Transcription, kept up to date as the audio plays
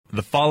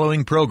The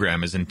following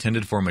program is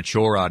intended for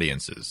mature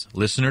audiences.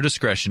 Listener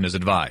discretion is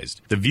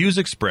advised. The views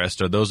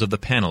expressed are those of the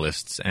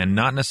panelists and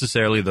not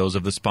necessarily those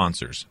of the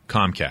sponsors.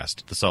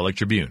 Comcast, the Salt Lake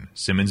Tribune,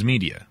 Simmons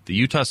Media, the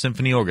Utah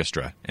Symphony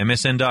Orchestra,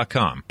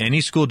 MSN.com, any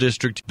school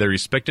district, their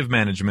respective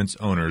managements,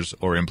 owners,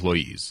 or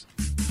employees.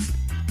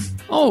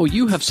 Oh,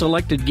 you have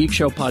selected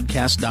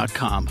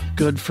GeekShowPodcast.com.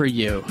 Good for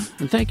you.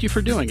 And thank you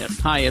for doing it.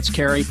 Hi, it's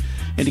Carrie.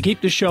 And to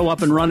keep the show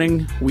up and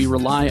running, we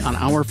rely on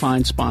our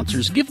fine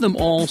sponsors. Give them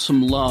all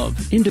some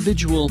love,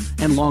 individual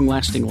and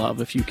long-lasting love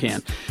if you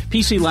can.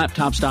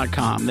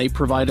 PCLaptops.com. They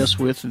provide us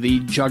with the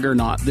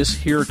juggernaut, this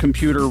here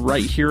computer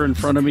right here in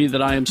front of me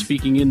that I am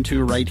speaking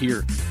into right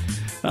here.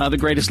 The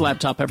greatest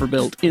laptop ever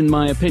built, in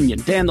my opinion.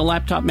 Dan, the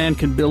Laptop Man,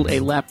 can build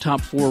a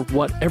laptop for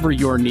whatever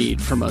your need,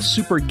 from a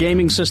super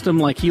gaming system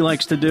like he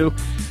likes to do,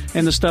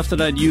 and the stuff that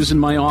I'd use in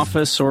my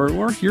office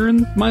or here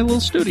in my little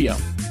studio.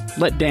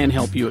 Let Dan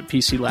help you at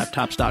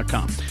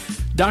PCLaptops.com.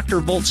 Dr.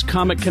 Volt's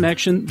Comic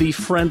Connection, the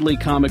friendly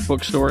comic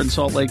book store in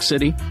Salt Lake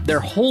City. Their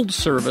hold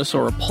service,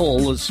 or a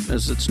pull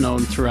as it's known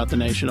throughout the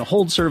nation, a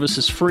hold service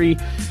is free.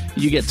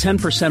 You get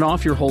 10%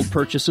 off your hold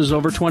purchases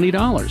over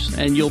 $20.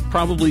 And you'll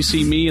probably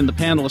see me and the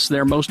panelists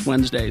there most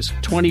Wednesdays,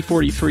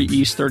 2043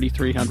 East,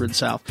 3300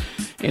 South.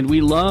 And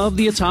we love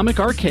the Atomic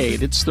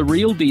Arcade. It's the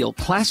real deal.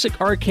 Classic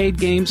arcade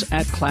games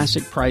at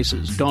classic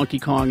prices. Donkey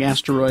Kong,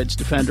 Asteroids,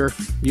 Defender,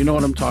 you know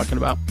what I'm talking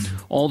about.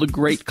 All the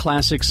great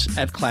classics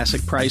at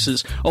classic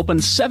prices. Open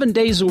 7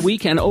 days a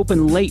week and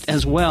open late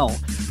as well.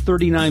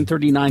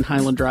 3939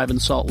 Highland Drive in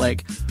Salt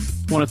Lake.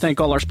 I want to thank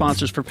all our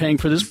sponsors for paying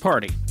for this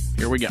party.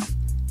 Here we go.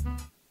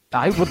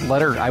 I would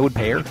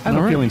pay her. I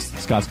have a feeling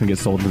Scott's going to get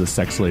sold to the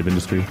sex slave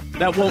industry.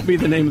 That won't be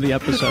the name of the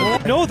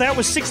episode. No, that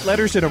was 6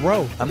 letters in a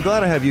row. I'm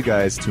glad I have you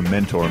guys to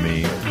mentor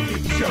me.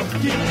 Geek Show,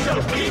 Geek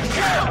Show, Geek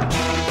Show!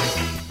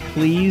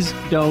 Please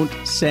don't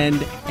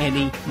send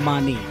any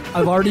money.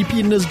 I've already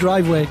peed in his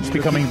driveway. It's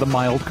becoming the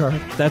mild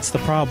card. That's the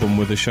problem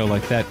with a show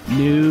like that.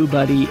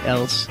 Nobody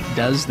else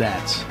does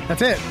that.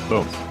 That's it.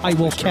 Boom. I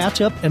will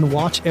catch up and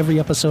watch every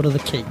episode of The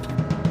Cape.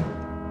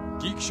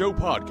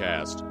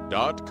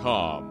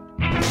 GeekShowPodcast.com.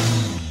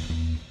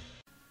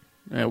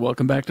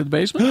 Welcome back to the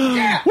basement.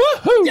 Yeah!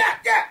 Woohoo! Yeah!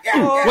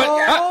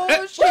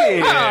 Oh,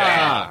 shit!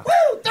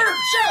 Woo! Third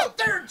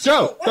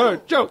show!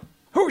 Third show!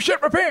 Who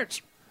shit my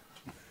pants?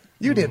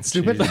 You did,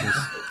 stupid.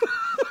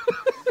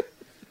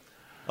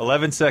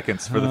 11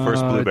 seconds for the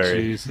first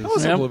blueberry. That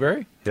wasn't Yep.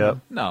 blueberry? Yep.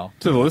 No.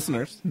 To the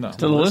listeners. No. To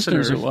the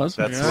listeners, it was.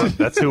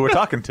 That's who we're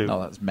talking to. No,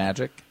 that's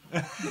magic.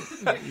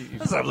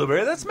 That's not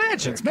blueberry, that's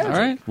magic. All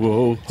right.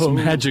 Whoa. It's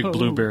magic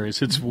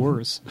blueberries. It's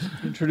worse.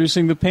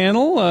 Introducing the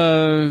panel.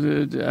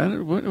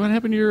 What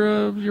happened to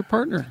your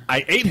partner?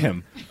 I ate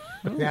him.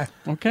 Yeah.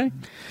 Okay.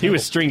 He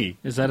was stringy.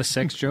 Is that a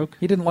sex joke?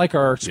 He didn't like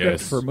our script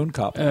Yes. for Moon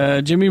Cop.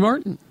 Jimmy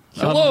Martin.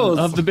 Hello.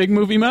 Of the big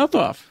movie Mouth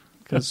Off.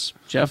 Because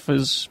Jeff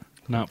is...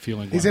 Not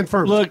feeling well. He's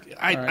infirm. Look,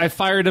 I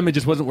fired him. It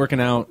just wasn't working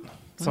out.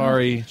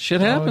 Sorry. Shit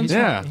happens.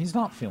 Yeah. He's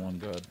not feeling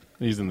good.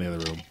 He's in the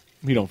other room.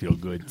 We don't feel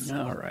good.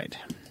 All right.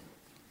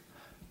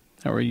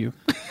 How are you?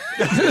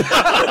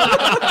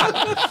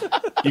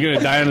 You going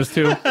to die on us,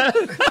 too?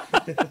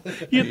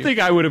 You'd think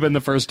I would have been the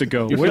first to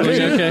go. You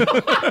feeling okay?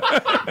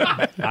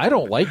 I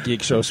don't like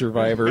Geek Show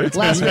Survivor. It's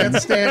Last man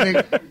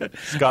standing.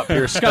 Scott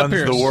Pierce stuns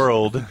Pierce. the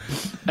world.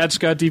 At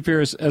Scott D.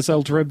 Pierce,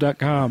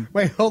 sltrib.com.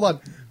 Wait, hold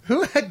on.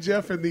 Who had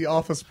Jeff in the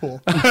office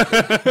pool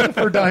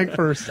for dying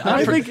first?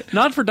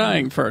 Not for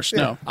dying first,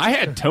 no. I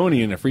had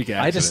Tony in a freak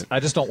accident. I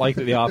just don't like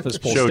that the office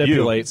poll Showed you.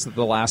 stipulates that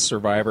the last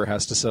survivor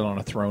has to sit on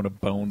a throne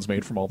of bones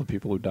made from all the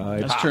people who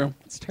died. That's true.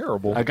 It's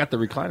terrible. I got the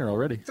recliner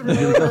already.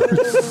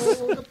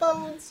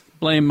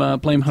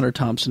 Blame Hunter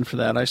Thompson for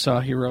that. I saw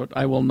he wrote,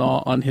 "I will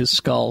gnaw on his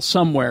skull"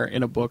 somewhere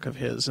in a book of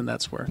his, and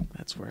that's where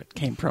it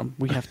came from.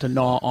 We have to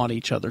gnaw on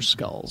each other's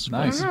skulls.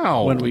 Nice.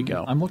 When we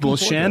go. I'm looking Well, forward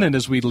to Shannon, that.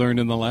 as we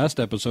learned in the last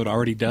episode,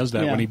 already does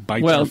that when he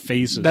bites well, our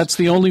faces. That's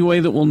the only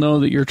way that we'll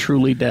know that you're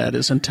truly dead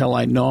is until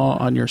I gnaw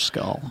on your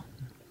skull.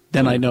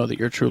 Then I know that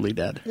you're truly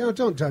dead. You know,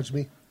 don't judge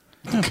me.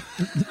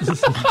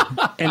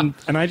 and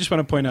I just want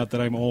to point out that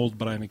I'm old,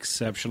 but I'm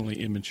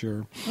exceptionally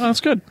immature. Well,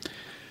 that's good.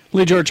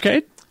 Lee George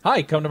Cade.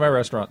 Hi, come to my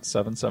restaurant,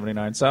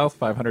 779 South,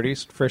 500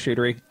 East, Fresh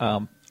Eatery.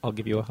 I'll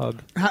give you a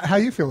hug. How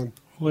you feeling?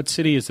 What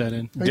city is that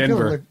in? How you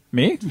feeling? Like,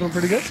 Me? feeling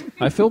pretty good?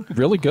 I feel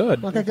really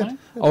good. Okay, good.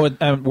 Oh,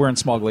 and we're in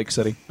Smog Lake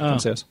City. Come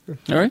see us.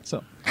 All right.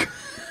 So,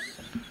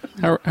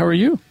 How are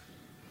you?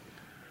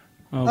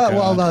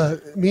 Oh,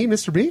 Me,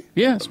 Mr. B?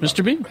 Yes,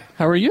 Mr. B.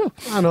 How are you?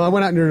 I don't know. I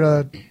went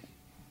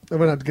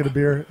out to get a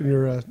beer in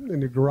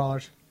your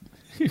garage,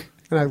 and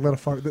I let a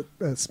fart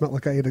that smelled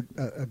like I ate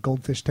a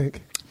goldfish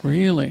tank.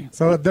 Really?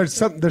 So there's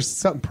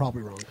something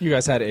probably wrong. you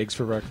guys had eggs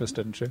for breakfast,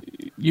 didn't you?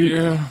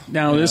 Yeah.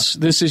 Now this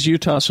is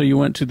Utah, so you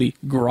went to the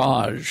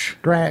garage,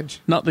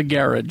 not the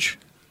garage,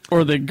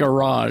 or the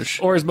garage,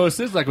 Or as most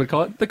is like we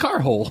call it, the car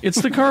hole.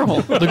 it's the car hole,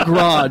 the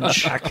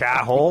garage, A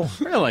cat hole.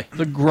 Really?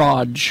 the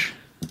garage.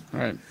 All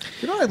right.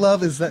 You know what I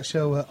love is that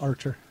show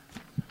Archer,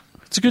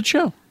 It's a good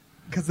show.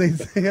 because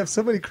they have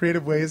so many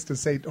creative ways to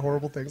say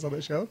horrible things on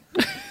that show.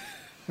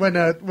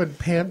 When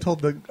Pam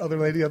told the other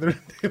lady the other day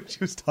when she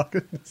was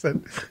talking and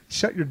said,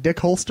 "Shut your dick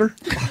holster."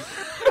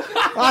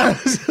 I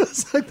was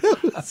just like,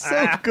 that was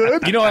so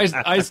good. You know,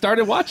 I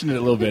started watching it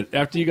a little bit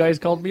after you guys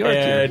called me Archie.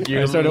 And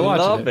you I started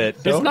watching love it,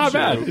 It's don't not you?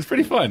 bad. It's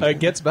pretty fun. It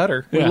gets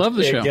better. We love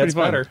the show. It gets Pretty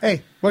fun. better.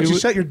 Hey, why don't you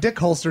shut your dick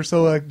holster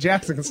so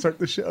Jackson can start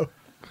the show?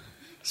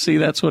 See,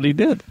 that's what he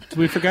did.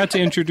 We forgot to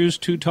introduce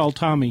Too Tall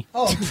Tommy.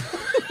 Oh,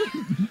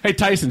 Hey,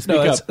 Tyson, speak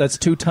No, up. that's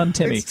 2-ton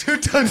Timmy. it's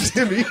 2-ton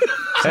Timmy.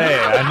 Hey,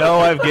 I know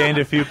I've gained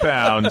a few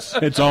pounds.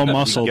 It's all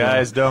muscle. You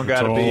guys don't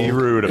got to be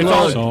rude It's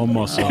about it. all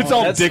muscle. It's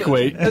all dick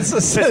weight.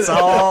 It's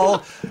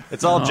all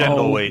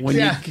gentle weight.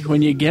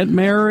 When you get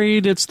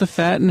married, it's the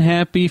fat and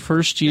happy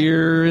first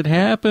year. It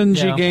happens.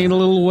 Yeah. You gain a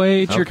little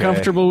weight. You're Okay.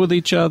 comfortable with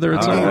each other.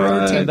 It's all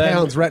right. 13 then-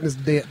 pounds right in his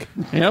dick.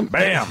 Yep.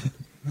 Bam.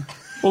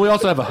 Well, we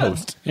also have a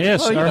host.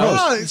 Yes, Well, you our know,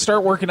 host. you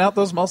start working out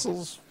those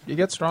muscles, you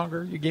get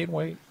stronger, you gain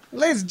weight.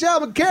 Ladies and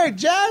gentlemen, Kerry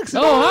Jackson.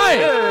 Oh, hi.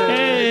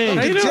 Hey. How you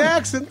Uncle doing?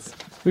 Jackson's.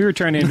 We were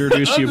trying to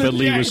introduce you, but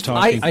Lee was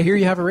talking. I hear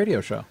you have a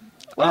radio show.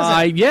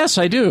 Yes,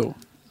 I do.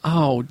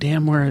 Oh,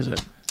 damn, where is it?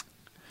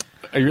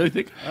 I really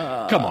think.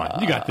 Come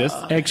on, you got this.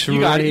 X-ray. You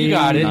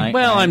got it. Night,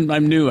 Well, night.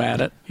 I'm new at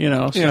it,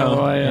 so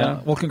Yeah.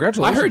 Well, I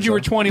congratulations. heard you were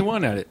though.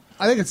 21 at it.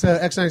 I think it's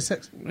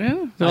X96.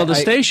 well, the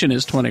I- station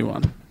is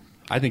 21.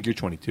 I think you're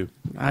 22.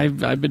 I've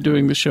been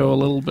doing the show a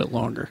little bit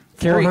longer.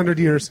 400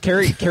 years.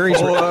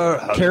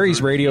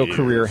 Carrie's radio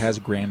career has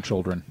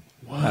grandchildren.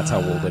 That's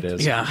how old it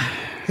is. Yeah.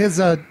 His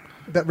that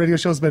radio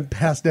show's been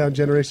passed down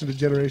generation to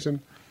generation.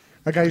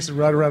 That guy used to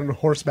ride around on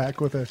horseback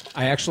with a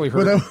I actually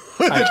with heard.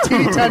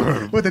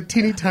 a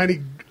teeny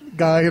tiny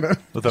guy and a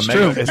With a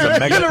mega, it's a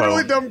and a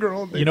really megaphone. dumb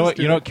girl. You know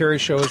what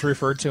Carrie's show is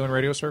referred to in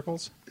radio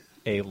circles?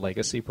 A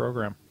legacy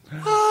program.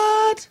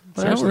 What?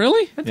 Well,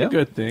 really? That's Yeah. a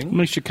good thing.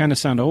 Makes you kind of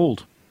sound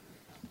old.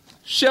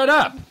 Shut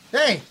up.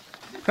 Hey.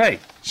 Hey.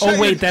 Shut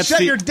wait, your, that's shut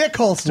the- your dick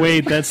holster.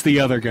 Wait, that's the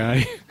other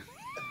guy.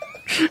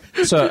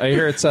 So I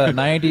hear it's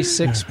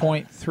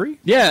 96.3.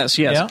 Yes.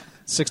 Yeah,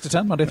 6 to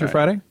 10 Monday through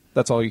Friday.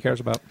 That's all you cares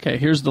about. Okay,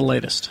 here's the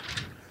latest.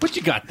 What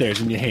you got there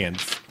in your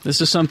hands? This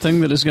is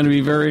something that is going to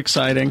be very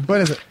exciting.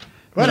 What is it?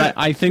 What But is it?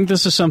 I think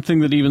this is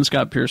something that even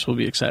Scott Pierce will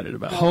be excited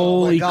about.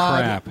 Holy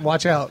God, crap.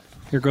 Watch out.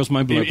 Here goes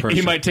my blood pressure.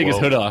 He might take his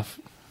hood off.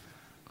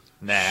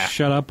 Nah.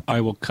 Shut up,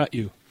 I will cut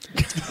you.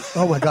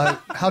 Oh, my God.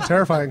 How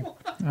terrifying. Oh,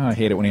 I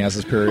hate it when he has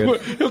his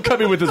period. He'll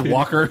come in with his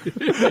walker.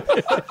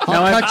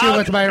 I'll cut you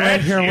with my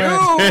red hair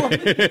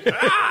wig.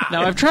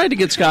 Now, I've tried to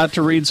get Scott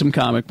to read some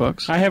comic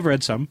books, I have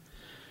read some.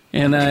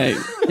 and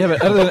Yeah,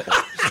 but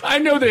I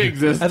know they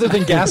exist. other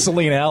than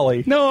Gasoline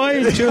Alley, No, I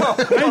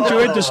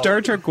enjoyed the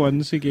Star Trek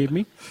ones he gave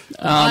me.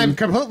 I'm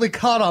completely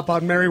caught up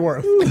on Mary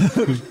Worth.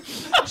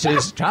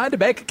 she's trying to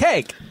bake a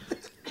cake.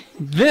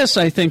 this,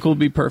 I think, will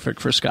be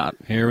perfect for Scott.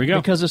 Here we go.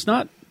 Because it's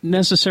not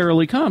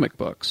necessarily comic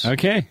books.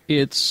 Okay.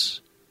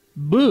 It's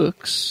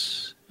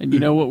books. And you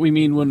know what we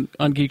mean when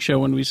on Geek Show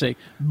when we say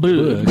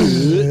books.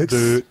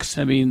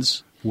 That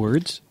means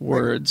Words?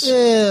 words.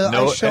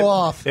 I show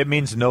off. It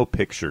means no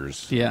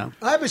pictures. Yeah.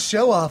 I'm a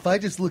show off. I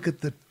just look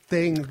at the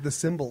thing, the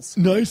symbols.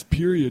 Nice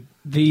period.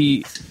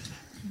 The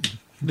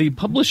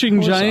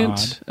publishing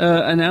giant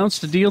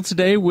announced a deal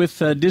today with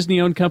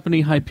Disney-owned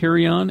company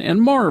Hyperion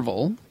and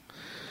Marvel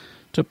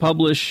to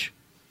publish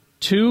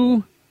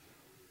 2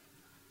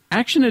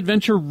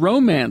 action-adventure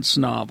romance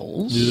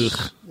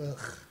novels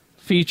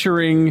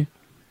featuring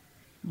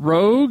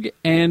Rogue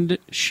and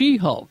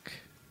She-Hulk.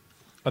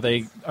 Are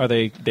they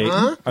dating?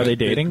 Huh? Are they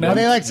dating Are them?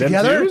 they like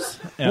together?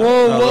 Yeah.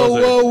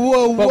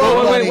 Whoa,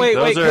 Wait,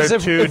 Those are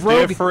because two if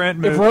Rogue,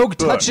 different if Rogue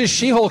books. touches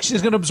She-Hulk,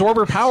 she's going to absorb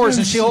her powers,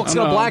 and She-Hulk's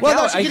going to black Well,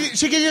 no, out.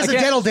 she could use a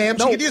can't- dental dam.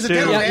 She no. could use a Dude.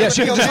 dental dam. Yeah,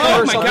 she can just Oh,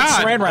 oh my my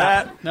God. Saran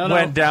wrap. That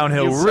went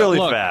downhill really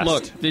look, fast.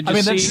 Look, did you I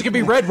mean, see, then she's going to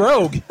be Red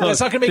Rogue. That's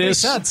not going to make any this,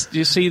 sense. Do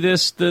you see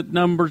this? The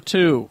number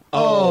 2.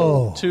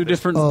 Oh. 2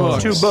 different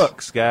books. 2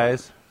 books,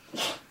 guys.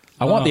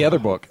 I want the other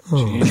book. I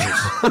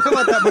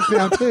want that book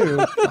now,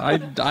 too.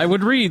 I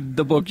would read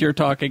the book you're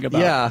talking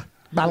about. Yeah.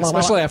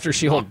 Especially after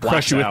She-Hulk Crush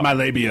blacks you with out. my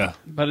labia.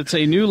 But it's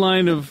a new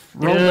line of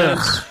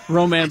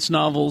romance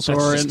novels, That's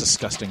or just in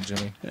disgusting,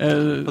 Jimmy.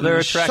 Well, they're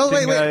attracting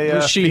wait. a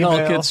with She-Hulk,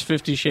 female. it's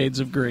 50 Shades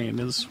of Green.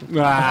 Is No,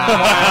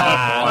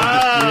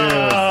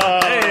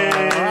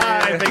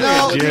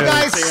 you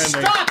guys,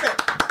 stop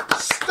it.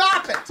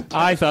 Stop it.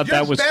 I thought You're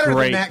that was better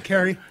great. than that,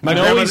 Carrie.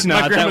 No, he's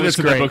not. That was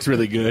said great. that book's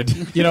really good.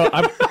 You know,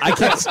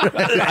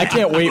 I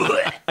can't wait.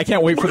 I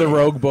can't wait for the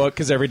Rogue book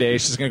because every day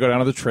she's going to go down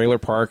to the trailer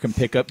park and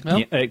pick up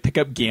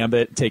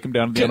Gambit, take him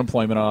down to the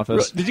unemployment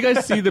office. Did you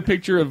guys see the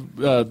picture of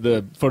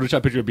the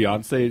Photoshop picture of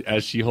Beyonce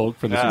as She-Hulk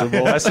from the Super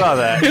Bowl? I saw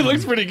that. It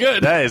looks pretty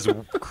good. That is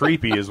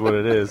creepy, is what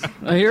it is.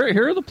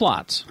 here are the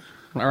plots.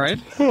 All right,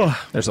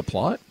 There's a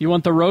plot. you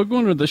want the Rogue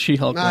one or the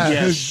She-Hulk one?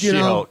 Yes, you know,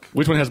 She-Hulk.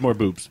 Which one has more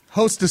boobs?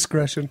 host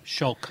discretion.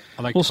 Shulk.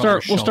 I like We'll to call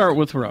her start. We'll Shulk. start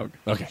with Rogue.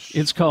 Okay.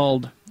 It's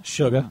called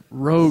Sugar.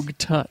 Rogue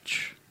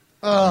Touch.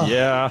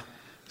 Yeah.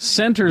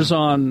 Centers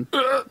on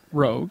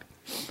Rogue,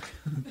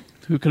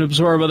 who can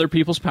absorb other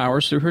people's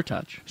powers through her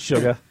touch.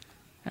 Sugar.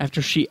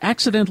 After she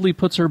accidentally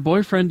puts her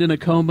boyfriend in a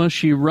coma,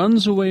 she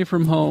runs away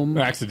from home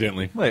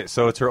Accidentally. Wait,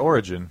 so it's her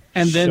origin.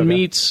 and then Sugar.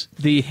 meets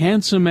the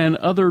handsome and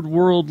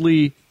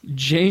otherworldly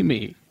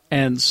Jamie,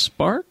 and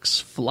sparks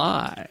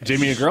fly.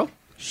 Jamie a girl?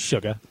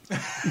 Sugar. I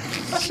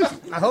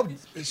hope.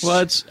 Well,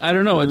 it's I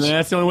don't know. And It's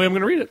that's the only way I'm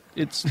going to read it.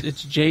 it's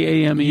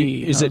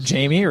Jame. Is it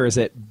Jamie or is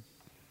it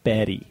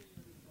Betty?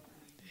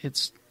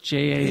 It's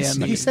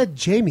Jame. He said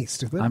Jamie,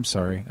 stupid. I'm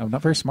sorry. I'm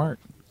not very smart.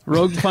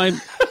 Rogue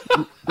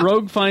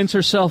finds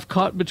herself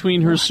caught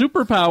between her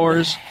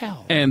superpowers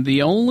and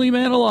the only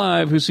man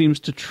alive who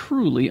seems to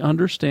truly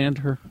understand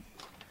her.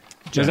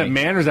 Is that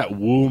man or is that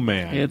woo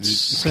man? It It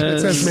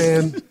says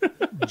man.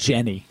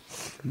 Jenny.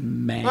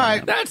 man. All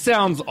right. That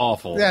sounds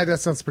awful. Yeah, that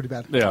sounds pretty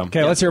bad. Yeah.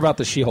 Okay, let's hear about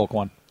the She-Hulk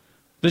one.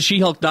 The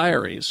She-Hulk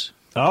Diaries.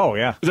 Oh,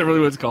 yeah. Is that really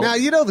what it's called? Now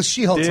you know the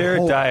She-Hulk's Dear a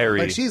whore. Diary.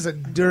 Like she's a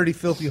dirty,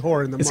 filthy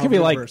whore in the It's Marvel gonna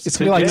be like universe. it's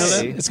gonna be like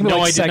Today? it's gonna be No,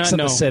 like I did Sex not in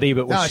the know. City,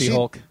 but with No,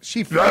 She-Hulk.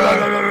 She's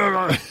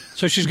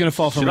So she's going to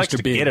fall from She likes Mr.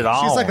 to Big. get it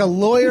all. like a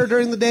lawyer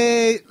during the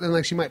day, and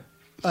like she might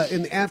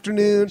in the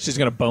afternoon. She's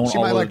gonna bone she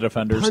all might of the like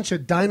defenders. punch a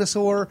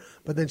dinosaur,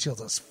 but then she'll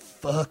just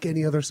fuck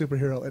any other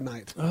superhero at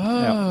night.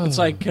 Yeah. It's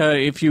like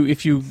if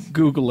you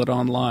Google it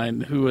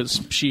online, who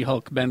has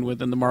She-Hulk been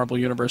with in the Marvel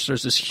universe?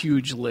 There's this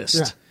huge list.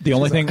 Yeah. The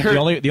only thing,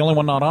 the only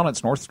one not on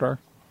it's North Star.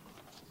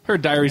 Her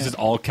diaries is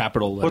all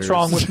capital letters. What's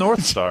wrong with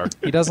North Star?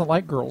 He doesn't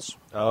like girls.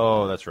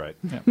 Oh, that's right.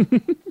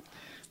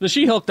 The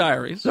She-Hulk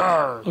Diaries.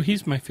 Oh,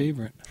 he's my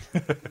favorite,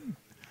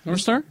 North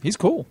Star. He's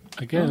cool.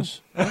 I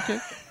guess. Okay.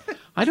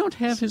 I don't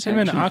have his Him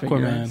and action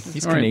figure. Aquaman.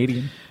 He's All right.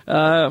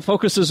 Canadian.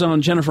 Focuses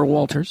on Jennifer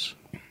Walters,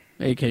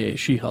 a.k.a.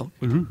 She-Hulk,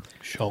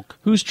 Shulk.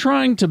 who's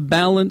trying to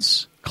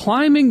balance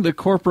climbing the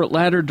corporate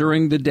ladder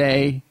during the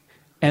day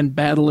and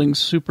battling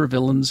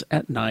supervillains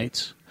at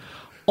night,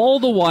 all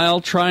the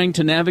while trying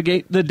to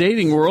navigate the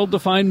dating world to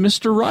find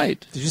Mr.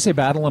 Right. Did you say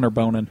battling or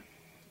boning?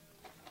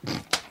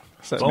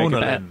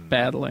 Bonin'.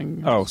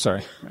 Battling. Oh,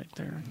 sorry. Right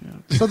there.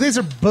 Yeah. So these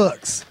are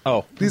books.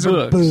 Oh, These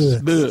are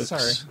books. Books.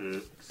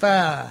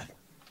 sorry.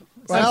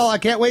 Well, I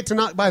can't wait to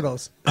not buy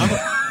those.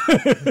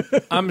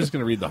 I'm just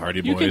going to read the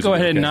Hardy Boys. You can go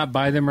ahead and Okay. not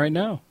buy them right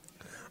now.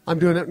 I'm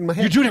doing it in my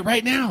head. You're doing it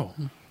right now.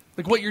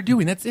 Like what you're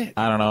doing. That's it.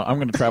 I don't know. I'm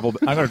going to travel.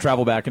 I'm going to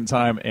travel back in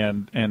time,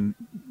 and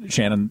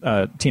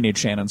Shannon, teenage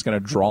Shannon's going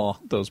to draw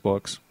those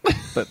books,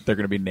 but they're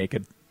going to be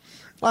naked.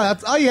 Well,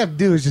 that's, all you have to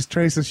do is just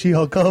trace a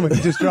She-Hulk comic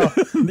and just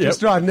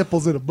draw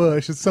nipples in a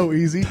bush. It's so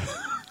easy.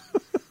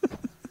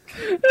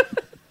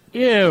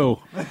 Ew.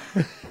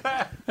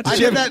 I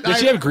did that. Does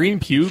she have green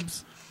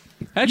pubes?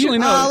 Actually,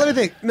 no. Let me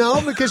think.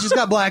 No, because she's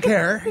got black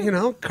hair. You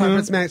know,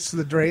 carpets match to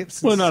the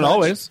drapes. and Well, not such.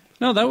 always.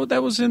 No,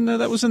 that was in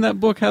that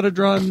book, How to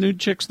Draw Nude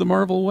Chicks the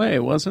Marvel Way,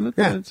 wasn't it?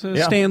 Yeah. It's,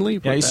 Stan Lee.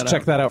 Put Yeah, you should that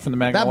check out. that out from the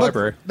Magna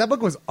Library. That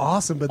book was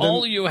awesome, but then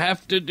All you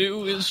have to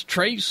do is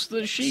trace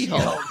the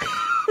She-Hulk.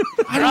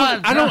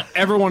 I don't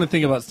ever want to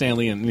think about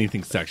Stanley and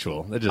anything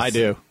sexual. That just, I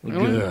do.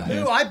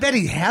 Ooh, I bet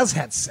he has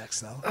had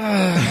sex though.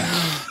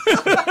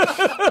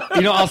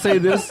 You know, I'll say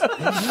this.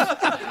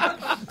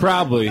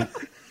 Probably.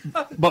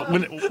 But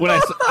when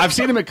I've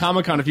seen him at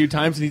Comic-Con a few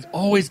times, and he's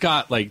always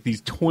got like these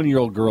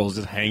 20-year-old girls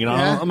just hanging on.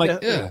 Yeah. I'm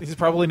like, ugh. He's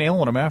probably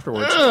nailing them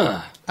afterwards.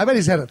 I bet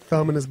he's had a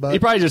thumb in his butt. He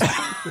probably just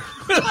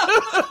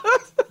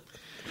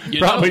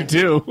probably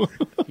do.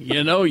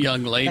 You know,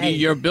 young lady,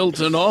 you're built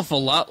an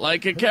awful lot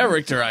like a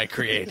character I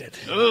created.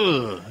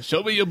 Ugh,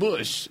 show me your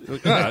bush.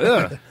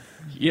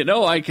 You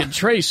know, I could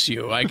trace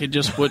you. I could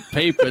just put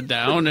paper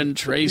down and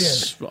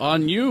trace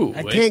on you.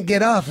 I can't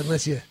get off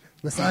unless you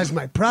massage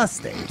my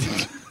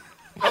prostate.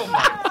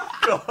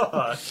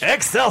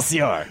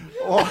 Excelsior!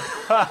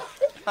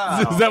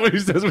 Is that what he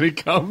says when he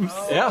comes?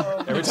 Yeah,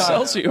 every time.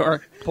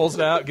 Excelsior. Pulls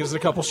it out, gives it a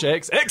couple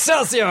shakes.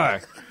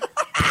 Excelsior!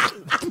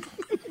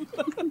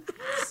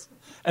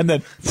 And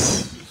then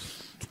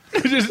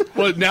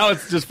Well, now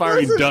it's just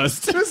firing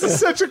dust. This is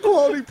such a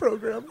quality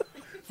program.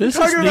 This is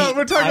We're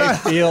the, talking I about,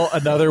 feel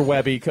another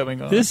Webby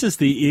coming on. this is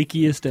the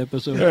ickiest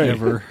episode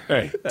ever.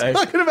 Hey,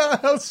 talking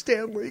about how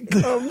Stanley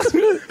comes.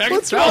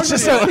 What's wrong It's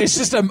with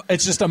just, you?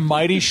 it's just a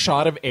mighty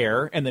shot of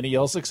air, and then he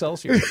yells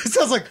Excelsior. It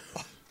sounds like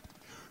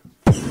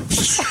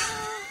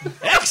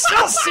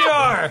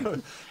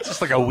Excelsior!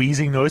 Just like a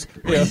wheezing noise.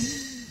 Yeah.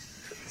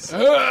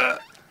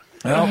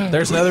 Well,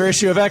 there's another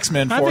issue of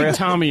X-Men I for think you.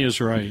 Tommy is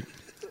right.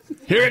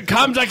 here it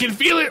comes! I can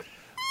feel it.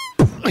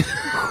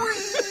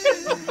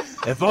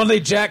 If only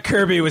Jack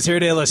Kirby was here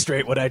to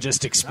illustrate what I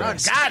just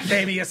expressed. God,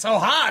 baby, you're so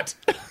hot.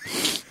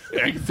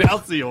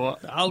 Excelsior.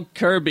 I'll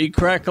Kirby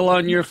crackle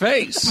on your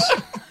face.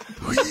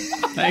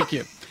 Thank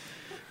you.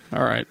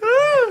 All right.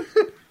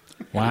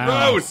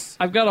 Wow. Gross.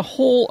 I've got a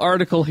whole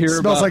article here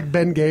Smells about... like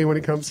Ben Gay when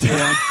it comes to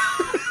it.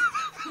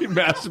 He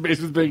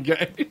masturbates with Big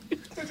Gay.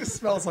 It just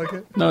smells like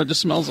it. No, it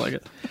just smells like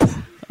it.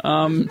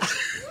 That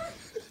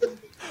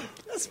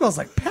smells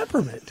like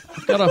peppermint.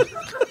 I've got a...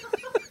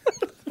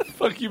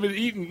 Fuck you been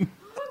eating?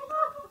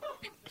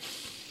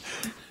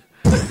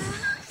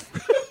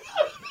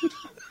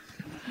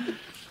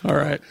 All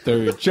right.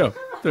 Third show.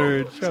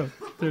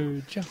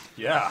 Third show.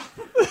 Yeah.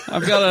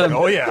 I've got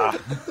Oh, yeah.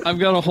 I've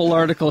got a whole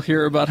article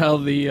here about how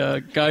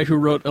the guy who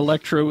wrote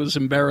Elektra was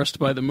embarrassed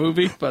by the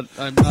movie, but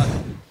I'm not.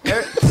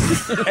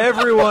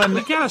 Everyone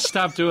You gotta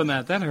stop doing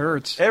that. That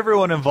hurts.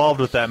 Everyone involved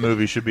with that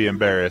movie should be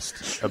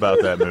embarrassed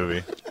about that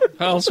movie.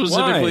 Well,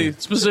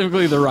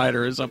 specifically the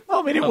writer is up.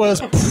 I mean, it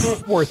was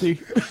worthy.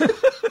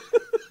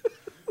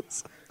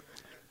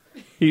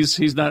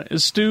 He's not.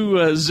 Stu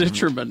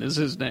Zitterman is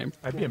his name.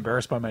 I'd be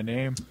embarrassed by my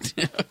name.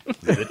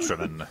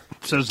 Zitterman.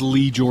 Says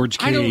Lee George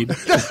Cade.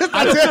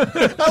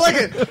 I like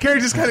it. Carrie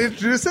just kind of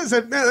introduced it and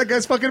said, man, that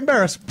guy's fucking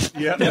embarrassed.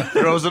 Yeah.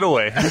 Throws it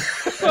away.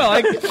 Well,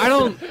 I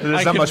don't.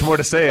 There's not much more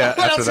to say What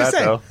after else you that,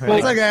 say? though. Well,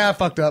 it's like, I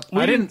fucked up.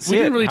 We didn't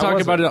really How talk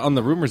was about it? it on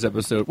the rumors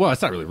episode. Well,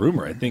 it's not really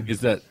rumor. I think is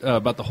that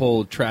about the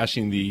whole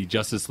trashing the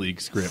Justice League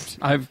script.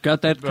 I've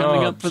got that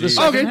coming Oh, up for the geez.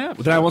 second half.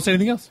 Then I won't say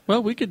anything else.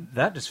 Well, we could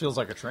That just feels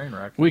like a train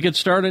wreck.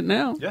 start it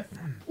now. Yeah.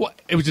 Well,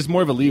 it was just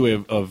more of a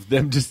leeway of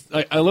them just.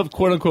 I love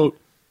quote unquote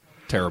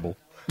terrible.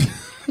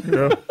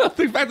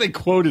 The fact they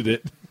quoted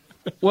it.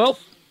 Well,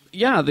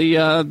 yeah,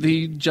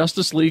 the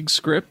Justice League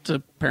script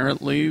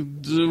apparently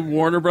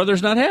Warner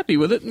Brothers not happy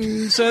with it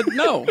and said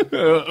no.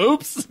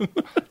 Oops.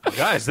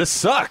 Guys, this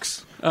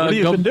sucks. What have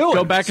you go, been doing?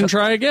 Go back and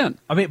try again.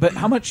 I mean, but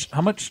how much?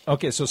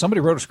 Okay, so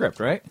somebody wrote a script,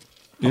 right?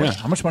 Yeah.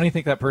 How much money do you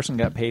think that person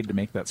got paid to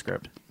make that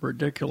script?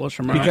 Ridiculous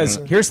amount. Because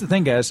here's the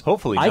thing, guys.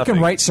 Hopefully I can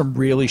nothing. write some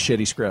really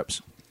shitty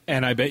scripts.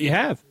 And I bet you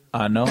have.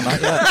 No,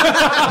 not yet.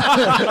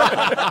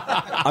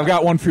 I've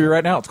got one for you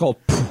right now. It's called.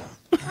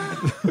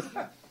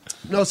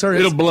 No, sorry.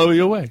 It'll blow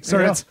you away.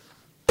 Sorry, it's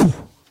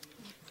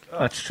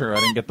That's true. I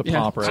didn't get the Yeah.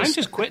 pop right. I'm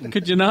just quitting.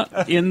 could you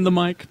not in the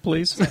mic,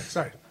 please?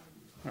 sorry.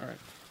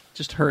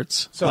 Just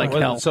hurts So, like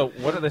hell. so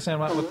what are they saying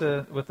about with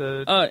the?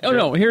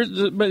 No.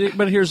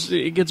 Here's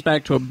it gets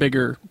back to a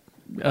bigger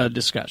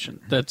discussion.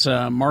 That's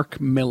Mark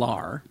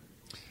Millar.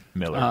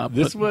 Miller.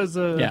 This was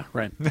Yeah,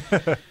 right.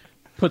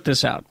 Put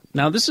this out.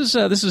 Now this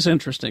is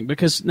interesting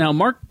because now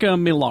Mark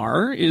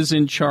Millar is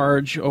in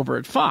charge over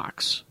at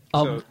Fox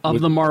of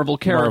the Marvel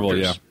characters. Marvel,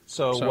 yeah.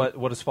 So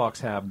what does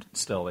Fox have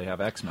still? They have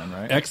X-Men,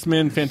 right?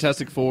 X-Men,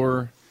 Fantastic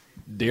Four,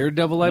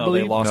 Daredevil, I No,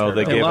 believe. they lost. No,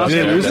 they Daredevil. gave lost us it.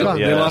 Did they lose it?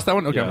 Yeah. They lost that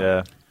one? Okay.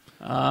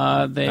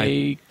 Yeah. They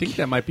I think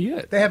that might be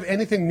it. They have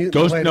anything new.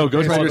 Ghost related to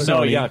Rider baseball. is No,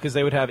 Sony. yeah, because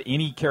they would have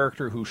any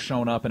character who's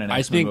shown up in an I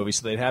X-Men think- movie.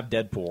 So they'd have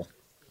Deadpool.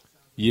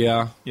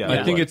 Yeah. Yeah,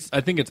 I think yeah.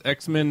 it's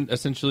X-Men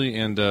essentially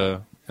and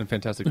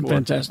Fantastic Four.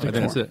 Fantastic I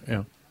think Four. that's it.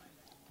 Yeah.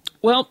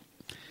 well,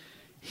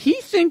 he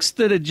thinks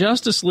that a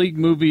Justice League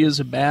movie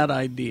is a bad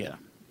idea.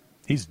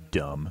 He's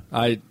dumb.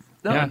 I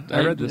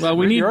read this. Well,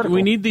 Read the article.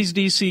 we need these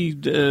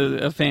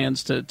DC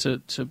fans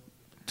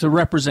to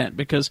represent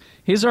because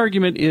his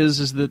argument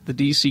is that the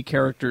DC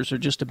characters are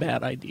just a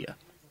bad idea.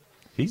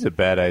 He's a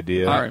bad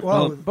idea. All right.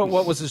 Well, But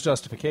what was his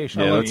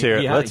justification? Yeah, let's hear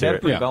it. He had, Let's he had hear a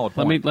it. pretty Yeah. valid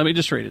Let point. me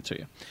just read it to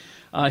you.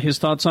 His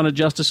thoughts on a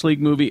Justice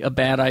League movie, a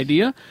bad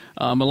idea.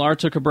 Millar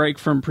took a break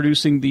from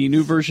producing the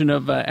new version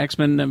of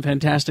X-Men and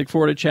Fantastic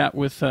Four to chat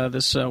with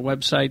this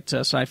website,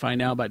 Sci-Fi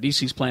Now, about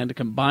DC's plan to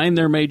combine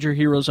their major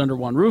heroes under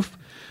one roof.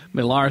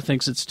 Millar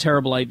thinks it's a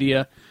terrible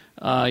idea.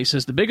 He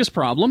says the biggest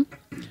problem,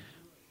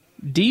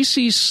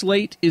 DC's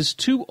slate is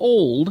too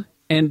old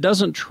and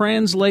doesn't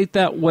translate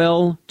that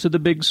well to the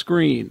big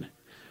screen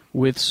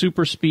with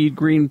super speed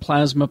green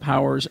plasma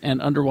powers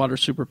and underwater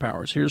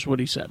superpowers. Here's what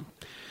he said.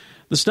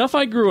 The stuff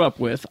I grew up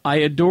with, I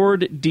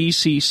adored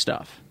DC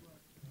stuff.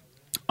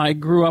 I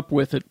grew up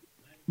with it,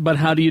 but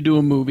how do you do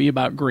a movie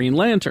about Green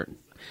Lantern?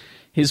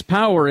 His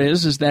power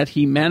is that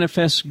he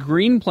manifests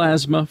green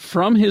plasma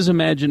from his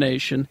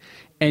imagination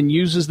and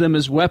uses them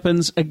as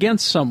weapons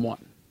against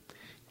someone.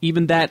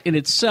 Even that in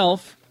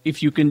itself,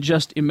 if you can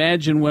just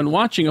imagine when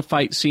watching a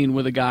fight scene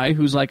with a guy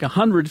who's like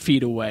 100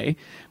 feet away,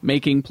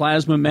 making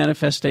plasma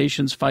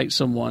manifestations fight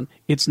someone,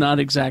 it's not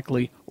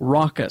exactly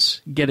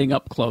raucous getting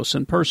up close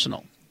and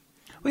personal.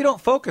 We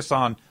don't focus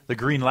on the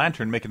Green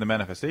Lantern making the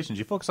manifestations.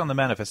 You focus on the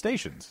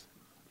manifestations,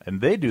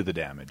 and they do the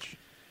damage.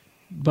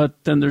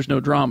 But then there's no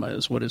drama,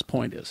 is what his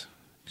point is.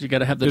 You got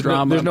to have the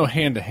drama. There's no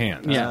hand to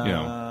hand. Yeah. You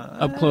know.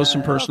 Up close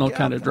and personal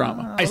kind of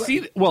drama. I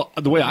see. Well,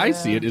 the way I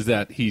see it is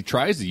that he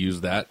tries to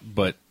use that,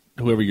 but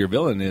whoever your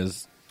villain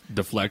is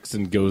deflects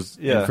and goes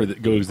Yeah. in for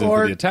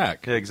Or- the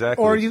attack. Yeah,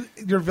 exactly. Or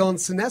your villain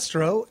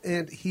Sinestro,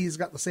 and he's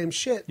got the same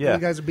shit. Yeah. You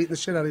guys are beating the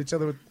shit out of each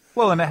other with.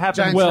 Well, and it happens.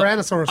 Giant Well,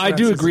 Tyrannosaurus I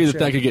do Rex agree and that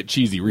shit. could get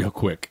cheesy real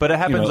quick. But it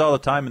happens You know, all the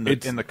time in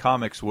it's- the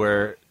comics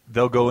where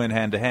they'll go in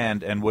hand to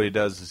hand, and what he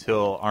does is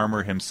he'll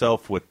armor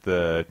himself with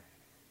the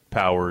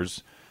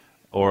powers,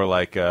 or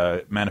like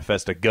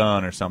manifest a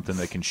gun or something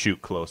that can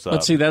shoot close up.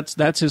 But see,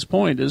 that's his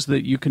point, is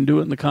that you can do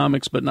it in the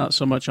comics, but not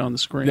so much on the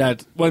screen.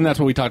 that's what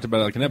we talked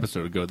about like an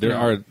episode ago. There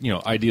are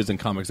ideas in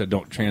comics that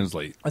don't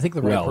translate. I think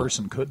the right well.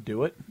 person could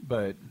do it,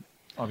 but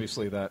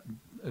obviously that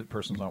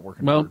person's not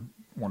working Well, for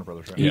Warner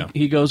Brothers right He, now.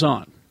 he goes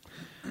on.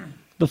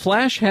 The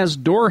Flash has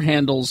door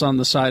handles on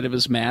the side of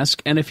his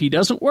mask, and if he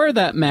doesn't wear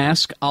that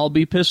mask, I'll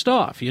be pissed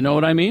off. You know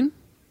what I mean?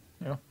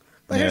 Yeah.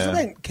 But here's the Yeah.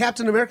 thing: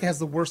 Captain America has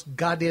the worst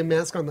goddamn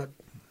mask on the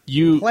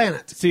you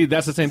planet. See,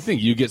 that's the same thing.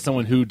 You get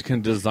someone who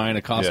can design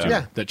a costume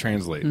Yeah. that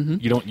translates.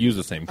 You don't use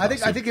the same costume.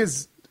 I think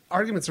his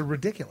arguments are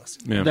ridiculous.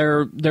 Yeah.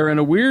 They're in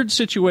a weird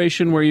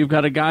situation where you've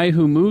got a guy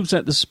who moves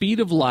at the speed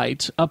of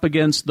light up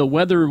against the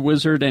weather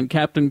wizard and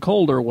Captain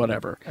Cold or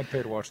whatever. I'd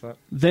pay to watch that.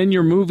 Then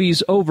your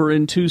movie's over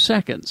in 2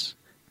 seconds.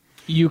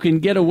 You can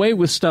get away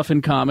with stuff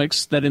in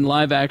comics that in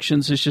live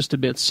actions is just a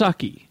bit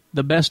sucky.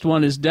 The best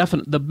one is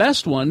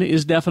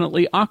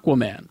definitely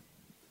Aquaman.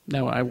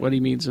 Now, what he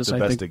means is, The I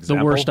best think,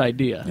 example? the worst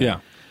idea. Yeah.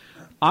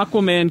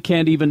 Aquaman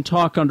can't even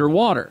talk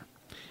underwater.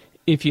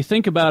 If you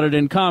think about it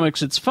in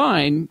comics, it's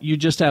fine. You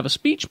just have a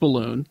speech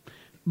balloon.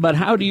 But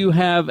how do you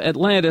have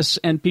Atlantis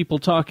and people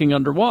talking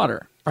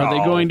underwater? Are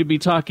they going to be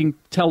talking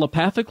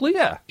telepathically?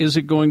 Yeah. Is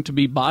it going to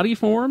be body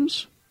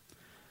forms?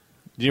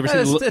 Did you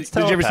ever see It's Did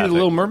you ever see the telepathic.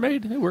 Little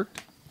Mermaid? It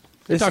worked.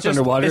 They talked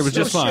underwater. It was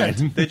just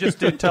fine. They just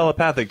do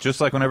telepathic, just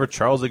like whenever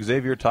Charles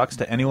Xavier talks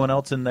to anyone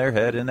else in their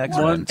head in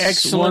X-Men.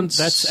 Once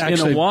That's in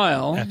actually a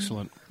while.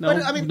 excellent. No,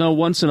 But, I mean- no,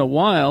 once in a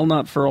while,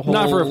 not for a whole.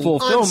 Not for a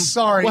full I'm film.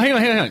 sorry. Well,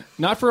 hang on.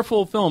 Not for a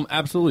full film,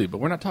 absolutely. But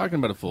we're not talking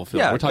about a full film.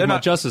 Yeah, we're talking they're about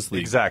not- Justice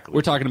League. Exactly.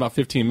 We're talking about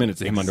 15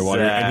 minutes of him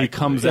underwater, and he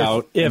comes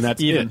out, and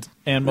that's even. it.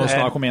 And most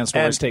And- Aquaman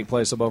stories and- take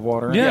place above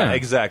water. Yeah. Yeah,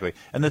 exactly.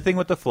 And the thing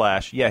with the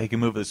Flash, yeah, he can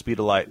move at the speed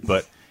of light,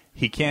 but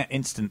he can't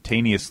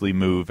instantaneously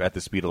move at the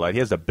speed of light. He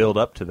has to build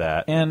up to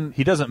that, And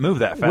he doesn't move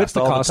that fast with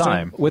the all costume, the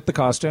time. With the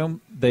costume,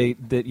 the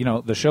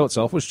show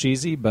itself was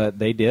cheesy, but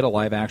they did a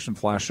live action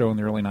Flash show in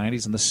the early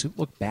 '90s, and the suit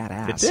looked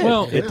badass. It did.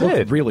 Well, it It looked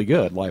did. really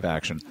good live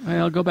action.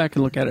 I'll go back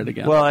and look at it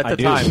again. Well, at I the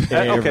do. time,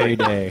 Every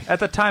day. At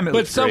the time, it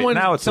But was someone,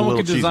 great. Now it's someone a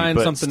could little design cheesy,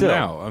 but something still.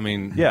 now. I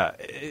mean, Yeah,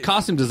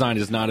 costume design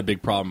is not a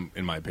big problem,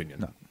 in my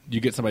opinion. You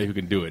get somebody who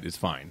can do it, it's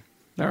fine.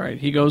 All right,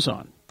 he goes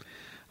on.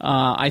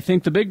 I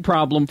think the big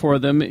problem for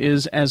them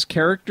is as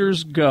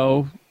characters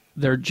go,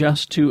 they're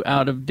just too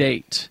out of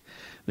date.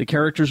 The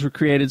characters were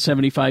created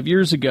 75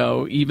 years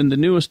ago. Even the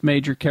newest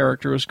major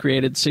character was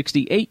created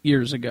 68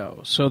 years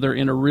ago. So they're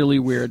in a really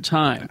weird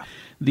time.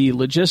 The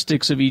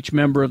logistics of each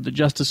member of the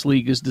Justice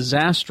League is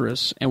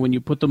disastrous, and when you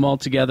put them all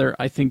together,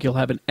 I think you'll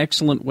have an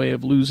excellent way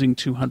of losing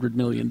 $200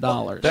 million.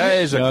 that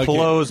is a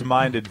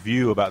closed-minded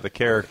view about the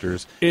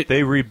characters. They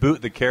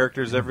reboot the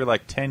characters every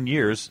 10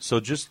 years, so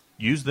just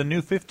use the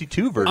new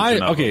 52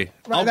 version. of them.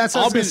 Right, that's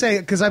what I was going to say,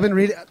 because I've been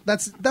reading.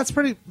 That's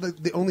pretty.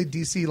 The only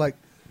DC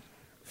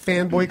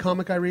fanboy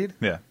comic I read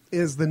Yeah.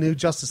 is the new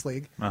Justice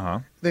League. Uh-huh.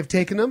 They've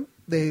taken them,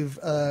 they've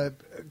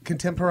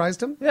contemporized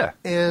them. Yeah,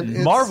 and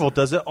it's- Marvel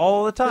does it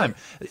all the time.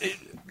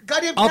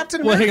 Goddamn I'll-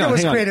 Captain well, hang America on,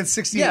 was hang on. created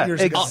 68 Yeah,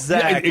 years ago.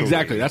 exactly. Yeah,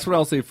 exactly. That's what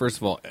I'll say. First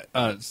of all,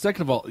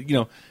 second of all,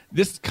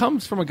 this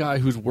comes from a guy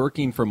who's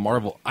working for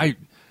Marvel.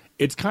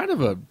 It's kind of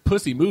a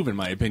pussy move, in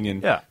my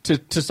opinion. Yeah.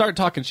 To start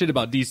talking shit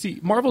about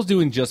DC, Marvel's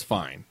doing just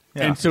fine,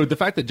 Yeah. and so the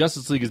fact that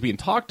Justice League is being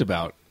talked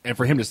about, and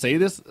for him to say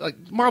this,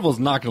 Marvel's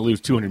not going to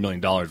lose $200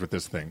 million with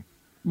this thing.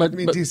 But, I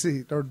mean,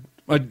 DC or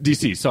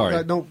DC,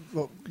 sorry. no,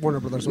 Warner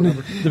Brothers,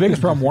 whatever. The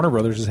biggest problem Warner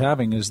Brothers is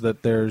having is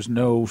that there's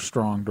no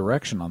strong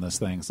direction on this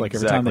thing. It's like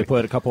every time they Exactly.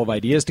 put a couple of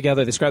ideas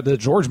together, they described the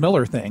George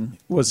Miller thing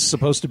was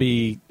supposed to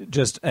be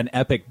just an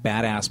epic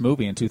badass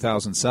movie in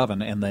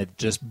 2007, and they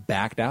just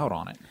backed out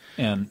on it.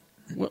 And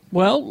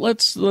well,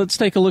 let's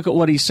take a look at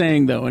what he's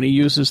saying, though, and he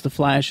uses the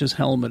Flash's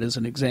helmet as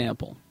an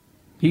example.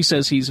 He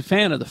says he's a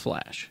fan of the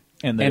Flash.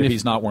 and then if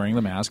he's not wearing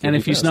the mask, And he'll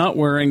if be he's pissed. not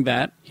wearing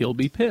that, he'll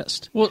be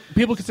pissed. Well,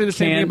 people can say the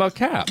same thing Can- about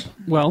Cap.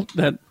 Well,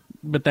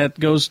 but that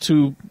goes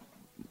to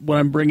what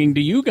I'm bringing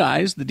to you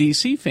guys, the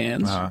DC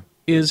fans,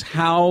 is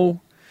how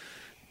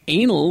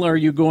anal are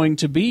you going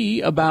to be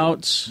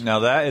about... Now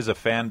that is a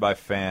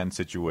fan-by-fan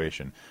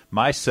situation.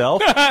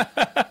 Myself,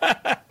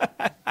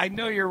 I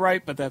know you're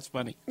right, but that's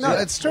funny. No,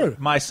 it's true.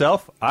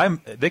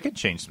 they could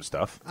change some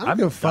stuff. I don't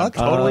give a fuck.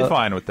 I'm totally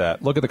fine with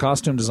that. Look at the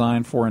costume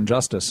design for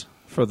Injustice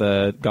for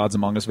the Gods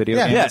Among Us video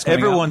Yeah. game. Yeah, that's coming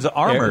out. everyone's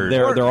armored.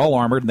 They're all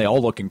armored, and they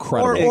all look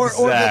incredible. Or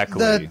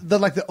Exactly.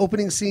 the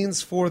opening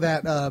scenes for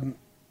that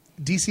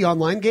DC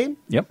Online game.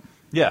 Yep.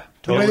 Yeah,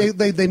 The way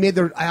totally. they made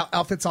their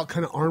outfits all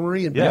kind of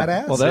armory and Yeah.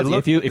 badass. Well, that's, They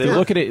if you look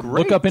look at it, great.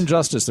 look up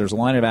Injustice. There's a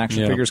line of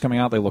action Yeah. figures coming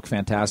out. They look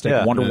fantastic.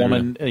 Yeah. Wonder Yeah,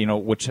 Woman,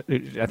 which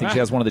I think she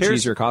has one of the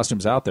Here's- cheesier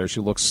costumes out there. She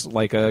looks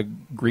like a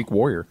Greek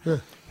warrior.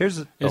 Here's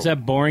Is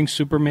that boring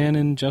Superman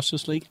in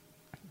Justice League?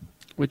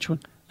 Which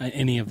one?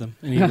 Any of them?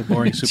 Any of the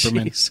boring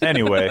Supermen? Jeez.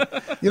 anyway.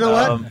 you know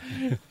what?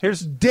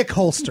 Here's Dick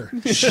Holster.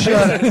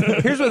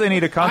 Here's what they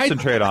need to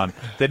concentrate on.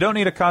 They don't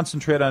need to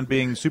concentrate on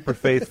being super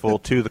faithful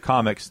to the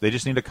comics. They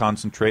just need to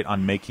concentrate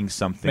on making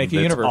something Make a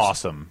that's universe.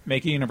 awesome.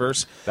 Make a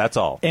universe. That's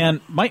all. And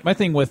my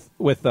thing with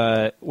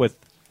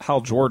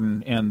Hal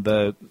Jordan and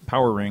the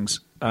Power Rings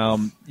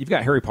you've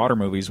got Harry Potter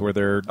movies where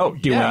they're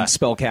doing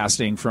spell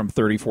casting from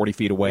 30, 40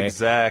 feet away.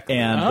 Exactly.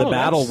 And the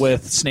battle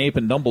with Snape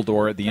and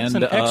Dumbledore at the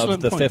end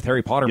of the fifth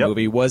Harry Potter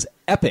movie was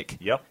epic.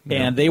 Yep.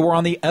 And they were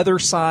on the other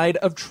side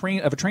of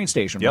a train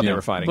station when they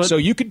were fighting. So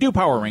you could do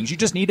power rings. You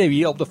just need to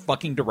be able to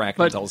fucking direct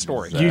and tell a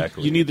story.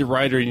 Exactly. You need the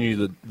writer, you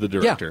need the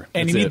director.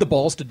 Yeah. And you need the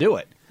balls to do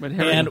it.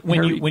 And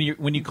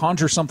when you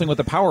conjure something with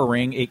a power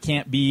ring, it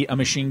can't be a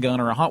machine gun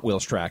or a Hot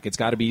Wheels track. It's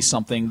got to be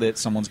something that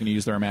someone's going to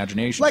use their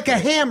imagination. Like a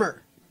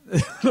hammer.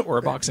 Or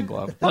a boxing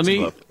glove. Let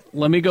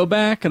me go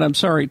back, and I'm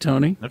sorry,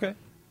 Tony. Okay.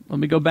 Let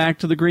me go back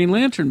to the Green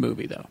Lantern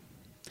movie, though.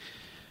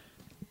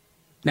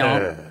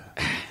 Now,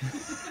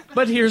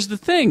 but here's the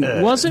thing: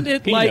 wasn't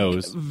it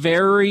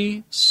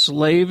very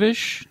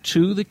slavish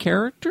to the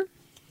character?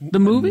 The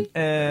movie?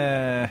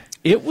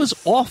 It was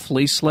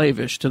awfully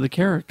slavish to the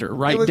character,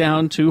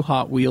 down to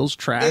Hot Wheels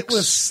tracks. It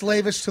was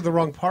slavish to the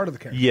wrong part of the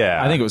character.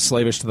 Yeah, I think it was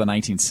slavish to the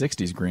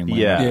 1960s Green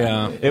Lantern.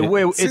 Yeah.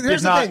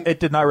 It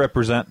did not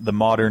represent the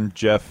modern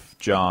Jeff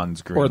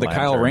Johns Green Lantern. Or the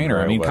Kyle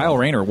Rayner. I mean, Kyle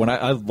Rayner, when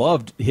I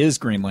loved his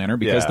Green Lantern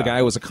because the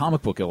guy was a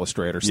comic book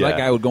illustrator. So that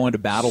guy would go into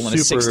battle in a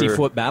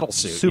 60-foot battle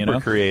suit. Super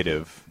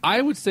creative.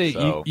 I would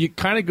say you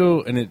kind of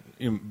go, and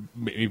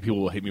maybe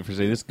people will hate me for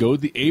saying this, go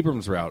the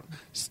Abrams route.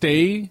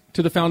 Stay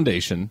to the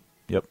foundation.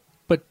 Yep.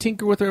 But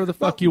tinker with whatever the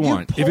fuck you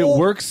want. If it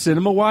works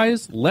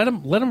cinema-wise, let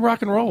them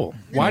rock and roll.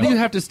 Why do you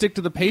have to stick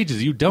to the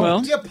pages? You don't.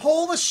 Well, you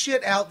pull the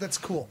shit out that's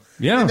cool.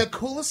 Yeah. And the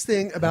coolest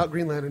thing about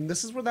Green Lantern,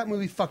 this is where that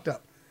movie fucked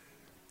up,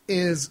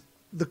 is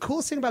the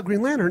coolest thing about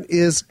Green Lantern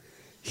is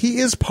he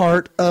is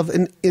part of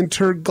an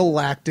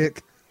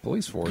intergalactic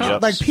police force.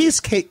 Like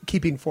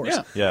peacekeeping force.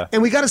 Yeah.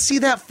 And we got to see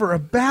that for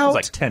about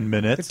like 10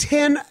 minutes.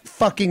 10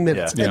 fucking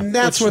minutes. Yeah. And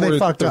that's where they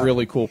fucked up. The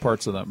really cool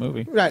parts of that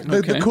movie. Right.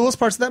 The coolest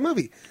parts of that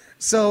movie.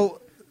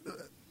 So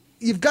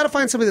you've got to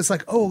find somebody that's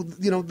like,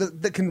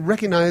 that can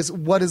recognize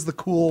what is the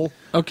cool.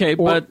 Okay,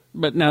 but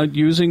now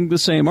using the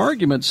same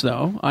arguments,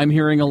 though, I'm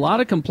hearing a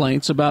lot of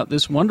complaints about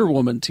this Wonder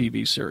Woman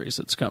TV series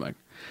that's coming.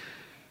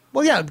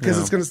 Well, yeah, because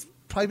it's going to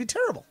probably be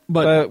terrible.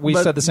 But we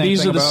said the same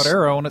thing about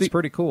Arrow, and it's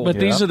pretty cool. But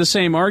these are the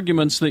same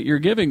arguments that you're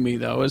giving me,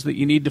 though, is that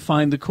you need to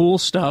find the cool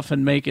stuff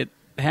and make it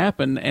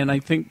happen. And I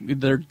think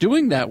they're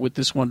doing that with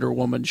this Wonder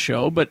Woman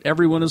show, but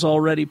everyone is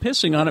already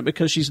pissing on it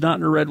because she's not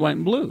in her red, white,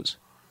 and blues.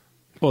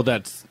 Well,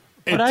 it's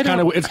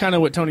kind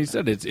of what Tony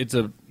said. It's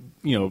a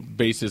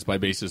basis by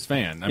basis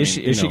fan. Is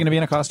she going to be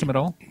in a costume at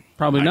all?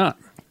 Probably not.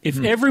 If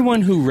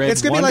everyone who read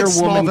Wonder Woman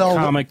Smallville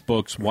comic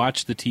books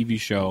watched the TV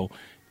show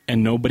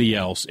and nobody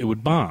else, it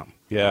would bomb.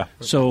 Yeah,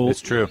 so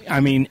it's true. I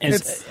mean,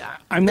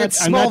 I'm not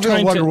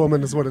trying Wonder to,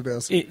 Woman is what it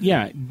is.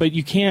 But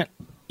you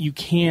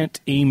can't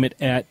aim it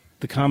at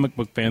the comic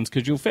book fans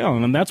because you'll fail,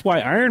 and that's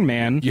why Iron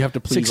Man you have to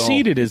please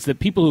succeeded. Is that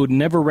people who had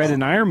never read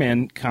an Iron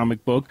Man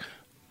comic book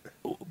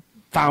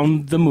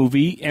found the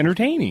movie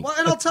entertaining. Well,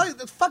 and I'll tell you,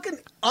 the fucking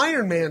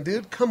Iron Man,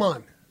 dude. Come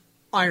on,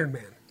 Iron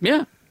Man.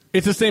 Yeah.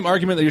 It's the same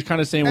argument that you're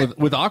kind of saying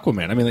with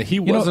Aquaman. I mean, he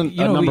wasn't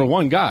a number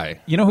one guy.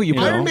 You know who you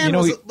put? Iron Man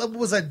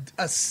was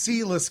a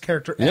C-list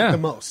character at the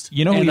most.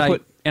 You know who you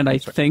put? And I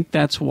think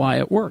that's why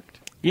it worked.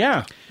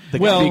 Yeah.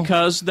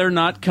 Because they're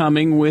not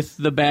coming with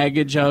the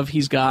baggage of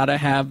he's got to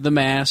have the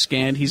mask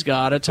and he's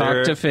got to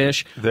talk to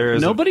fish.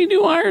 Nobody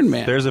knew Iron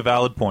Man. There's a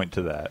valid point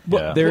to that.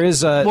 Well, there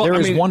is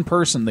one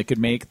person that could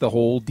make the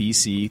whole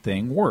DC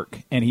thing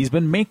work, and he's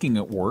been making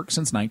it work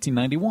since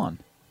 1991.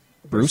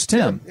 Bruce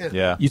Timm.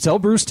 Yeah. You tell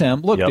Bruce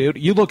Timm, look, dude,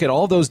 you look at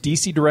all those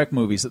DC Direct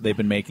movies that they've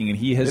been making, and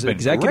he has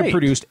executive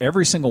produced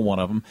every single one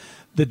of them.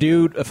 The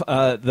dude,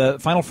 the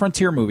Final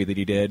Frontier movie that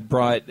he did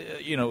brought,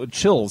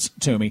 chills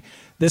to me.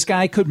 This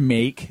guy could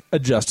make a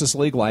Justice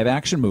League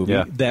live-action movie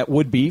that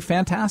would be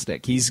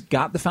fantastic. He's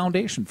got the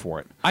foundation for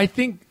it. I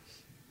think,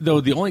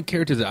 though, the only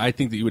characters that I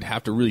think that you would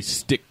have to really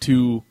stick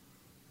to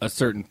a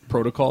certain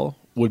protocol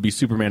would be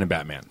Superman and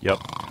Batman. Yep.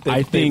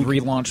 I think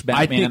they've relaunched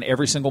Batman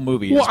every single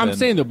movie. Well, I'm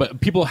saying though, but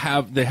people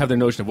have their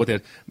notion of what they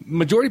have.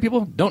 Majority of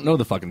people don't know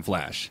the fucking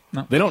Flash.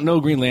 No. They don't know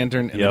Green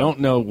Lantern, and they don't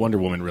know Wonder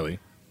Woman really.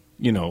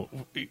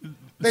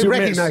 They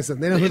recognize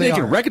them. They know who they are.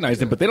 They can recognize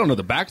them, but they don't know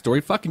the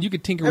backstory. Fucking, you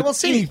could tinker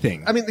with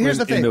anything. I mean, here's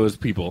the thing. In those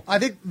people, I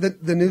think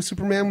the new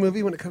Superman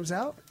movie when it comes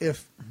out,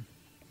 if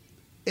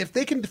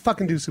they can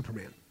fucking do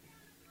Superman.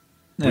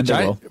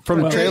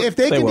 If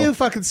they can do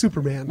fucking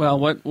Superman. Well,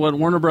 what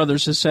Warner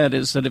Brothers has said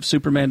is that if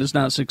Superman does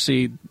not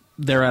succeed,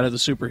 they're out of the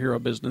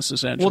superhero business,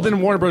 essentially. Well,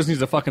 then Warner Brothers needs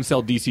to fucking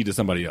sell DC to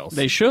somebody else.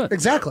 They should.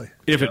 Exactly.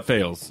 If it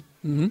fails.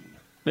 Mm-hmm.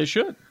 They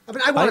should. I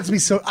mean, I want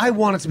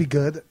it to be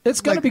good.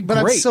 It's going to be great. But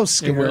I'm so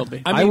scared. It will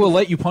be. I will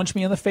let you punch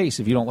me in the face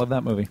if you don't love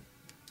that movie.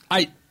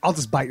 I'll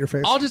just bite your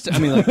face.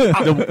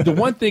 The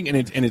one thing, and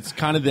it's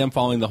kind of them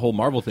following the whole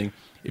Marvel thing.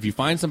 If you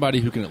find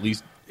somebody who can at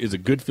least is a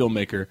good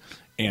filmmaker,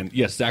 and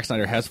yes, Zack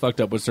Snyder has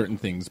fucked up with certain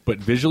things, but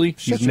visually,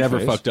 he's never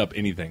fucked up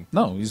anything.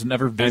 No, he's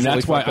never visually and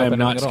that's why fucked up I'm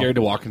not anything scared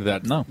to walk into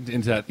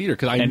that theater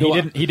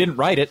because he didn't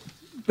write it.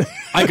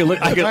 I could look.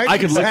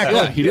 Exactly.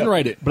 Yeah, he didn't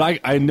write it, but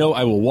I know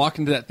I will walk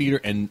into that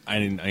theater and I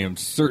am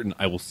certain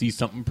I will see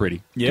something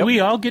pretty. Yep. Do we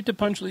all get to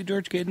punch Lee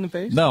George Cade in the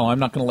face? No, I'm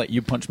not going to let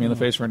you punch me in the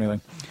face for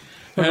anything.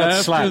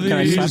 After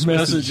these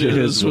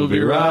messages, we'll be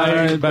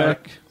right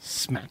back.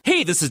 Smack.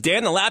 Hey, this is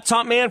Dan, the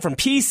Laptop Man from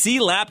PC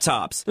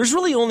Laptops. There's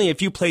really only a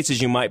few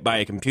places you might buy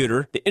a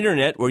computer. The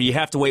internet, where you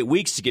have to wait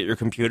weeks to get your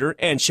computer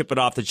and ship it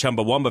off to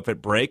Chumbawamba if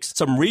it breaks.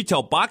 Some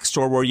retail box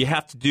store where you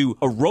have to do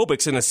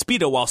aerobics in a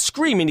Speedo while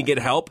screaming to get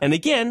help. And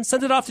again,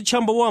 send it off to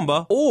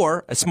Chumbawamba.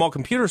 Or a small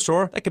computer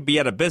store that could be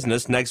out of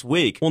business next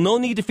week. Well, no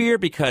need to fear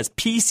because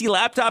PC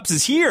Laptops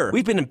is here.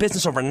 We've been in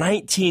business over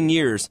 19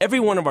 years. Every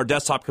one of our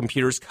desktop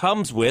computers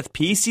comes with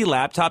PC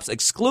Laptops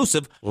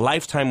exclusive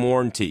lifetime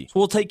warranty. So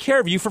we'll take care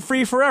of you for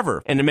free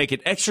forever. And to make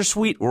it extra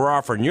sweet, we're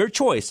offering your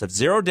choice of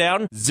 0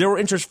 down, 0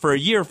 interest for a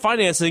year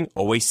financing,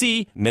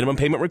 OAC, minimum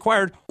payment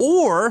required,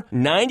 or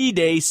 90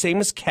 days same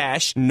as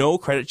cash, no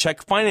credit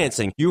check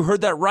financing. You heard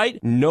that right?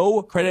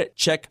 No credit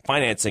check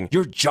financing.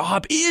 Your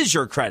job is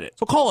your credit.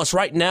 So call us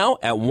right now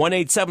at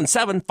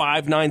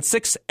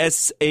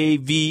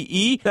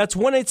 1-877-596-SAVE. That's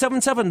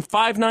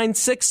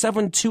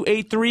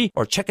 1-877-596-7283.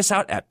 Or check us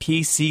out at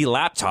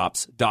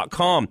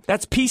PCLaptops.com.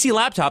 That's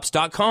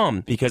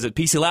PCLaptops.com. Because at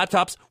PC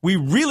Laptops, we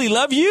really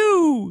love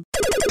you!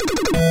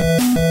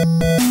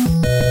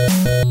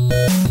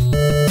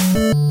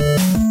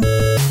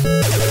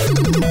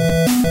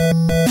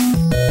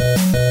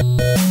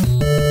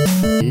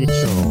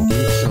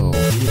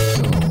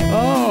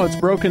 Oh, it's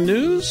broken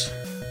news?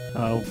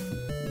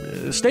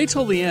 Stay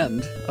till the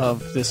end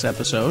of this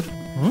episode. I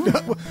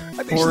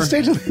think you should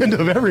stay till the end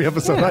of every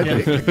episode,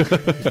 I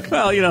think.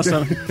 Well,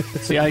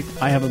 see, I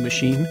have a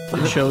machine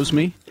that shows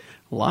me.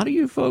 A lot of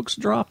you folks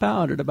drop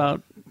out at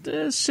about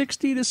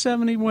 60 to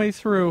 70 way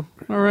through,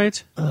 all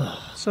right?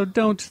 So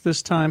don't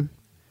this time,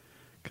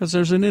 because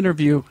there's an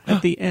interview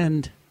at the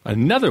end.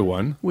 Another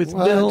one? With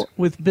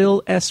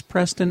Bill S.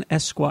 Preston,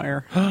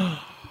 Esquire.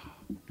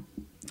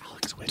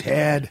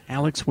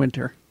 Alex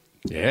Winter.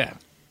 Yeah.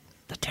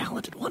 The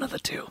talented one of the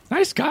two.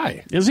 Nice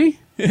guy. Is he?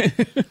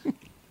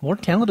 More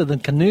talented than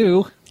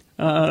Canoe.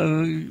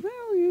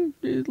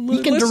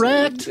 He can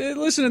direct.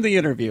 Listen to the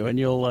interview, and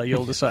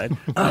you'll decide.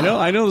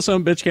 I know the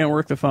son of a bitch can't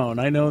work the phone.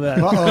 I know that.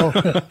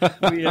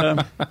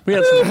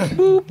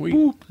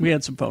 We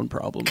had some phone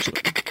problems.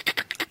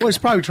 Well, he's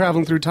probably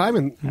traveling through time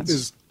in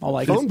his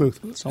phone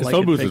booth. His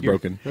phone booth is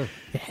broken. Yeah.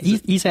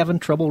 He's having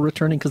trouble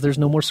returning because there's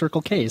no more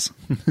Circle K's.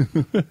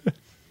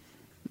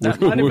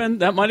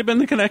 That might have been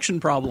the connection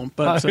problem.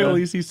 But at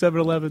least he's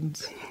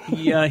 7-Elevens.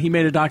 He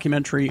made a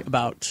documentary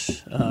about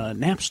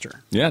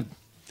Napster. Yeah.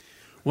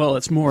 Well,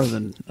 it's more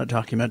than a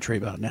documentary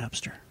about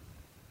Napster.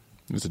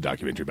 It's a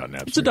documentary about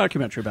Napster. It's a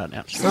documentary about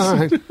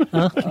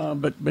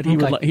Napster. But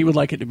he would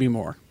like it to be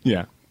more.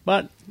 Yeah.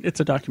 But it's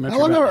a documentary.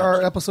 How long about are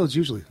our episodes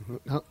usually?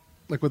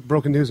 Like with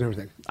broken news and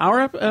everything?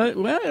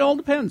 Well, it all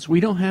depends. We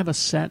don't have a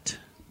set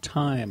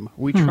time.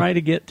 We try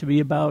to get to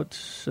be about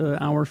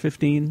hour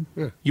 15.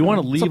 Yeah. You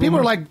want to leave? So people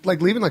are like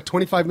leaving like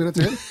 25 minutes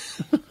in,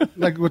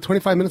 like with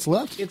 25 minutes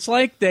left. It's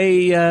like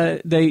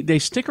they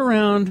stick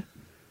around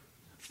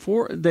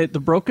for the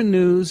broken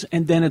news,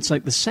 and then it's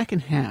like the second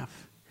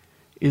half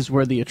is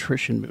where the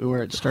attrition,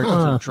 where it starts to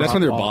drop. That's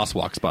when their off. boss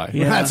walks by.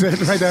 Yeah. That's it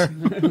right there.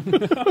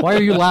 Why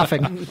are you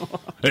laughing?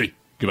 Hey,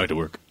 get back to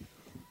work.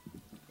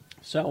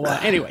 So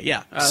anyway,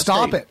 yeah.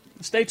 Stop it.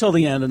 Stay till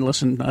the end and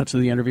listen to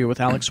the interview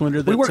with Alex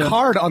Winter. We worked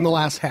hard on the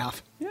last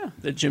half. Yeah,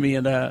 that Jimmy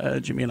and I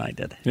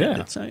did. Yeah.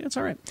 It's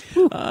all right.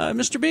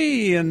 Mr.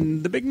 B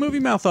and the Big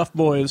Movie Mouth-Off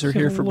Boys are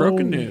here for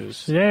Broken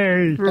News.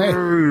 Yay. Hey, It's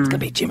going to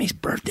be Jimmy's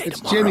birthday it's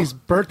tomorrow. Jimmy's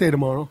birthday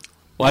tomorrow.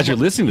 Well, as you're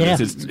listening to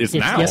this, it's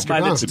now.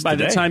 yesterday. By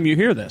the time you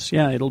hear this,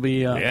 yeah, it'll be...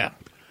 Yeah.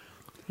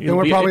 And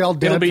we're probably all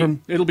dead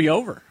from... It'll be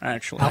over,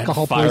 actually.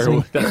 Alcohol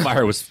poisoning. That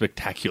fire was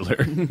spectacular.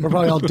 We're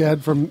probably all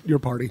dead from your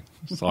party.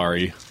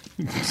 Sorry.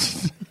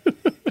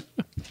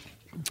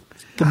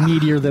 The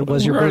meteor that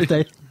was your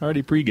birthday.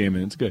 Already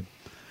pre-gaming. It's good.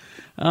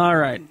 All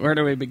right, where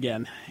do we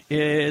begin?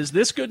 Is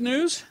this good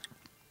news?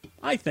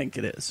 I think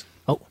it is.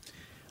 Oh.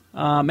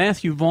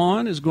 Matthew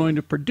Vaughn is going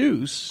to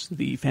produce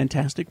the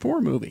Fantastic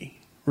Four movie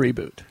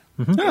reboot.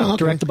 Mm-hmm. Oh, okay.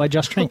 Directed by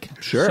Josh Trank.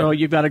 Sure. So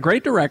you've got a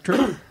great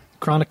director.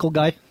 Chronicle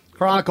guy.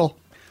 Chronicle.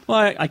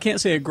 Well, I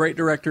can't say a great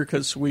director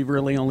because we've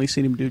really only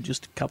seen him do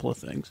just a couple of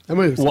things. That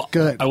movie was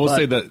good. I will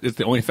say that it's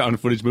the only found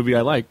footage movie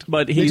I liked.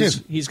 But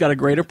he's got a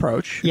great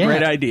approach, Yeah.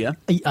 great idea.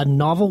 A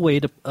novel way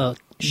to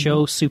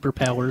show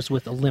superpowers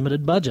with a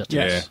limited budget.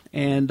 Yes.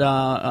 And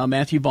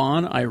Matthew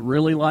Vaughn, I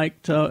really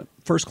liked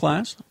First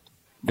Class.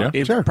 Yeah,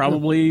 It's sure.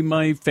 probably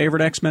my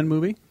favorite X-Men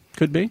movie.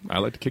 Could be. I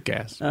liked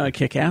Kick-Ass.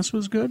 Kick-Ass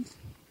was good.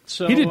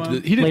 So He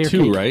did Layer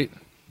 2, Cake. right?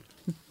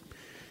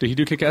 Did he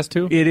do Kick-Ass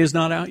 2? It is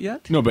not out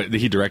yet. No, but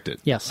he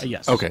directed. Yes.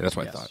 Yes. Okay, that's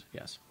what I Yes, thought.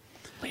 Yes.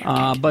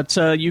 But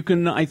I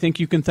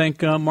think you can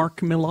thank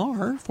Mark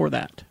Millar for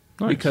that.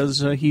 Nice. Because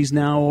he's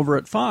now over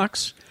at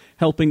Fox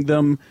helping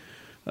them.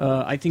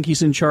 I think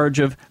he's in charge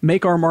of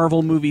Make Our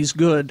Marvel Movies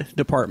Good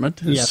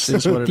department.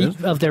 Is what it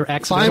is. Of their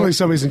accidental... Finally,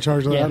 somebody's in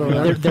charge of Yeah,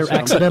 that. their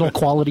accidental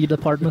quality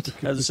department.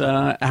 Because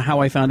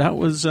how I found out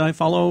was I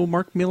follow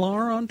Mark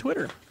Millar on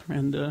Twitter.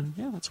 And,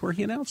 that's where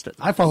he announced it.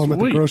 I follow him at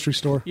the grocery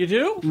store. You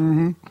do?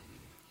 Mm-hmm.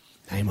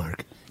 Hey,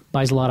 Mark.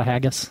 Buys a lot of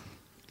haggis.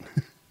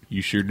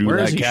 You sure do Where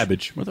is like he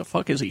cabbage. Where the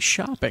fuck is he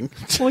shopping?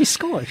 Soy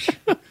squish.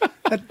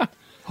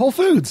 Whole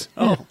Foods.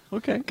 Oh,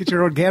 okay. Get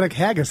your organic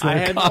haggis there. I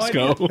had no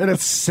Costco. idea. And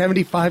it's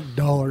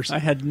 $75. I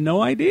had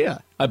no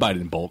idea. I buy it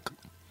in bulk.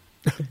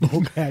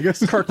 Bulk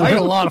haggis. I got a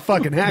lot of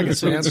fucking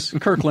haggis, man. It's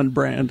Kirkland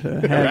brand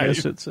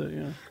haggis. It's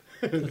a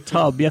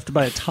tub. You have to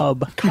buy a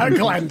tub.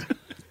 Kirkland.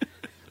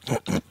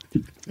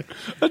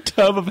 A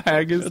tub of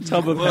haggis. A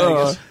tub of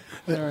haggis.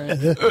 All right.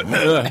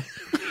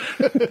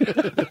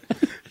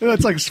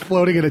 It's like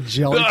floating in a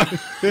jelly.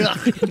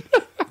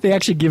 They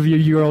actually give you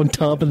your own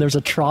tub, and there's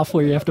a trough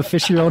where you have to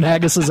fish your own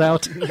haggises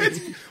out.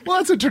 Well,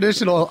 it's a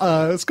traditional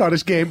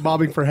Scottish game,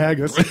 bobbing for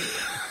haggis.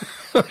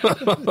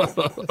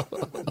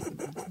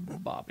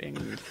 Bobbing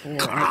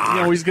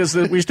for, because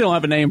we still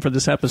have a name for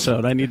this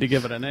episode. I need to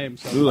give it a name.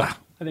 So I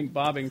think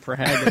bobbing for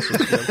haggis is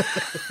good.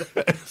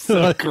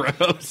 So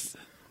gross.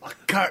 I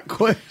can't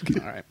quit.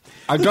 All right.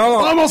 I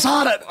got almost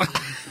had it.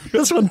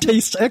 This one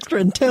tastes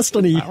extra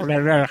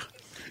intestine-y.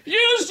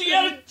 Use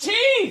your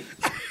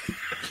teeth!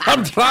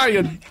 I'm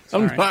trying.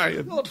 I'm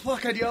trying. Don't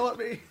fucking yell at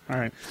me. All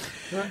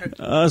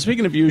right.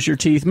 Speaking of use your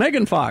teeth,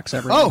 Megan Fox,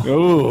 everyone.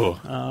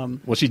 Oh.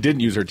 Well, she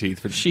didn't use her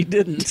teeth. She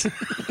didn't.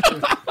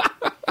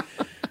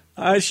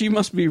 She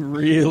must be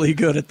really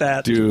good at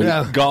that.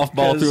 Dude, golf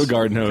ball through a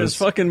garden hose. Because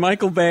fucking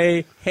Michael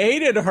Bay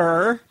hated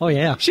her. Oh,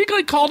 yeah. She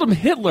called him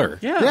Hitler.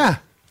 Yeah.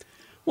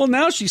 Well,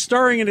 now she's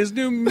starring in his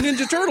new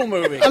Ninja Turtle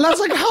movie. And I was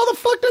like, how the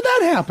fuck did that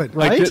happen?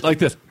 Like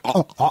this.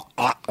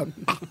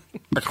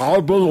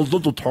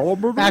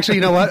 Actually,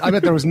 you know what? I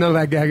bet there was none of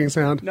that gagging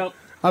sound. Nope.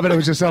 I bet it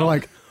was just sounded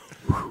like...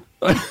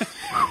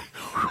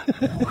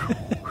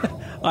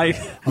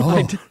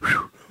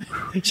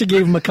 She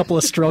gave him a couple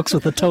of strokes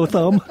with the toe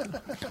thumb.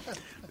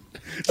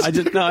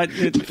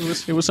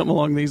 It was something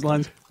along these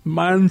lines.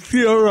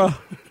 Manfura.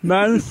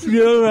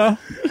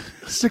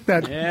 Stick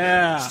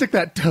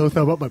that toe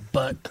thumb up my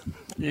butt.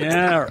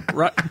 Yeah,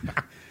 right.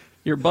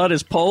 Your butt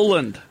is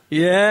Poland.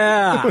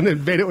 Yeah. I'm going to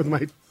invade it with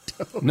my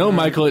toe. No,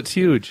 Michael, it's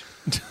huge.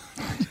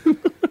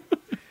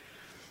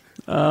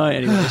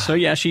 Anyway, so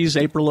yeah, she's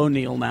April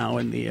O'Neil now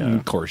in the...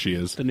 of course she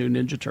is. The new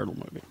Ninja Turtle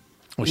movie.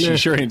 Well, she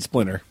sure ain't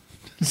Splinter.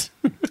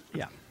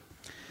 Yeah.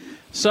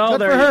 So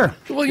Good there for her.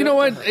 Well, you know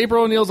what?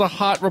 April O'Neil's a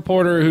hot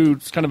reporter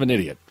who's kind of an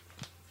idiot.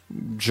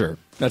 Sure.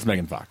 That's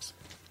Megan Fox.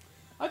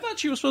 I thought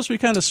she was supposed to be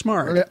kind of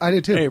smart. I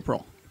did too.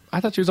 April.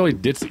 I thought she was always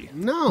ditzy.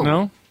 No.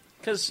 No?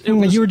 Because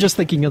you were just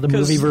thinking of the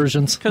movie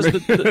versions. Because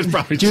That's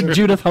probably true.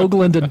 Judith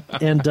Hoagland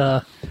and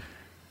the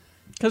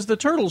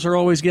turtles are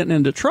always getting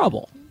into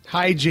trouble.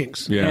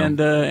 Hijinks. Yeah.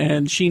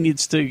 And she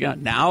needs to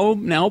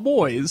now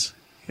boys.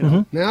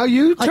 Now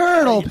you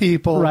turtle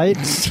people. right.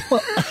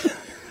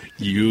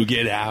 You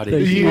get out of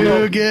here.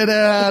 You get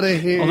out of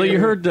here. Although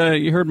you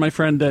heard my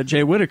friend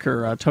Jay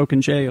Whitaker,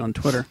 Token Jay, on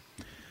Twitter.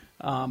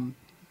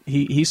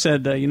 He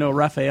said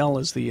Raphael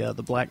is the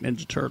Black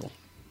Ninja Turtle.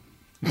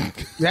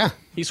 Yeah.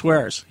 He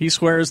swears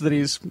that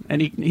he's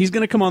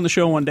going to come on the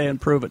show one day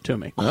and prove it to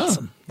me.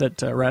 Awesome.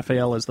 That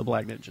Raphael is the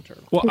Black Ninja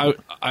Turtle. Well,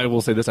 I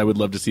will say this. I would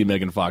love to see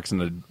Megan Fox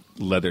in a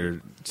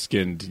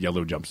leather-skinned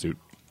yellow jumpsuit.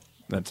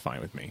 That's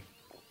fine with me.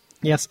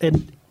 Yes,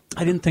 and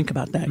I didn't think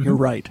about that. You're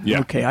right. Yeah.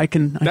 Okay,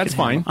 that's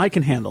fine. I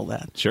can handle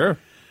that. Sure.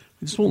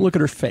 I just won't look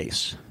at her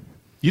face.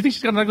 You think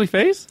she's got an ugly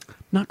face?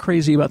 Not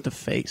crazy about the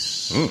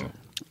face.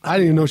 I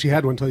didn't even know she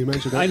had one until you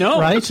mentioned it. I know.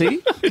 Right?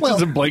 See? It's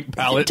just a blank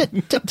palette.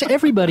 to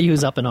everybody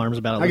who's up in arms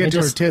about it, I get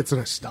to her tits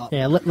and I stop.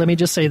 Yeah, let me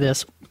just say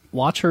this.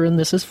 Watch her in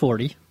This Is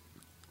 40.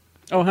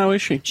 Oh, how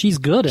is she? She's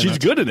good in it. She's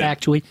good in it.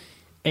 Actually.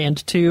 And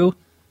two,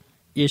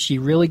 is she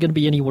really going to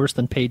be any worse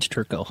than Paige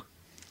Turco?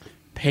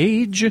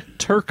 Paige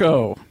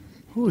Turco.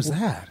 Who is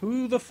that?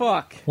 Who the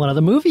fuck? One of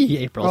the movie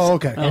Aprils. Oh,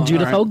 okay. And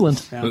Judith all right.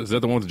 Hoagland. Yeah. Is that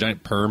the one with the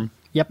giant perm?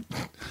 Yep.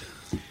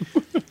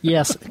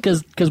 Yes,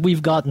 because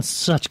we've gotten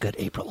such good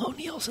April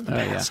O'Neils in the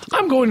past.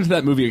 I'm going into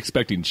that movie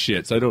expecting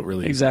shit, so I don't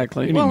really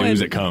Exactly. any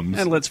news that comes.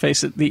 And let's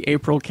face it, the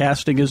April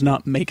casting is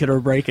not make it or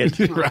break it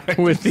Right.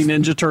 with the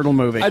Ninja Turtle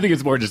movie. I think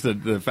it's more just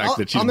the fact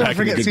that she's I'll never back in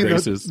forget good seeing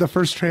graces. the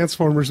first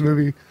Transformers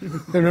movie.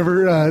 I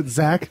remember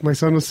Zach, my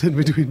son, was sitting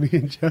between me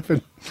and Jeff,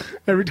 and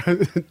every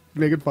time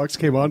Megan Fox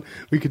came on,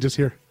 we could just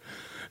hear.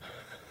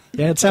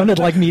 Yeah, it sounded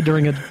like me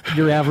during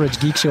your average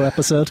Geek Show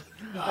episode.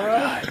 All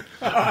right.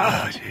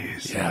 Oh,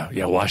 jeez.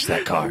 Yeah, wash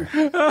that car.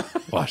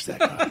 Wash that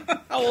car.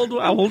 How old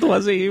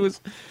was he? He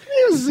was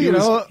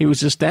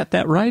just at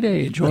that right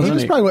age, He wasn't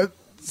was he? probably,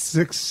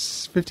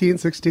 15,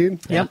 16?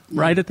 Yep,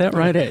 right at that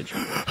right age.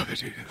 I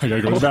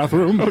gotta go to the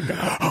bathroom.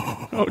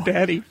 Oh,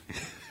 Daddy.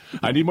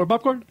 I need more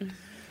popcorn.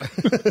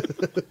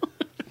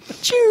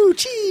 Choo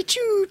chee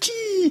choo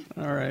chee.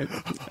 All right.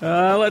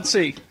 Let's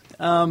see.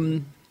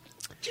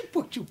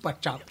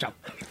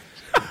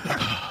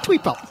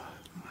 Tweet pop.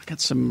 I got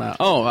some.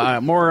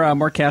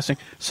 More casting.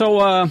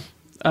 So,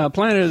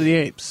 Planet of the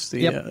Apes,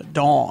 the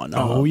dawn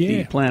of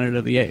the Planet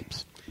of the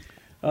Apes.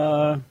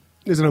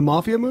 Is it a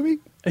mafia movie?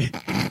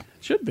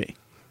 Should be.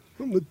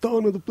 I'm the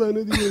dawn of the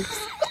Planet of the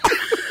Apes.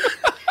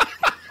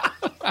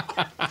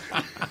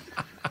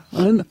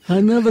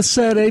 I never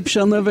said ape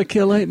shall never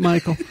kill ape,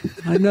 Michael.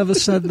 I never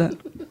said that.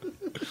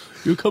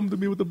 You come to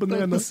me with a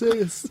banana.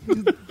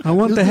 I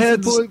want the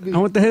heads. I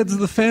want the heads of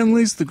the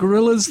families, the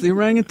gorillas, the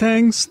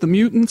orangutans, the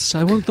mutants.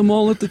 I want them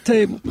all at the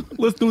table.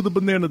 Let's do the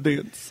banana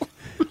dance.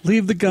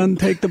 Leave the gun,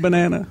 take the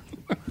banana.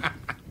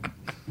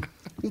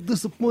 You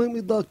disappoint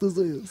me, Dr.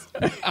 Zayas.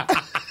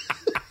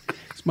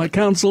 It's my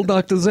counsel,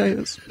 Dr.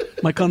 Zayas.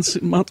 My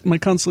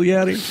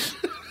consigliere.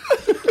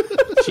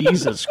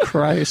 Jesus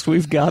Christ,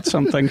 we've got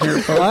something here,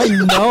 folks. I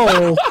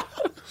know.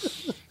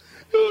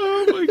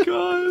 Oh, my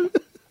God.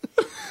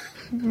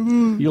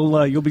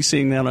 You'll be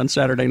seeing that on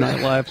Saturday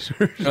Night Live.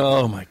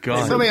 Oh, my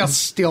God. Somebody else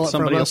steal it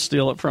Somebody from else us.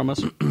 steal it from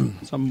us.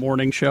 Some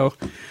morning show.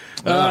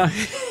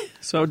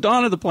 So,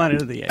 Dawn of the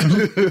Planet of the Apes.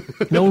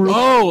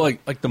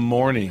 Like the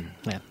morning.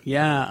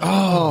 Yeah.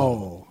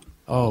 Oh.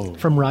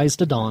 From Rise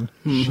to Dawn.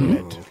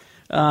 Shit.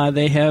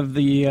 They have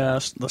the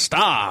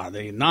star,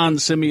 the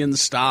non-simian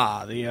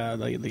star,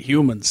 the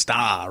human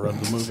star of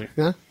the movie.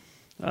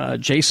 Yeah?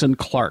 Jason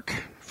Clarke.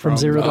 From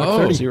Zero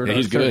Dark 30. Zero Dark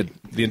He's 30. good.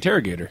 The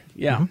interrogator.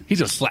 Yeah. He's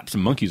just slap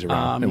some monkeys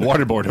around and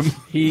waterboard them.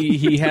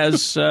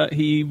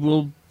 He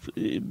will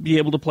be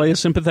able to play a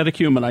sympathetic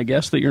human, I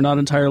guess, that you're not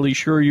entirely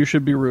sure you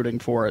should be rooting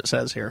for, it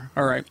says here.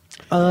 All right.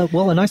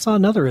 Well, and I saw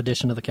another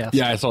edition of the cast.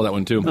 Yeah, I saw that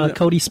one too.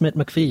 Cody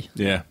Smith-McPhee.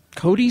 Yeah.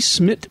 Cody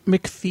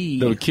Smith-McPhee.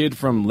 The kid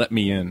from Let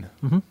Me In.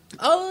 Mm-hmm.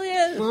 Oh,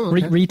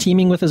 yeah.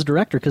 Re-teaming with his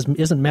director, because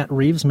isn't Matt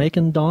Reeves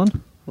making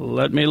Dawn?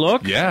 Let me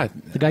look. Yeah.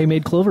 The guy who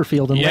made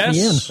Cloverfield and Let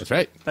Me In. That's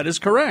right. That is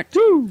correct.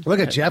 Woo. Look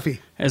at Jeffy.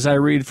 As I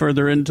read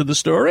further into the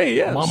story,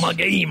 yes. Mama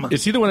game.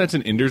 Is he the one that's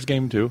in Ender's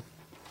Game too?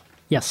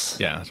 Yes.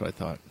 Yeah, that's what I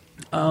thought.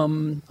 Oh,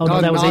 no,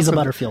 that was Asa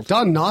Butterfield.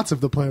 Don Knotts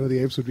of the Planet of the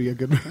Apes would be a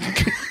good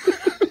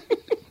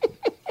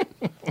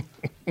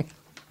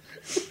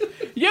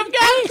You've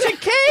got to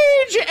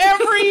cage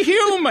every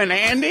human,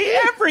 Andy.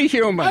 Every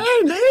human.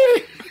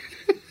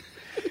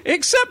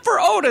 Except for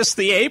Otis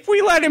the ape.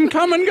 We let him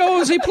come and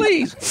go as he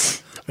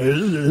please.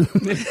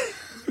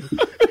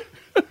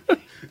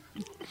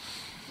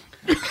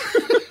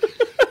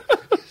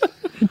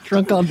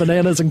 Drunk on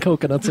bananas and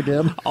coconuts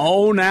again.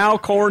 Oh, now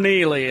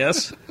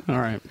Cornelius. All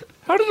right.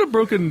 How did a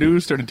broken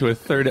news turn into a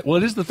third? Well,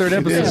 it is the third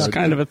episode. It's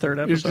kind of a third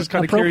episode. It's just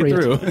kind of carried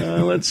through.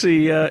 Let's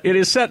see. It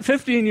is set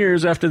 15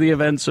 years after the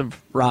events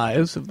of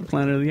Rise of the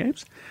Planet of the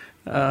Apes.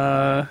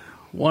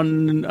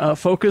 One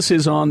focus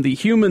is on the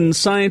human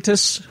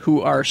scientists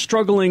who are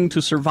struggling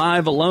to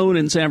survive alone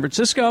in San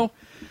Francisco.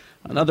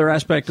 Another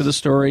aspect of the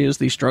story is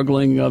the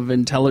struggling of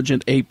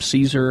intelligent ape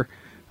Caesar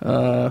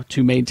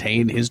to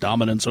maintain his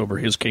dominance over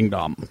his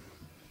kingdom.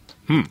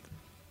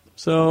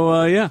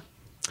 So, yeah.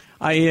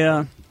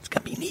 It's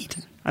going to be neat.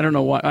 I don't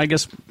know why. I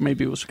guess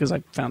maybe it was because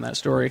I found that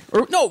story.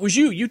 Or no, it was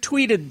you. You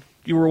tweeted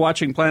you were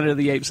watching Planet of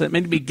the Apes. That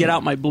made me get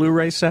out my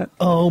Blu-ray set.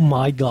 Oh,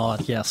 my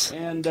God, yes.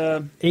 And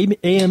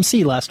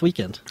AMC last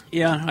weekend.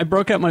 Yeah, I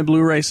broke out my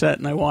Blu-ray set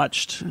and I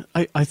watched.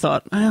 I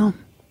thought, well,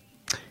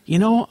 you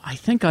know, I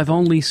think I've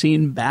only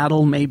seen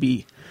Battle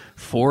maybe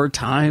 4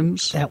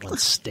 times. That one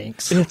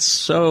stinks. It's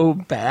so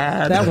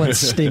bad. That one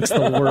stinks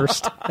the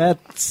worst.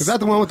 Is that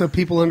the one with the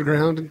people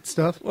underground and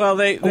stuff? Well,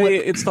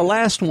 it's the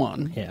last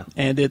one. Yeah.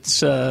 And it's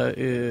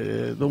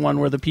the one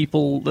where the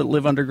people that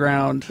live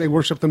underground, they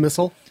worship the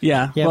missile.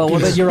 Yeah. Yeah, well,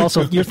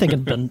 you're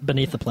thinking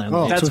Beneath the Planet.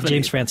 Oh, That's with Beneath.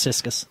 James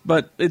Franciscus.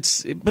 But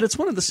it's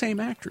one of the same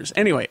actors.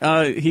 Anyway,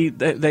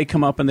 they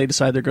come up and they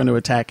decide they're going to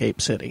attack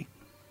Ape City.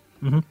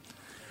 Mm-hmm.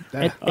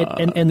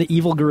 And the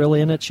evil gorilla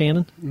in it,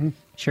 Shannon? Mm-hmm.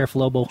 Sheriff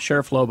Lobo.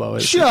 Sheriff Lobo.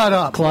 Shut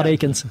up. Claude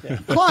Akins. Yeah.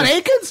 Claude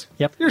Akins?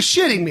 Yep. You're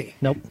shitting me.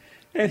 Nope.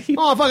 And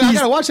fuck, I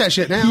gotta watch that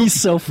shit now. He's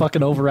so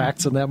fucking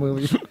overacts in that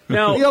movie.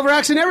 Now, he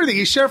overacts in everything.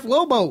 He's Sheriff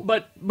Lobo.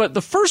 But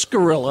the first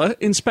gorilla,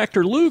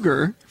 Inspector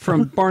Luger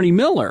from Barney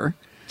Miller,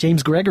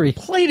 James Gregory,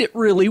 played it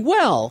really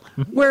well.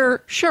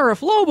 Where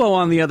Sheriff Lobo,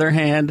 on the other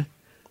hand,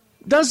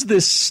 does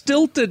this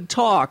stilted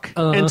talk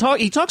and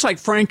he talks like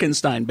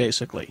Frankenstein,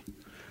 basically.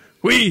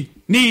 We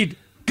need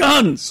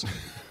guns.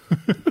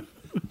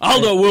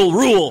 Aldo will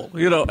rule,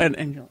 you know,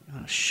 and you're like,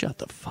 oh, shut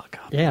the fuck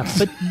up. Yeah,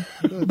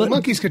 but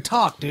monkeys could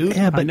talk, dude.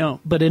 Yeah, I know.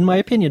 But in my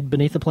opinion,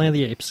 Beneath the Planet of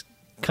the Apes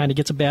kind of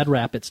gets a bad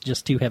rap. It's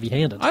just too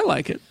heavy-handed. I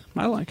like it.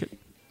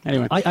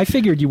 Anyway, I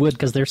figured you would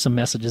because there's some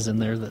messages in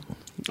there that.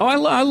 Oh,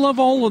 I love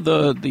all of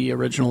the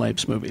original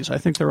Apes movies. I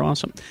think they're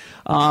awesome.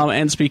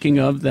 And speaking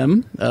of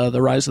them,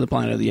 The Rise of the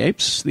Planet of the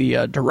Apes,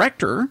 the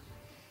director,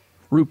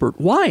 Rupert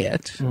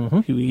Wyatt,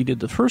 who he did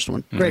the first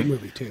one. Great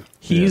movie, too.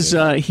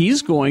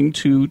 He's going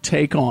to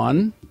take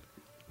on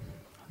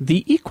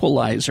The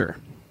Equalizer.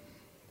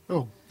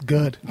 Oh,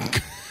 good.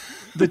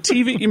 The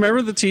TV, you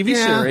remember the TV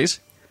series?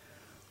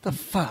 The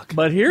fuck?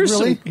 But here's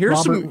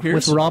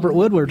with Robert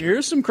Woodward.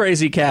 Here's some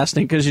crazy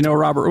casting because you know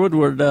Robert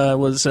Woodward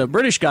was a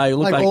British guy who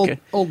looked like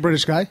old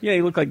British guy. Yeah,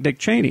 he looked like Dick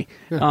Cheney.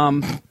 Yeah.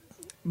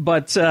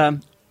 But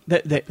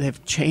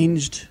they've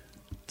changed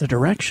the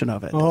direction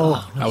of it.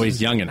 Oh,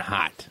 he's young and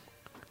hot.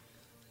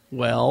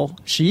 Well,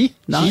 she's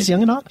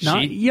young and hot.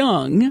 Not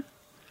young,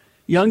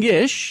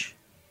 youngish,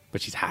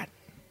 but she's hot.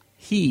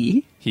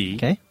 He.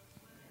 Okay.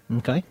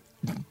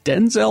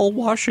 Denzel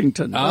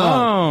Washington.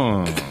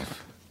 Oh.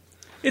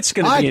 It's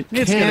going to be.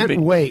 It's can't gonna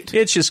be, wait.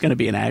 It's just going to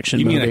be an action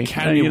You movie. mean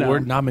Academy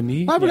Award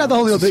nominee? I forgot the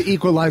whole the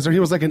Equalizer. He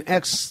was like an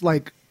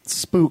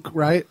spook,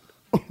 right?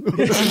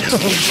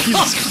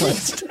 Jesus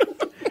Christ.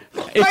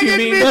 If you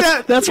mean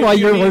that's why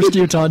you're worst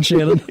Utah,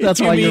 Shannon. That's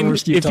why you're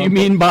worst Utah. If you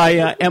mean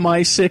by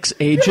MI6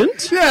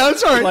 agent, yeah,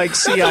 that's right. Like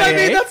CIA. That's what I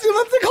mean. That's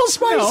what they call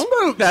spy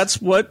spook. That's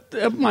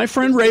what my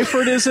friend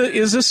Rayford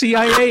is a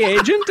CIA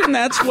agent, and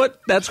that's what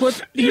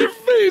Your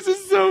face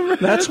is so red.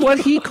 That's what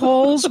he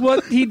calls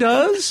what he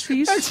does.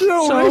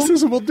 Accidental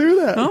racism will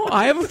do that. No,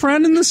 I have a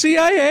friend in the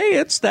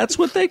CIA. That's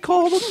what they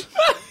call them.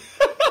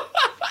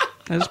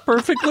 That's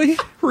perfectly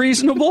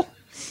reasonable.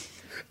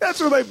 That's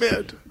what I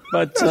meant.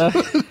 But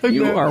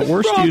you are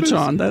worst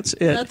Utah. That's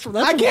it. That's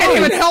I can't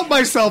even help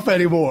myself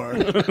anymore.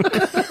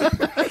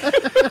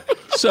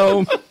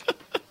 So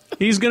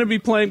he's going to be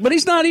playing, but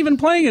he's not even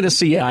playing a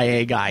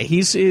CIA guy.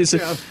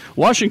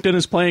 Washington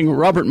is playing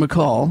Robert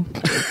McCall.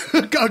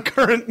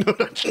 Current.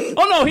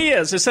 Oh no, he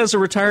is. It says a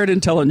retired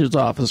intelligence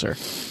officer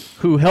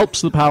who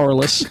helps the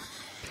powerless.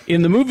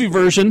 In the movie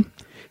version,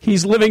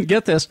 he's living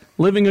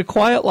a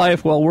quiet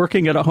life while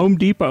working at a Home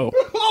Depot.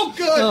 Oh,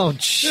 good. Oh,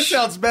 this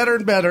sounds better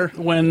and better.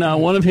 When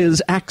one of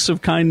his acts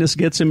of kindness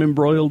gets him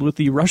embroiled with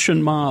the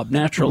Russian mob,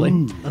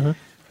 naturally.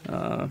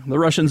 The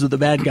Russians are the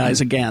bad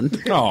guys again.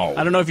 Oh.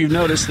 I don't know if you've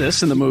noticed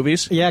this in the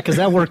movies. Yeah, because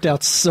that worked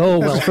out so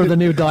well for the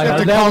new Die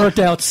Hard. That worked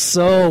out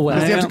so well.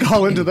 Does he have to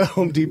call into the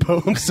Home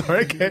Depot? I'm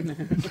sorry,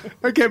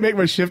 I can't make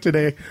my shift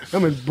today.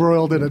 I'm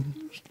embroiled in a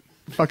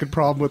fucking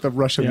problem with the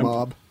Russian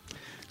mob.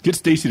 Get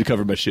Stacy to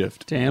cover my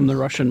shift. Damn the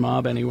Russian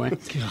mob, anyway.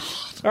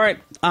 All right,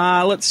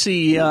 let's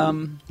see.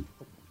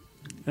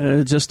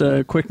 Just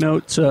a quick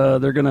note.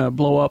 They're going to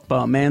blow up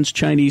Mann's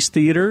Chinese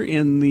Theater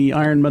in the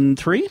Iron Man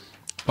 3.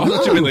 I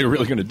thought you meant they were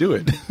really going to do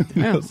it.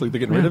 Yeah. It's like they're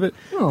getting rid of it.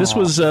 This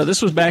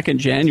was back in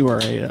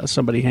January.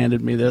 Somebody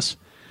handed me this.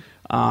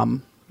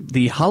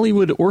 The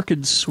Hollywood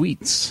Orchid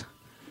Suites,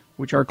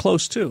 which are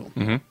close to.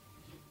 Mm-hmm.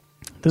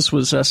 This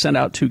was sent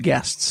out to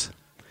guests.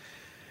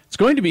 It's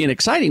going to be an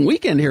exciting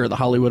weekend here at the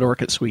Hollywood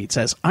Orchid Suites,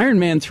 as Iron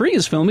Man 3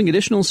 is filming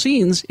additional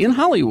scenes in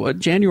Hollywood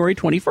January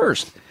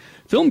 21st.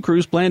 Film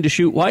crews plan to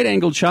shoot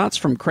wide-angled shots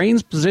from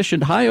cranes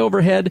positioned high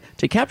overhead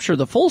to capture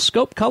the full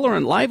scope, color,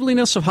 and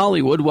liveliness of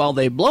Hollywood while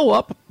they blow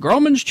up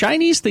Grauman's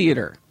Chinese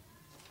Theater.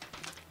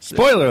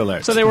 Spoiler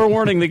alert. So they were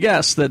warning the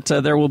guests that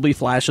there will be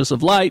flashes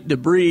of light,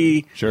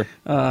 debris, sure,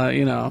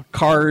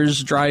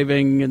 cars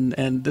driving,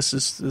 and this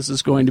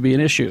is going to be an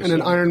issue. And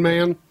an Iron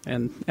Man.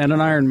 And an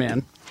Iron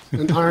Man.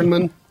 An Iron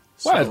Man.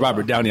 Why is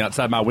Robert Downey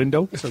outside my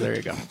window? So there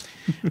you go.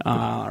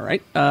 All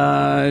right.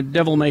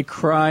 Devil May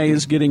Cry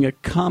is getting a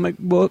comic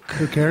book.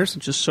 Who cares?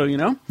 Just so you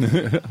know.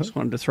 Just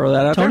wanted to throw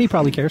that out Tony there.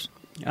 probably cares.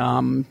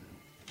 And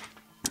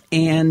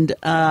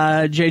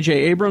J.J.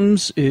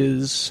 Abrams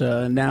is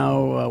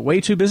now way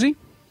too busy.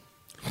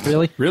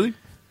 Really? Really?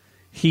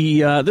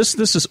 He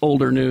this is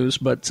older news,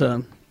 but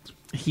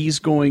he's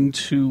going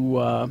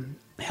to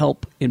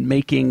help in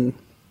making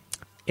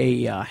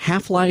a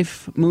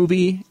Half-Life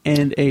movie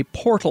and a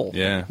Portal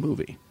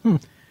movie.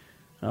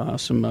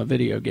 Some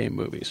video game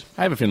movies.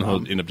 I have a feeling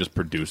he'll end up just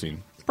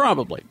producing.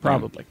 Probably.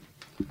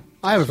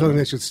 I have a feeling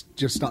they should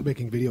just stop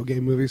making video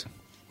game movies.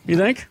 You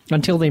think?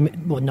 Until they...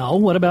 Well, no.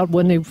 What about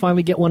when they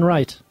finally get one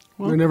right?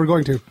 Well, they're never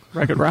going to.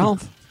 Wreck-It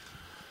Ralph.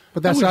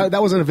 But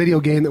that wasn't a video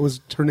game that was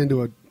turned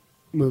into a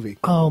movie.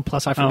 Oh,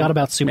 plus I forgot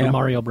about Super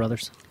Mario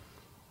Brothers.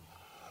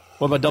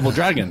 What about Double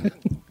Dragon?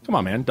 Come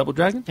on, man. Double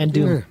Dragon? And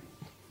Doom.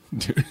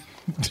 Doom.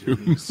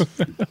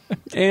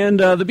 And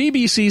the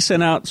BBC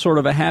sent out sort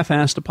of a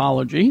half-assed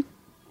apology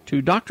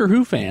to Doctor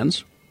Who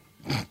fans.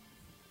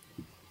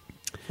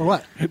 For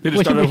what? Did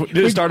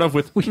it start off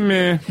with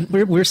meh?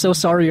 We're so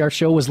sorry our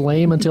show was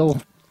lame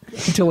until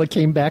it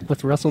came back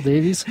with Russell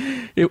Davies.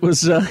 It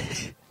was. I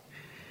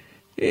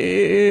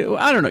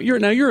don't know.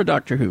 You're a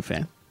Doctor Who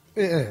fan.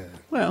 Yeah.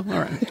 Well, all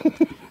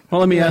right. Well,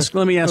 let me ask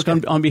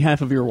okay. on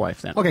behalf of your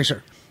wife then. Okay,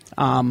 sure.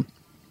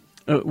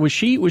 Was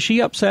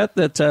she upset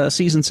that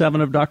season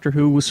 7 of Doctor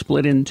Who was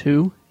split in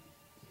two?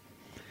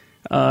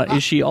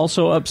 Is she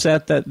also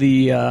upset that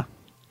the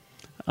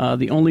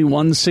only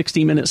one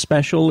 60-minute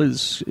special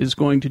is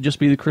going to just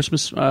be the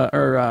Christmas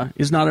or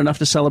is not enough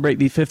to celebrate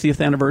the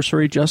 50th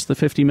anniversary? Just the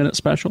 50-minute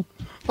special?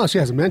 Well, she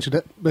hasn't mentioned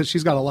it, but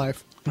she's got a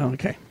life.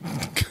 Okay.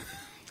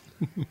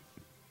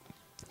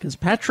 Because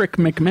Patrick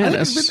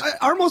McManus,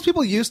 are most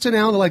people used to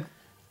now like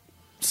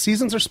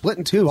seasons are split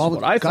in two all the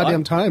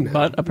goddamn time now?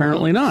 But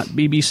apparently not.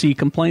 BBC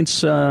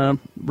complaints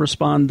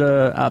respond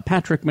to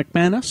Patrick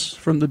McManus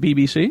from the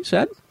BBC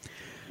said,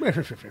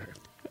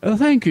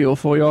 "Thank you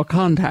for your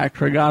contact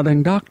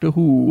regarding Doctor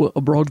Who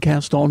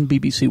broadcast on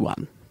BBC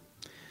One.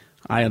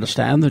 I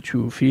understand that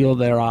you feel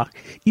there are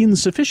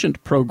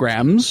insufficient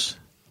programs."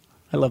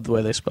 I love the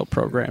way they spell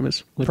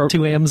programs. With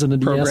two M's and a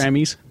DS.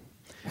 Programmies.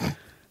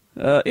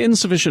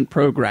 Insufficient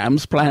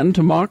programs planned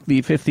to mark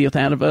the 50th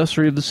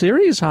anniversary of the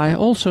series. I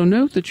also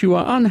note that you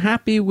are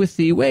unhappy with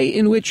the way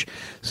in which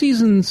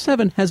Season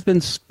 7 has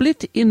been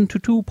split into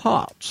two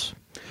parts.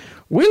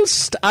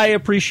 Whilst I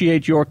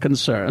appreciate your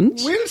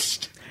concerns,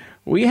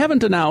 We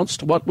haven't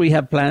announced what we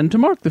have planned to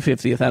mark the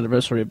 50th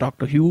anniversary of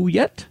Doctor Who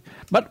yet,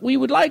 but we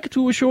would like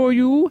to assure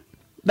you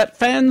that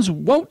fans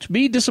won't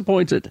be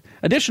disappointed.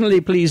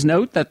 Additionally, please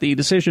note that the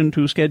decision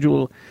to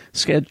schedule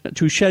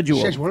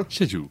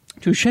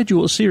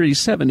Series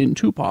 7 in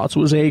 2 parts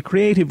was a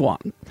creative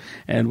one,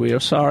 and we are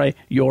sorry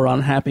you're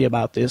unhappy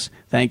about this.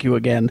 Thank you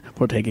again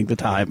for taking the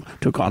time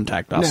to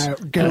contact us. Now,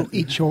 go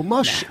eat your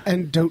mush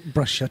and don't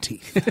brush your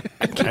teeth.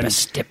 And keep a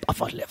step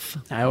off a lip.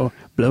 Now,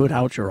 blow it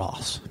out your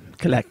arse,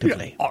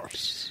 collectively. Your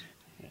arse.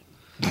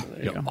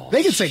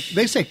 They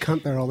say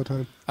cunt there all the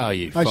time. Oh,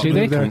 you I should fucking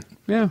live there. cunt.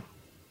 Yeah.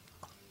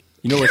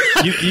 You know what?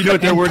 You know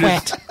what their word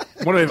is?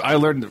 I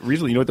learned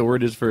recently. You know what the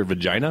word is for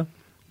vagina?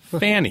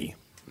 Fanny.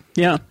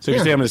 Yeah. So if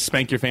you say I'm going to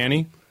spank your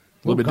fanny,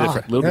 a little bit God.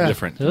 different. A little bit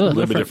different. A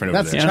little bit different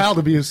over That's there. child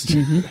abuse.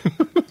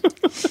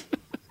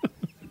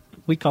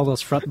 We call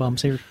those front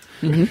bumps here.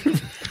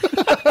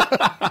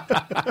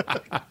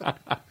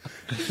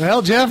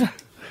 Well,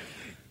 Jeff,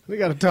 we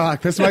got to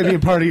talk. This might be a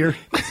part of your.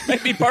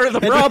 Might be part of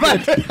the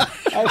problem.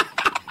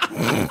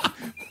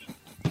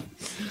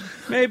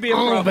 Maybe a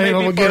Oh, babe,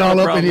 I'm going to get all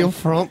up in your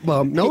front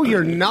bump. No,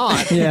 you're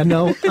not. Yeah,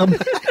 no.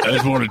 I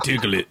just want to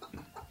tickle it.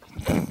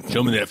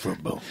 Show me that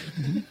front bone.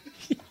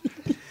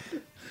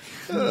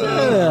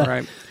 All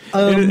right.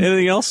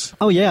 Anything else?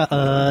 Oh,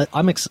 yeah.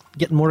 I'm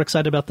getting more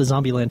excited about the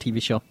Zombieland TV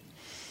show.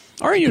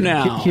 Are you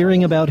now?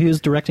 Hearing about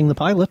who's directing the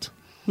pilot.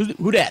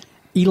 Who that?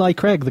 Eli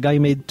Craig, the guy who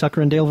made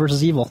Tucker and Dale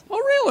versus Evil. Oh,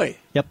 really?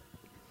 Yep.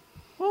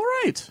 All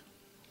right.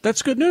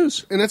 That's good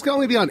news. And it's going to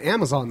only be on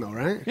Amazon, though,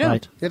 right? Yeah.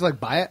 Right. You have to,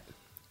 buy it?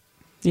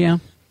 Yeah.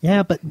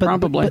 Yeah, but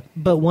Probably.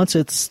 But once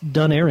it's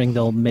done airing,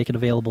 they'll make it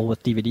available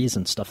with DVDs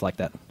and stuff like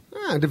that.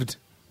 Divots.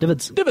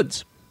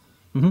 Divots.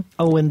 Mm-hmm.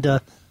 Oh,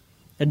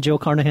 and Joe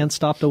Carnahan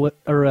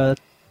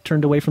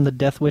turned away from the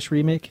Death Wish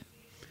remake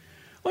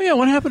Oh, yeah.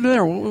 What happened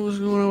there? What was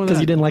going on with because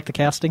that? he didn't like the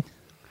casting.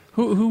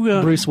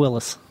 Who? Bruce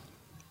Willis.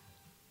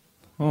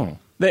 Oh.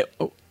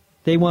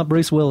 They want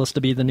Bruce Willis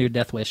to be the new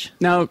Death Wish.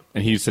 Now,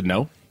 And he said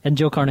no? And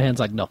Joe Carnahan's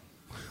like, no.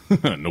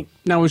 No.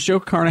 Now, was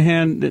Joe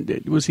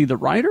Carnahan, was he the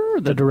writer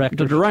or the director?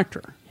 The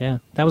director. Yeah,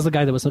 that was the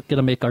guy that was going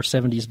to make our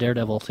 70s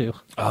Daredevil, too.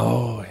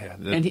 Oh, yeah.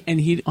 And he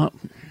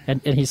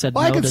And he said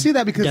Well, no I can to see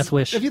that because Death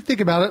Wish. if you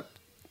think about it,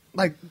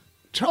 like,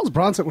 Charles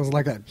Bronson was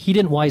like He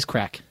didn't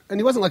wisecrack. and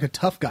he wasn't like a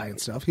tough guy and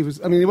stuff. He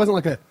was, he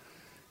wasn't like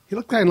he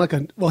looked kind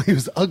of like he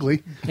was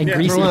ugly. And for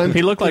greasy. one.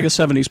 He looked like a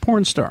 70s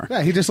porn star.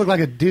 Yeah, he just looked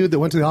like a dude that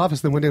went to the office,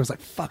 then one day was like,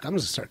 fuck, I'm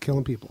just going to start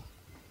killing people.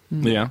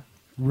 Yeah.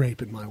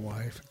 Raping my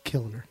wife,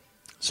 killing her.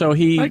 So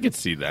he... I could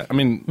see that. I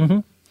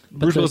mean,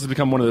 Bruce Willis has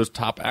become one of those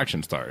top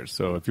action stars.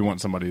 So if you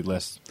want somebody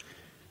less...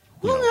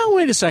 Well, now,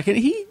 wait a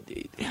second.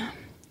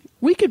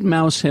 We could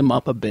mouse him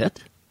up a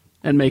bit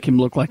and make him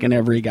look like an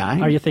every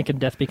guy. Are you thinking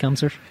Death Becomes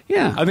Her?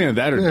 Yeah. I think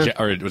that,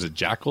 or was it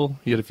Jackal?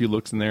 He had a few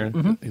looks in there.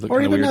 He looked Or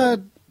kinda even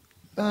weird.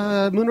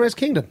 Moonrise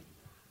Kingdom.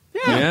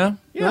 Yeah.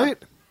 Right?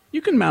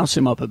 You can mouse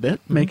him up a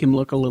bit, make him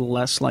look a little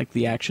less like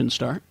the action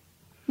star.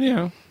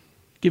 Yeah.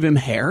 Give him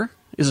hair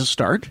is a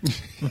start.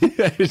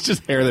 It's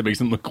just hair that makes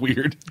him look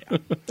weird.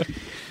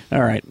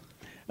 All right.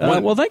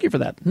 Well, thank you for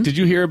that. Did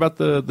you hear about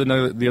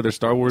the other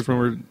Star Wars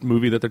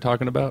movie that they're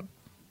talking about?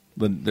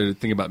 They're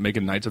thinking about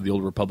making Knights of the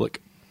Old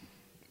Republic.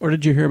 Where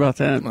did you hear about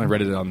that? I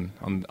read it on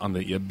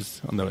the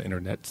Ibs, on the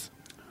internets.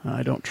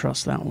 I don't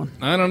trust that one.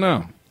 I don't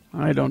know.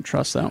 I don't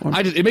trust that one.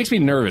 It makes me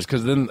nervous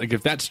because then, like,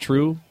 if that's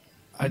true,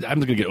 I'm just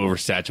gonna get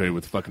oversaturated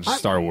with fucking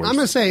Star Wars. I'm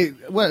going to say,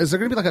 what, is there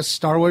going to be like a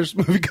Star Wars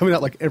movie coming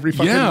out like every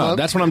fucking Yeah, month?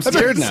 that's what I'm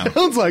scared now. It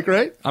sounds like,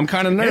 right? I'm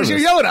kind of nervous.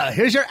 Here's your Yoda.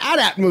 Here's your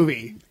AT-AT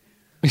movie.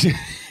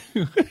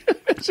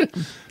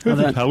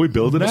 How we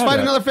build it Let's out. find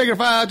another figure.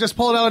 Just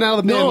pull it out of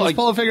the bin. No, Let's like,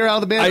 pull a figure out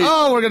of the bin.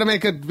 We're going to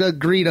make a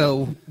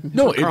Greedo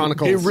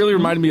Chronicles. It really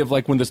reminded me of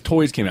like when this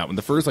toys came out. When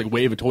the first like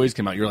wave of toys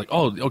came out, you're like,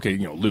 oh, okay,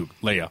 Luke,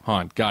 Leia,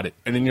 Han, got it.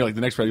 And then you're like,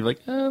 the next round, you're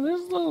like, oh,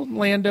 there's a little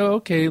Lando,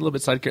 okay, a little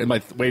bit side character. And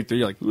by wave 3,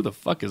 you're like, who the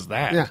fuck is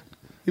that? Yeah.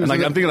 And like,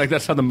 I'm thinking like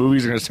that's how the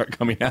movies are going to start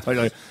coming out.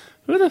 Like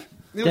who the?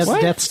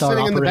 Death Star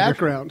sitting in the operator.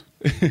 background.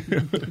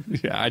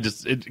 Yeah,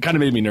 it kind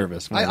of made me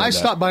nervous. When I read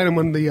stopped buying them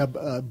when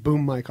the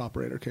boom mic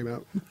operator came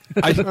out.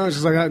 I was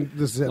just like,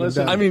 this is it. I'm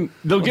Listen, done. I mean,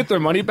 they'll get their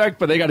money back,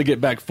 but they got to get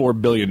back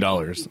 $4 billion.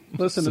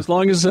 Listen, as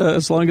long as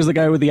the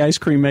guy with the ice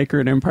cream maker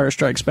in Empire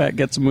Strikes Back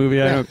gets a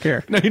movie, I don't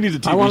care. No, he needs a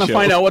TV I want to show.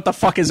 find out what the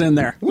fuck is in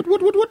there. What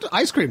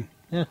ice cream?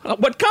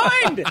 What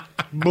kind?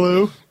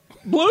 Blue.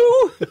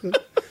 Blue?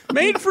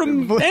 Made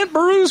from Aunt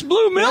Beru's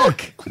blue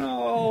milk.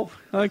 Oh,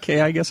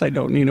 okay. I guess I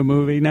don't need a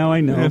movie. Now I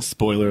know.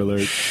 Spoiler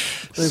alert.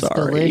 It's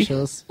Sorry.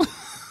 delicious.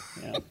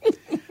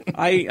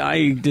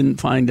 I didn't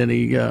find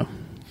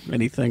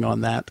anything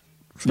on that.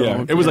 So,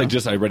 Yeah, it was like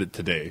just I read it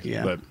today.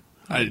 Yeah. But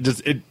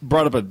it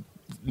brought up a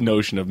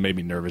notion of made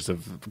me nervous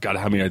of God,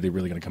 how many are they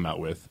really going to come out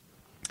with?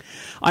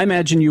 I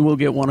imagine you will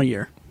get one a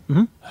year.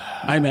 Mm-hmm.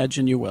 I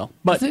imagine you will.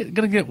 But Is it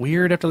going to get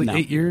weird after like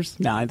 8 years?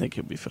 No, I think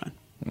you'll be fine.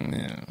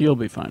 Yeah. You'll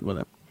be fine with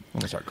it. I'm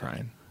going to start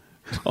crying.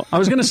 Oh, I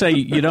was going to say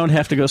you don't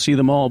have to go see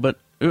them all, but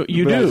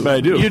you do. But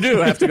I do. You do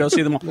have to go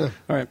see them all. All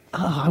right.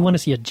 Oh, I want to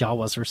see a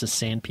Jawas versus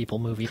Sand People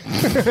movie.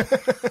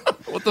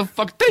 What the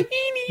fuck?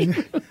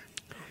 Tahini!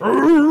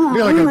 It'd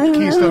be like a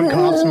Keystone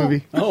Cops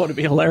movie. Oh, it'd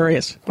be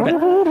hilarious. I'm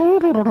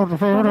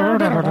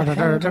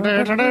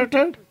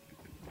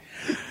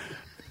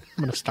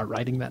going to start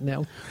writing that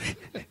now.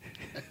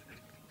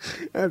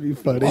 That'd be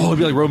funny. Oh, it'd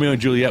be like Romeo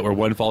and Juliet, where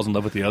one falls in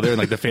love with the other, and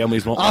like the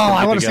families won't.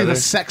 I want to see together.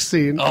 the sex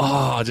scene.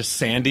 Oh, just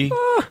Sandy.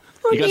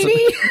 You got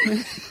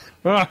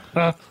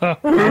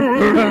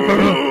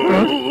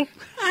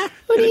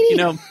You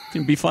know,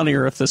 it'd be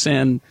funnier if the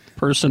sand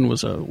person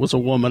was a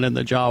woman and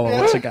the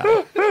Jawa was a guy.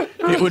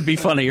 It would be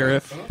funnier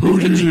if the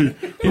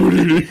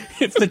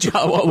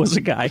Jawa was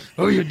a guy.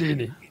 Oh, you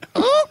didn't.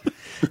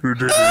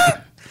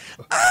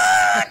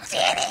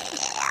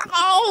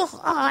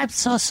 Oh, I'm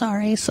so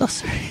sorry. So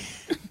sorry.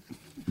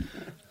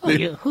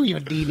 Who you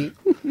Dini?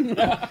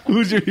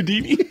 Who's your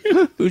Houdini?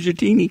 Who's your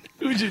teeny?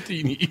 Who's your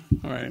teeny?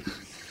 All right.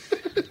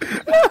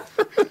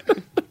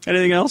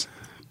 Anything else?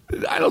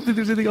 I don't think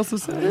there's anything else to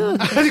say. I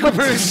think we're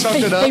pretty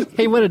summed it up.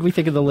 Hey, what did we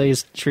think of the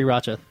Lay's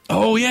Sriracha?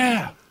 Oh,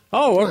 yeah.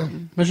 Oh,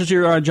 this is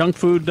your junk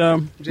food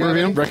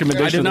review?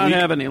 Recommendation I did not of the week?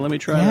 have any. Let me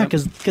try Yeah, that.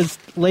 because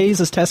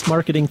Lay's is test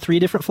marketing 3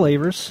 different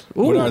flavors.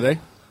 What are they?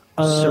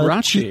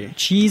 Sriracha.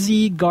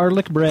 Cheesy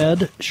garlic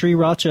bread,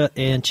 Sriracha,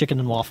 and chicken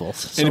and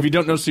waffles. And if you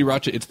don't know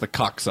Sriracha, it's the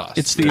cock sauce.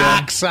 It's the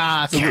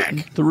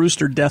the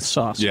rooster death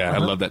sauce. Yeah, I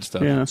love that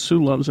stuff. Yeah,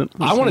 Sue loves it.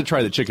 I want to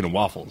try the chicken and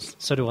waffles.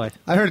 So do I.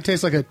 I heard it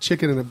tastes like a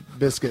chicken and a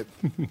biscuit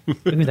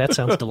Ooh, that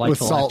sounds delightful. with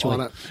salt actually.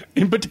 on it.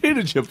 In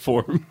potato chip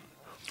form.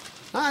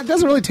 It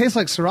doesn't really taste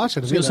like Sriracha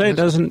to me. I was going to say it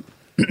doesn't.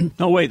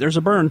 Oh, wait, there's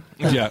a burn.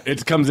 Yeah,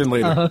 it comes in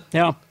later.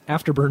 Yeah.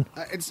 Afterburn.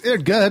 They're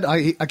good.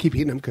 I keep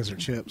eating them because they're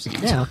chips.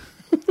 Yeah.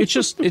 It's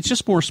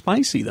just more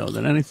spicy, though,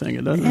 than anything.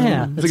 It doesn't.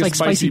 Yeah. It's It's like like a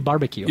spicy spicy-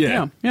 barbecue.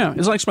 Yeah. Yeah.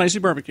 It's like spicy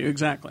barbecue.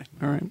 Exactly.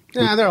 All right.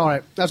 Yeah, they're all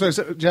right. That's what I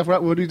said. Jeff,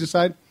 what did you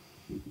decide?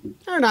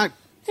 They're not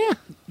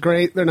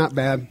great. They're not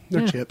bad.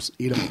 They're chips.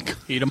 Eat them.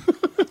 Eat them.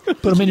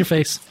 Put them in your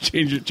face.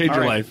 Change your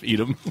right. life. Eat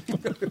them.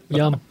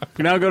 Yum.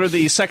 We now go to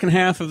the second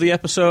half of the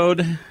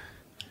episode.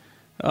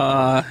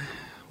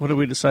 What did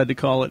we decide to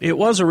call it? It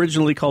was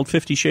originally called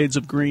 50 Shades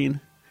of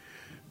Green,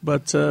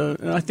 but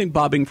I think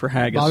Bobbing for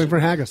Haggis. Bobbing for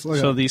Haggis. Look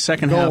So at the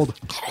second gold.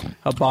 half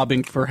of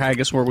Bobbing for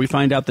Haggis, where we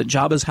find out that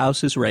Jabba's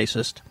house is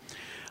racist.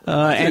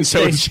 And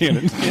so is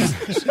Shannon.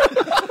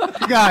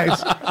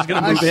 Guys, gonna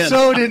I move in.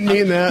 so didn't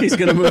mean that. He's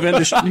going to move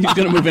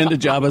into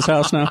Jabba's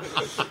house now.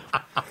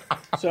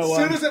 So As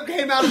soon as it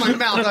came out of my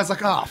mouth, I was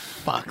like, "Oh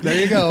fuck!" There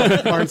you go,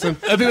 Barnson.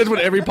 I think that's what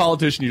every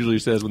politician usually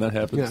says when that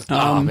happens.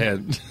 Yeah. Oh,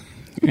 man.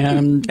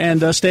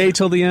 and stay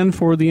till the end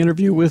for the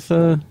interview with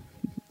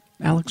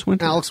Alex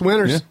Winter. Alex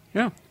Winters.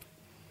 Yeah.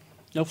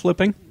 No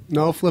flipping.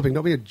 No flipping.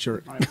 Don't be a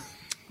jerk.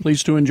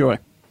 Please to enjoy.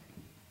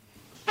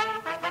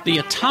 The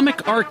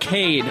Atomic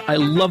Arcade. I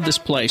love this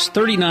place.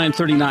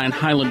 3939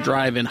 Highland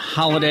Drive in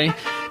Holiday.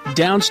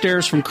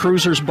 Downstairs from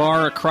Cruiser's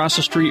Bar, across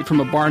the street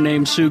from a bar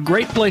named Sue.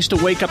 Great place to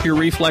wake up your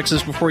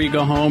reflexes before you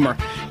go home or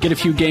get a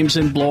few games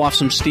in, blow off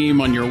some steam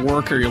on your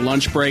work or your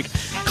lunch break.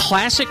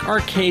 Classic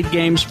arcade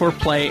games for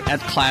play at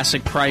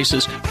classic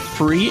prices.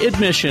 Free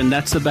admission,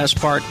 that's the best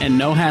part, and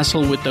no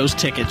hassle with those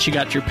tickets. You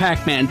got your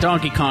Pac-Man,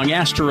 Donkey Kong,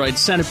 Asteroid,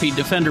 Centipede,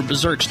 Defender,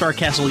 Berserk, Star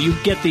Castle. You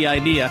get the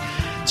idea.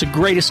 It's a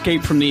great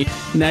escape from the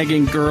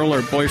nagging girl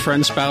or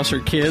boyfriend, spouse, or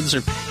kids.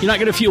 Or you're not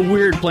going to feel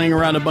weird playing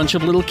around a bunch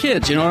of little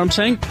kids. You know what I'm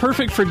saying?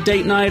 Perfect for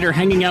date night or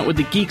hanging out with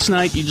the geeks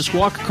night. You just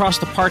walk across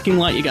the parking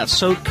lot. You got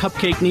soap,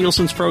 cupcake,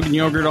 Nielsen's frozen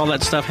yogurt, all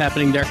that stuff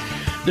happening there.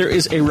 There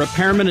is a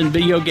repairman and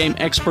video game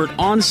expert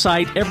on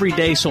site every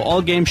day, so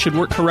all games should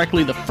work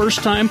correctly the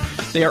first time.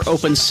 They are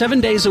open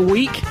 7 days a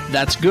week.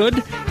 That's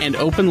good. And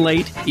open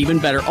late, even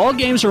better. All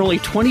games are only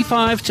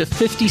 25 to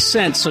 50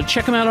 cents, so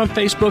check them out on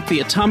Facebook.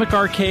 The Atomic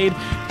Arcade,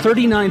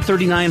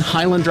 3939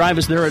 Highland Drive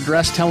is their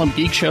address. Tell them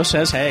Geek Show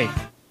says hey.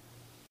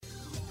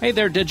 Hey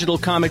there, digital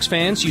comics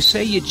fans. You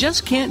say you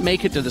just can't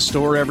make it to the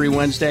store every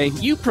Wednesday.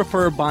 You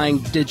prefer buying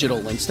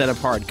digital instead of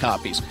hard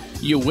copies.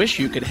 You wish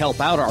you could help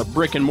out our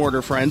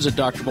brick-and-mortar friends at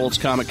Dr. Volt's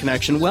Comic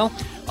Connection. Well,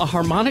 a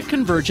harmonic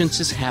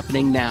convergence is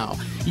happening now.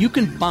 You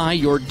can buy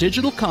your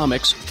digital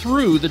comics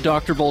through the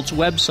Dr. Volt's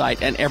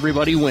website, and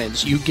everybody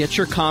wins. You get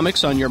your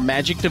comics on your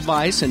magic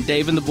device, and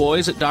Dave and the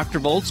boys at Dr.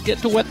 Volt's get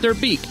to wet their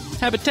beak,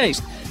 have a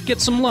taste,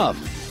 get some love.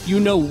 You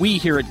know we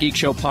here at Geek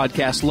Show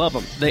Podcast love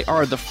them. They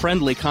are the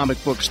friendly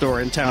comic book store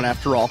in town,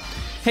 after all.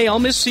 Hey, I'll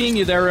miss seeing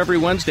you there every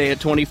Wednesday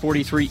at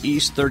 2043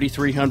 East,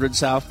 3300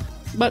 South.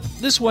 But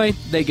this way,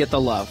 they get the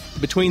love.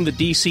 Between the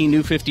DC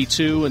New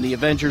 52 and the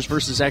Avengers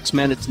vs.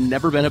 X-Men, it's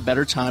never been a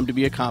better time to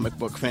be a comic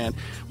book fan.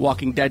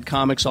 Walking Dead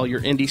comics, all your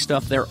indie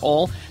stuff, they're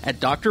all at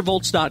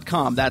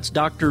drvolts.com. That's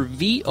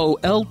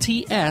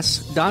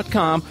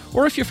drvolts.com.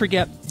 Or if you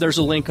forget, there's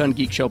a link on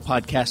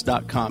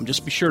geekshowpodcast.com.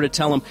 Just be sure to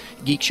tell them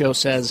Geek Show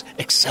says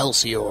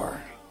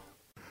Excelsior.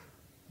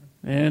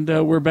 And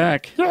we're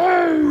back.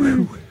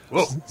 Whoa.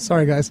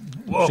 Sorry, guys.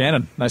 Whoa.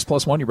 Shannon, nice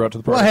 +1 you brought to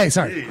the party. Well, hey,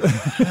 sorry.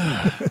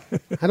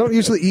 I don't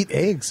usually eat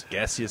eggs.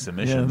 Gaseous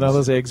emissions. Yeah, now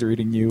those eggs are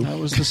eating you. That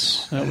was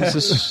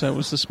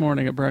this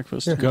morning at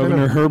breakfast.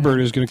 Governor Herbert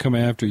is going to come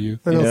after you.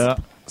 Yeah.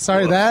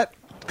 Sorry, that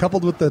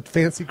coupled with the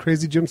fancy,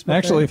 crazy Jim's buffet.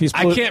 Actually, if he's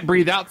I can't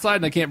breathe outside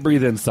and I can't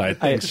breathe inside.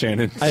 Thanks,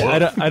 Shannon. I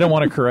don't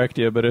want to correct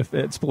you, but if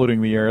it's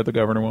polluting the air, the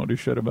governor won't do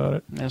shit about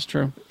it. That's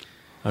true.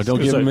 Oh,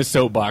 don't give him his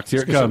soapbox.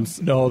 Here it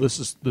comes. No, this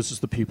is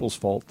the people's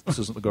fault. This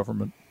isn't the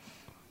government.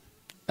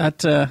 That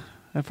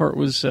part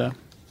was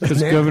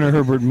Because Governor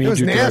Herbert made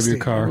you drive your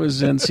car. It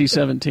was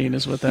NC-17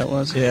 is what that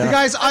was. Yeah. You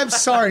guys, I'm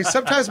sorry.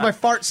 Sometimes my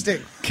farts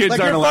stink. Kids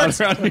aren't allowed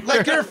around here.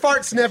 Like your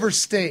farts never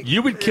stink.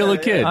 You would kill a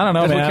kid. I don't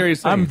know, That's what man.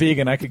 Carrie's saying. I'm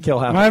vegan. I could kill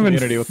half I the haven't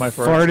community with my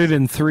farts. farted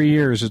in 3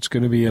 years. It's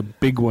going to be a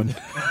big one. You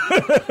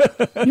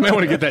might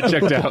want to get that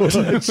checked out.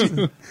 It's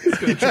going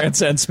to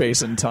transcend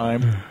space and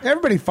time.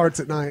 Everybody farts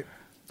at night.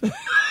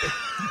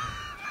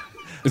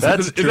 Is that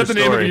the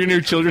name of your new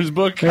children's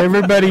book?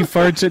 Everybody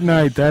farts at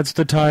night. That's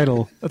the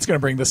title. That's going to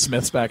bring the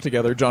Smiths back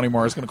together. Johnny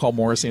Marr is going to call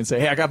Morrissey and say,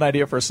 "Hey, I got an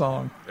idea for a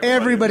song."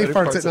 Everybody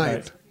farts at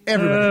night.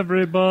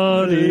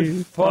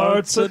 Everybody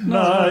farts at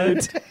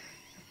night.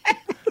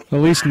 At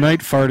least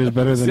night fart is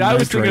better than I night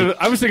was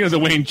thinking of the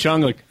Wayne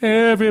Chung, like,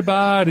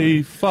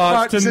 everybody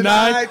farts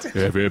tonight.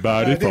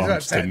 Everybody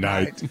farts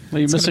tonight. Well,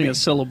 you're missing a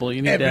syllable.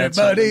 You need to add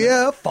Everybody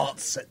something.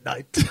 farts at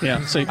night.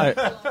 Yeah, so,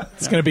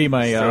 It's going to be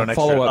my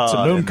follow-up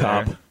to Moon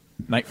Cop,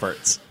 Night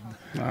Farts.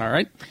 all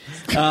right.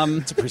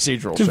 It's a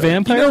procedural Do show.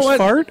 vampires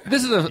fart?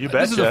 This is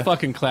a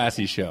fucking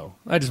classy show.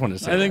 I just wanted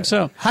to say I think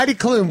so. Heidi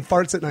Klum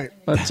farts at night.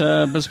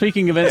 But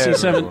speaking of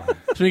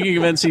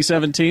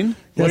NC-17,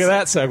 Look at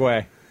that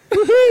segue.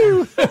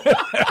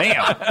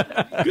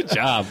 Damn. Good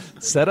job.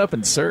 Set up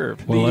and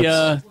serve.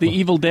 the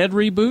Evil Dead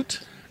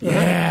reboot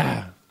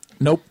Yeah.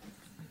 Nope.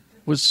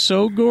 was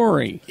so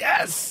gory.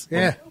 Yes.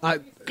 Yeah.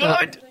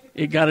 Good.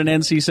 It got an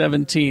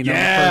NC-17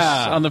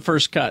 on the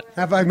first cut.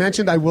 Have I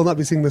mentioned I will not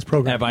be seeing this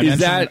program?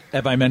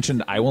 Have I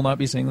mentioned I will not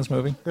be seeing this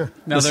movie? Now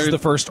This is the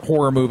first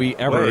horror movie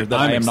ever that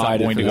I am not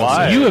going to go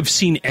see. You have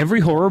seen every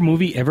horror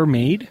movie ever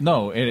made?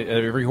 No,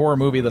 every horror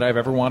movie that I've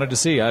ever wanted to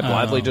see, I've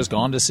gladly just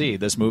gone to see.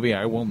 This movie,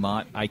 I will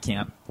not. I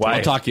can't. Why?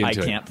 I'll talk you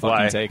into I it. can't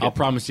fucking take it. I'll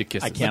promise you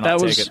kisses. I cannot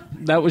take it.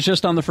 That was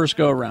just on the first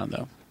go-around,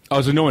 though.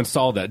 Oh, so no one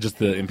saw that, just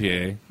the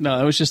MPAA?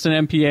 No, it was just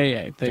an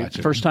MPAA.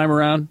 Gotcha. First time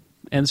around,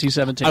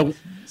 NC-17.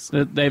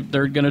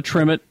 They're going to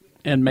trim it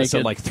and make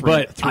it like three.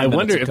 But I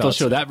wonder if they'll cuts.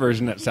 show that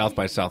version at South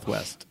by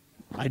Southwest.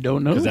 I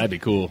don't know. Because that'd be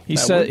cool. He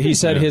said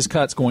his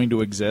cut's going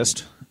to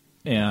exist,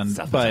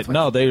 but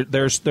no,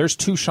 there's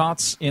two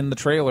shots in the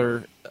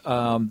trailer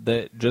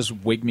that just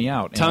wig me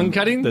out. Tongue And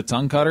cutting? The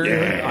tongue cutter.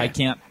 Yeah. I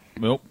can't.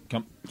 Nope.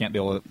 Can't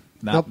deal with it.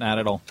 Nope. Not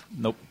at all.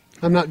 Nope.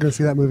 I'm not going to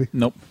see that movie.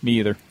 Nope. Me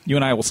either. You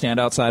and I will stand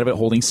outside of it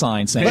holding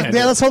signs saying,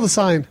 Let's hold the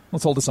sign.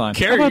 Let's hold the sign.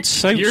 Carrie, How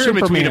about you're in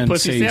between a Superman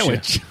pussy saves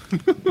sandwich.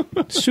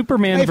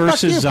 Superman Hey, fuck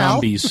versus you, pal.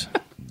 zombies.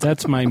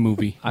 That's my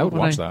movie. I would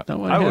watch that.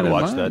 I would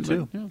watch that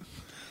too.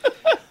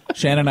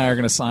 Shannon and I are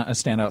going to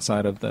stand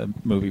outside of the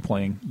movie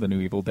playing the new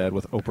Evil Dead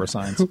with Oprah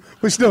signs.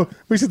 We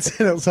should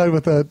stand outside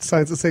with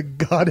signs that say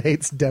 "God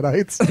hates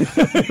Deadites."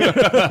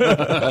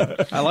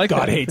 I like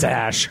God that. hates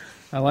Ash.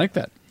 I like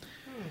that.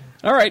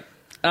 All right.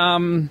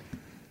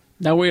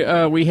 Now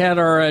we had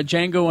our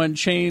Django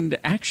Unchained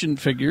action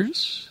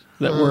figures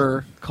that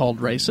were called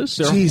racist.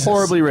 They're Jesus.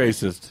 horribly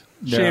racist.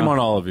 Shame Yeah. on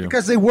all of you.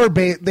 Because they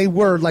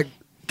were like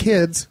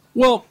kids.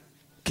 Well,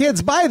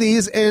 Kids buy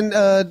these and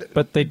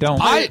But they don't.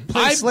 play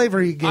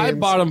slavery games. I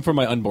bought them for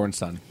my unborn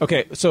son.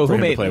 Okay, so For who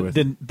him to made? play with.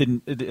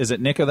 Is it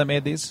Nika that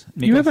made these?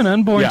 You have an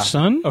unborn Yeah.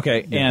 son?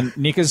 Okay, and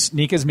Nika's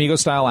Mego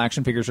style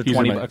action figures are These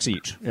are $20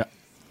 each Yeah.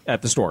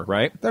 at the store,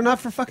 right? They're not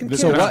for fucking kids.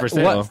 So So not for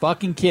sale. what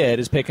fucking kid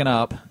is picking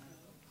up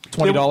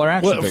 $20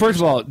 action Well, figures? first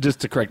of all, just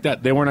to correct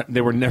that, they were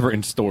never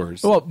in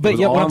stores. Well, It but was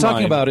yeah, all what I'm talking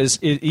online. about is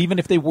even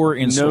if they were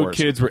in no stores,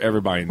 kids were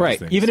ever buying these right?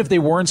 things. Even if they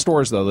were in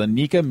stores, though, the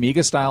Nika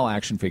Mega style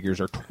action figures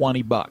are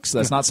 $20.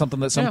 That's not something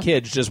that some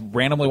kids just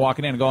randomly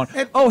walking in and going,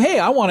 "Oh, hey,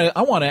 I want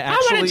to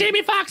actually,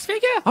 Jamie Foxx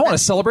figure. I want to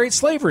celebrate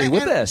slavery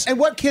with this." And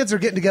what kids are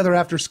getting together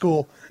after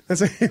school and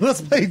say,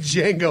 "Let's play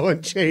Django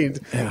Unchained."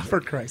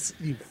 For Christ,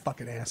 you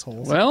fucking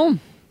assholes! Well,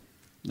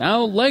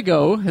 now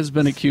Lego has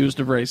been accused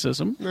of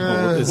racism.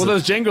 well,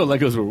 those Django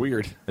Legos were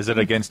weird. Is it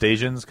against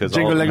Asians because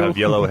Jingle all of them Lego. have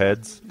yellow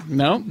heads?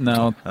 No,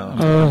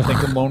 I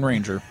think the Lone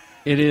Ranger.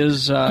 it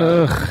is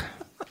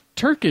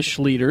Turkish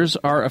leaders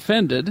are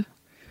offended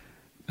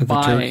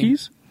The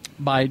turkeys?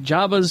 by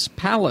Jabba's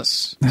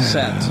palace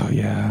set.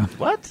 Yeah.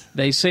 What?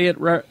 They say it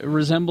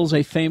resembles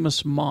a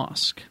famous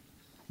mosque.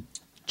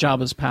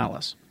 Jabba's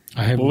palace.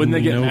 I have Well, wouldn't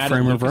they get no mad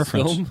frame at of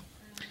reference. Lucasfilm?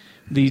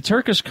 The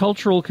Turkish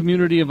Cultural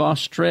Community of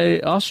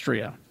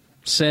Austria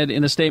said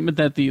in a statement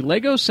that the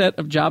Lego set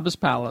of Jabba's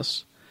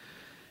palace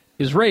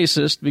is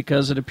racist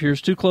because it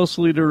appears too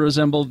closely to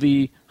resemble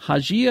the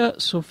Hagia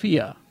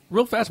Sophia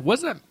Real fast, what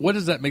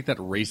does that make that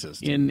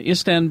racist? in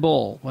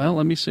Istanbul. Well,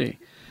 let me see.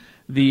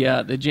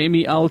 The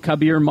Jami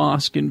al-Kabir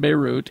Mosque in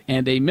Beirut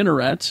and a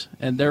minaret,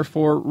 and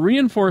therefore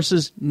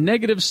reinforces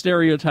negative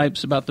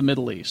stereotypes about the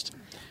Middle East.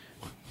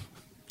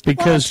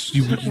 Because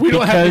We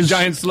don't have any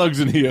giant slugs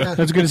in here. I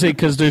was going to say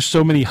because there's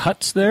so many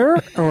huts there,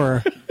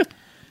 or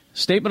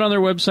Statement on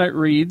their website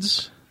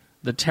reads,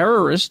 "The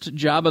terrorist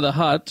Jabba the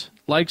Hutt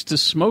likes to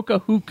smoke a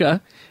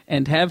hookah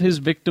and have his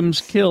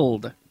victims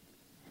killed."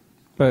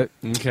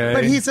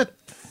 But he's a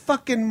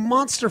fucking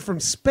monster from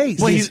space.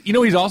 Well, he's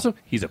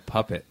a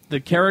puppet. The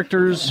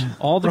characters,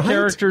 all the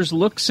characters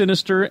look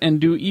sinister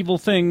and do evil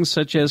things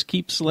such as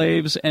keep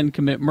slaves and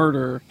commit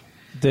murder.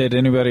 Did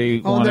anybody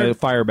want to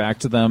fire back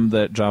to them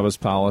that Jabba's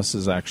palace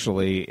is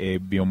actually a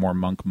Biomor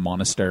monk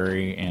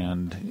monastery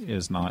and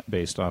is not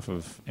based off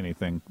of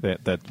anything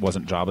that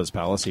wasn't Jabba's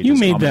palace? You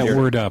made that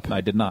word up. I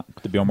did not.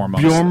 The Biomor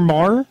monks.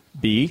 Biomor?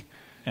 B,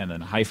 and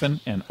then hyphen,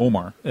 and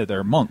Omar.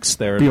 They're monks.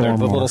 They're the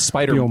little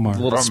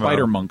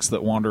spider monks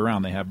that wander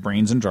around. They have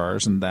brains in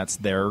jars, and that's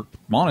their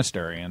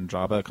monastery, and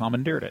Jabba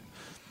commandeered it.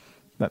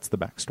 That's the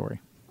backstory.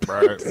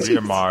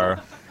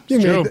 Biomar.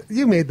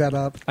 You made that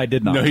up. I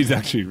did not. No, he's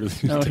actually really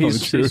telling the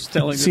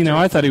truth. See, now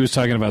I thought he was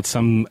talking about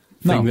something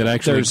that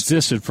actually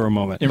existed for a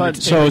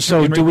moment.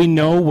 So do we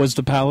know, was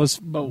the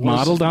palace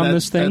modeled on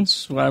this thing?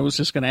 That's what I was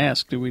just going to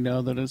ask. Do we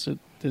know that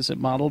is it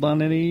modeled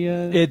on any?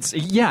 It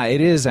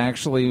is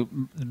actually,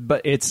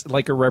 but it's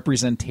like a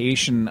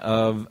representation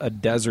of a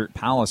desert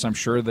palace. I'm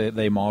sure that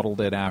they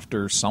modeled it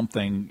after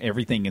something.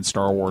 Everything in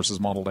Star Wars is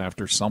modeled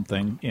after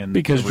something.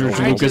 Because George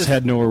Lucas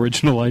had no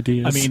original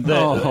ideas. I mean,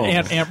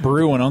 Aunt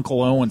Beru and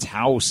Uncle Owen's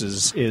house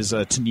is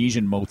a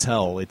Tunisian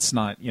motel. It's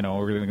not, we're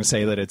going to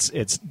say that it's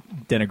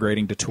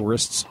denigrating to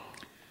tourists.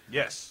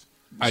 Yes.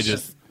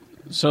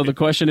 So the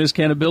question is,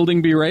 can a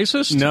building be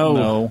racist?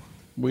 No.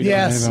 We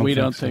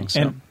don't think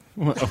so.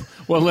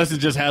 Well, unless it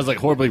just has like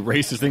horribly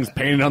racist things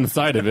painted on the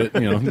side of it,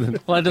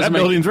 Well, that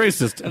building's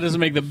racist. That doesn't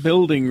make the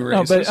building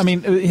racist. No, but I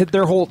mean,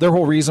 their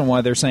whole reason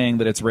why they're saying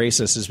that it's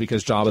racist is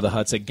because Jabba the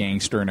Hutt's a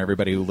gangster and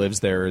everybody who lives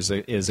there is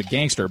a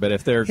gangster. But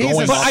if they're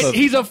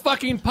he's a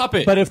fucking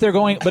puppet. But if they're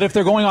going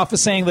off of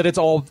saying that it's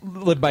all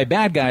lived by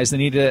bad guys, they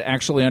need to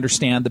actually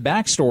understand the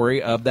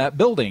backstory of that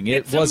building.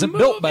 It wasn't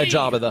built by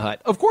Jabba the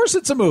Hutt. Of course,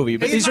 it's a movie,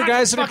 but these are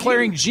guys that are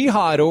declaring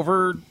jihad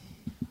over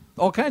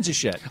all kinds of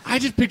shit. I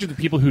just picture the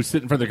people who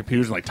sit in front of their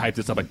computers and type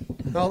this up like,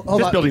 hold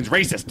this on. building's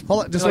racist.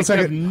 Hold on, just one one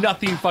second. Have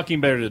nothing fucking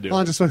better to do.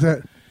 Hold on, just one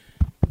second.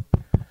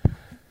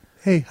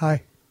 Hey,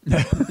 hi.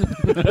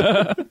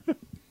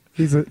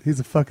 He's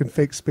a fucking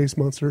fake space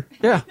monster.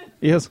 Yeah,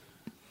 he is.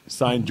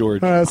 Signed,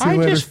 George. All right, see you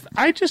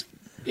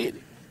later.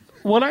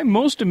 What I'm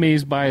most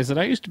amazed by is that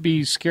I used to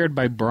be scared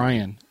by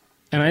Brian,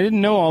 and I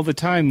didn't know all the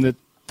time that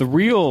the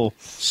real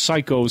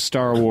psycho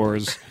Star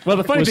Wars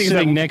the funny was thing sitting is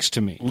that next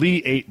to me.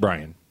 Lee ate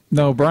Brian.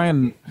 No,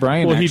 Brian.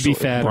 Well, he'd be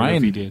fatter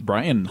if he did.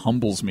 Brian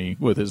humbles me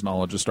with his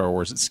knowledge of Star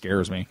Wars. It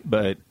scares me,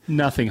 but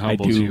nothing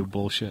humbles you.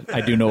 Bullshit.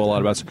 I do know a lot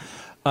about.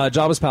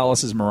 Jabba's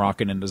palace is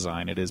Moroccan in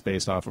design. It is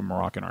based off of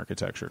Moroccan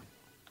architecture.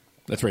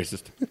 That's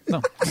racist. No,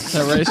 is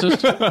that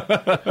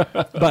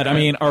racist? But I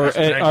mean,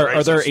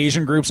 are there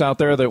Asian groups out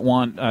there that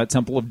want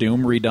Temple of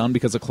Doom redone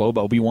because of Clobe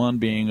Obi-Wan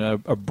being a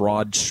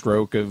broad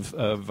stroke of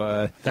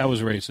that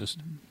was racist.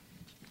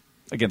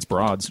 Against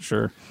broads,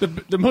 sure.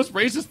 The most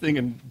racist thing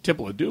in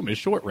Temple of Doom is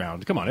Short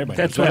Round. Come on, everybody.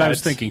 That's what I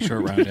was thinking,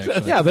 Short Round,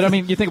 actually. Yeah, but I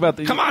mean, you think about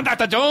the... Come on,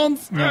 Dr.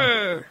 Jones!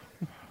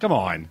 Come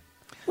on.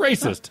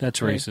 Racist. That's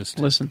racist.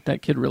 Listen,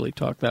 that kid really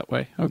talked that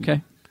way.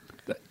 Okay.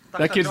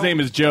 That kid's name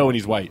is Joe, and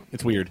he's white.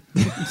 It's weird.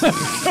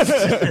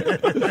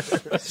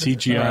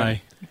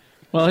 CGI.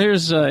 Well,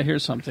 here's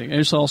something.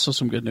 There's also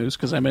some good news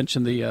because I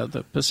mentioned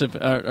the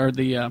Pacific or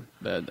the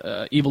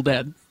Evil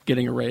Dead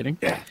getting a rating.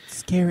 Yeah,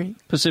 scary.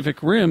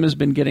 Pacific Rim has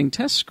been getting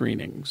test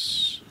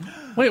screenings.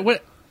 Wait,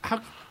 what?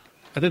 How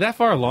are they that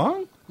far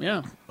along?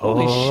 Yeah.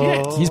 Holy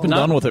shit! He's been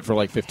done with it for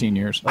like 15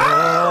 years. Some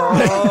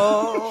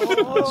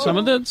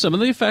of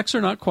the effects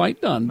are not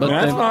quite done,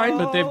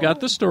 but they've got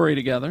the story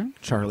together.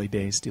 Charlie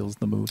Day steals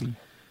the movie.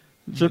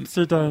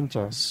 Gypsy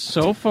Danger.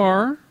 So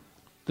far,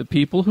 the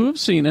people who have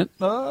seen it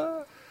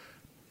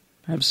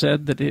have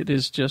said that it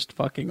is just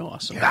fucking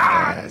awesome.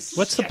 Yes!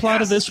 What's the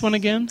plot of this one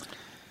again?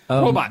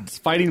 Robots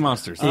fighting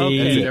monsters.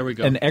 Okay, there we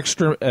go. An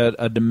extra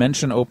a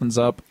dimension opens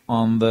up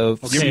on the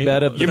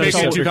seabed of the You're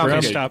making it too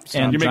complicated. Stop.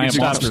 And giant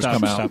monsters stop.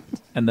 come out.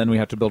 And then we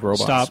have to build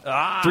robots.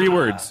 Stop. 3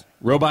 words.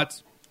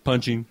 Robots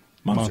punching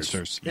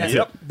monsters.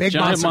 Yep. Big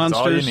Giant monsters. That's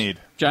all you need.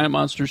 Giant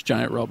monsters,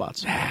 giant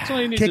robots. That's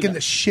all you need Kicking to know.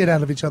 the shit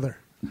out of each other.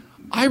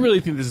 I really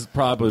think this is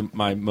probably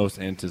my most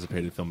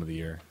anticipated film of the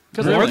year.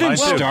 More than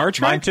Star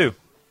Trek? Mine too.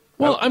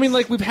 Well, I mean,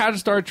 like, we've had a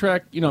Star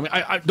Trek,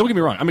 I don't get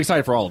me wrong, I'm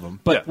excited for all of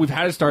them, but we've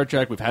had a Star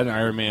Trek, we've had an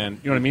Iron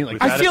Man, you know what I mean?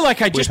 Like, I feel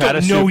like I just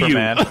don't know you.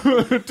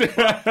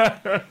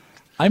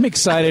 I'm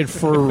excited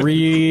for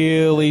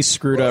really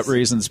screwed up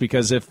reasons,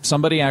 because if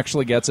somebody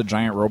actually gets a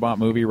giant robot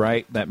movie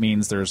right, that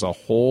means there's a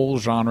whole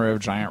genre of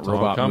giant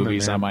robot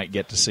movies I might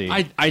get to see.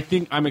 I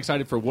think I'm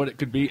excited for what it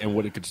could be and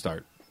what it could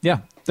start. Yeah.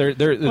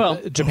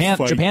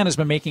 Japan has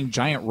been making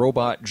giant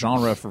robot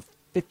genre for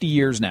 50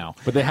 years now,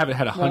 but they haven't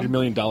had a $100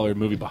 million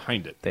movie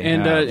behind it.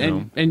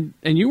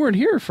 And you weren't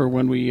here for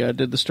when we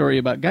did the story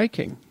about Guy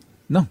King.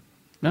 No.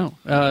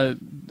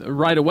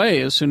 Right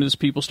away, as soon as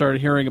people started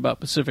hearing about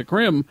Pacific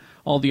Rim,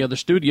 all the other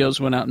studios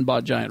went out and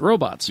bought giant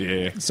robots.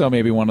 Yeah. So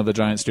maybe one of the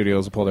giant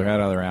studios will pull their head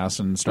out of their ass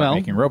and start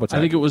making Robotech. I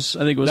think it was.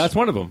 That's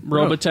one of them.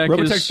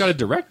 Robotech's got a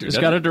director. It's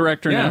got a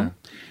director now.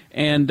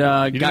 And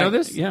you didn't know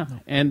this? Yeah,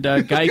 and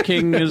Guy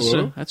King is.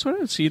 That's what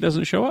it is. He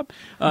doesn't show up.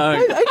 Guy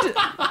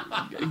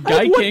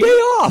King day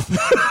off.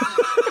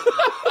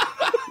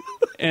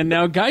 And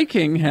now Guy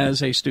King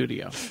has a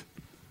studio.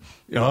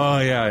 Oh,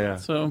 yeah.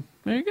 So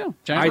there you go.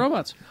 Giant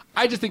robots.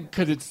 I just think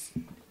because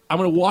I'm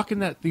going to walk in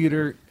that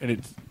theater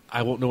and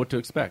I won't know what to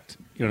expect.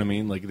 You know what I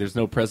mean? Like, there's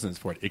no precedence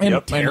for it. It could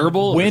be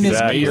terrible. When is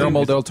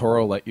Guillermo del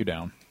Toro let you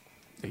down?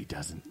 He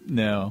doesn't.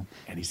 No.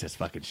 And he says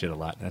fucking shit a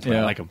lot. That's why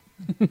I like him.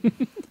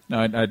 No,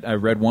 I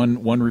read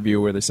one review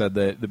where they said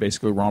that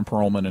basically Ron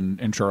Perlman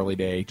and Charlie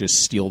Day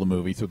just steal the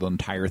movie through the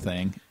entire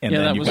thing. And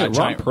then you've got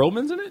Ron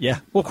Perlman's in it? Yeah.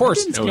 Well, of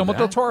course. It's Guillermo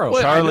del Toro.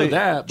 Well,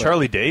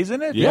 Charlie Day's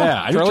in it?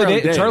 Yeah.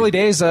 Charlie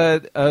Day's a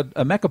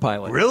mecha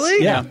pilot.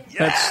 Really? Yeah.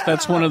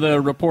 That's one of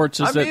the reports.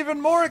 Is I'm that even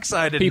more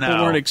excited people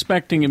now. weren't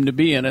expecting him to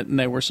be in it, and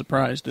they were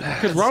surprised.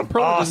 Because Ron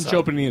Perlman doesn't show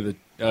up in any of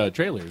the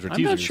trailers or teasers.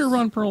 I'm not sure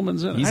Ron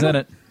Perlman's in it. He's in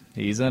it.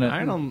 He's in it.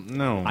 I don't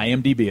know.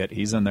 IMDb it.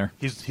 He's in there.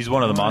 He's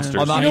one of the monsters.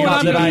 Well, not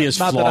that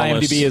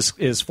IMDb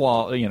is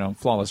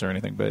flawless or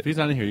anything, but if he's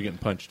not in here, you're getting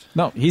punched.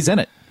 No, he's in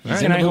it.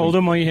 Can I hold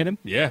him while you hit him?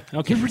 Yeah.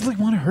 Okay. You really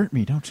want to hurt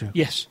me, don't you?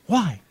 Yes.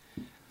 Why?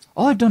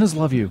 All I've done is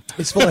love you.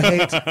 It's full of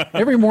hate.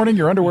 Every morning,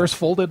 your underwear's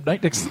folded,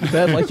 night next to the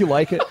bed like you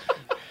like it.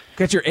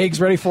 Got your eggs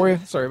ready for you.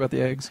 Sorry about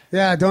the eggs.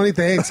 Yeah, don't eat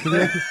the eggs.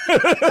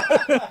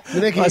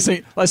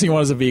 Last thing you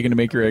want is a vegan to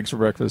make your eggs for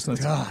breakfast.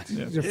 God,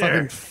 you're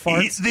fucking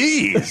farts. Eat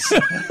these.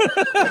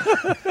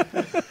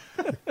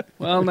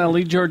 Well, now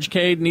Lee George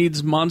Cade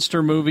needs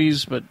monster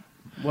movies, but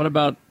what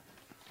about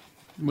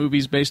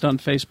movies based on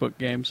Facebook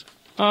games?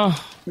 Oh,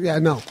 yeah,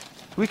 no.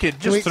 We could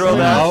just throw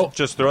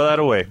that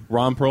away.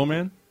 Ron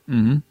Perlman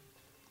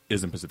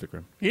is in Pacific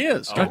Rim. He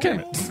is. Okay.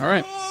 All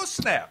right. Oh,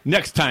 snap.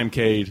 Next time,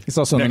 Cade. He's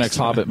also in the next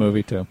Hobbit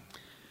movie, too.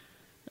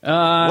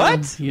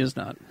 What? He is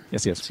not.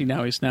 Yes, he is. See,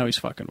 now he's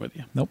fucking with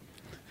you. Nope.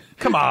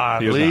 Come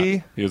on,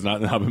 Lee. He is not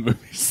in the Hobbit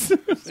movies.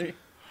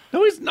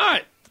 No, he's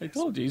not. I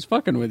told you, he's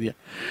fucking with you.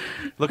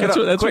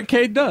 That's what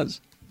Cade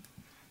does.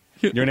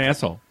 You're an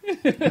asshole. I'm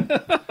going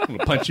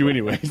to punch you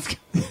anyways.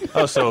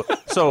 Oh, so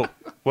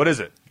what is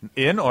it?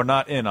 In or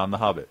not in on The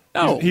Hobbit?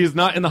 No. He is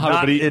not in the Hobbit,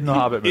 Not but he in the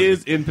Hobbit movie.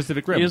 is in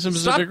Pacific Rim. He is in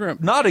Pacific Rim.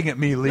 Nodding at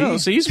me, Lee. No,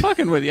 see, he's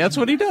fucking with you. That's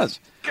what he does.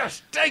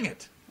 Gosh, dang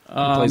it. He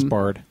plays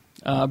Bard.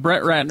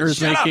 Brett Ratner's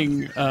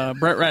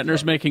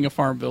making a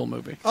Farmville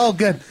movie. Oh,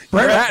 good.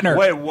 Brett Ratner.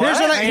 Wait, what?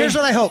 Here's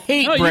what I hope. No,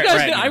 you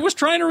guys I was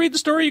trying to read the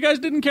story. You guys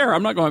didn't care.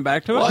 I'm not going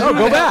back to it. No,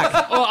 go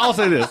back. Well, I'll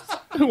say this.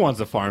 Who wants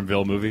a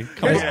Farmville movie?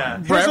 Come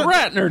on. Brett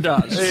Ratner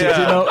does.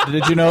 Yeah.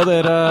 Did you know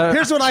that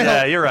Here's what I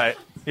Yeah, hope. you're right.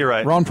 You're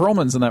right. Ron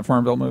Perlman's in that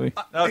Farmville movie?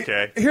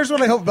 Okay. Here's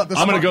what I hope about this.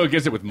 I'm going to go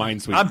against it with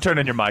Minesweeper. I'm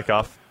turning your mic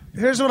off.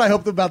 Here's what I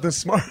hope about this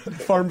smart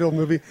Farmville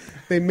movie.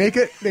 They make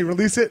it, they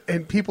release it,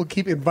 and people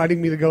keep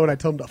inviting me to go, and I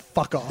tell them to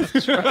fuck off.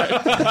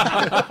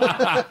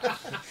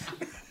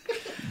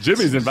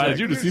 Jimmy's invited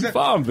you to see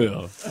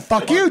Farmville.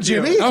 Fuck you,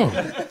 Jimmy. Oh.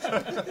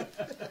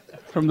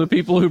 From the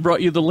people who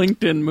brought you the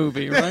LinkedIn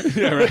movie, right?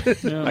 Yeah,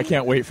 right. Yeah. I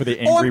can't wait for the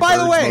Angry by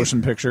the Birds way-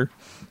 motion picture.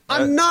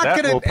 I'm not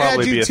that going will to add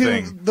probably be you a to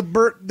thing.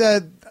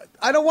 the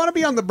I don't want to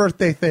be on the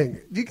birthday thing.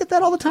 Do you get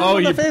that all the time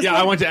on the Facebook? yeah,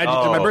 I want to add you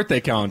to my Oh. birthday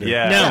calendar.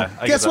 Yeah. No.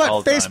 I Guess get that all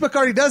what? the time. Facebook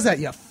already does that,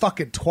 you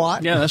fucking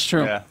twat. Yeah, that's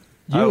true. Yeah.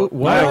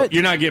 What?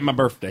 You're not getting my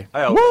birthday.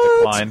 I always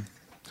decline.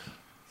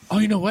 Oh,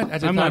 you know what?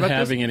 I'm not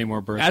having any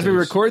more birthdays. As we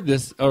record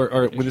this,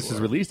 or when this is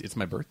released, it's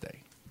my birthday.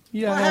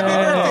 Well, happy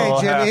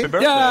birthday, Jimmy. Happy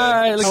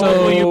birthday. Yay! Look How old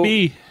will you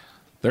be?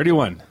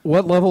 31.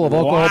 What level of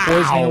alcohol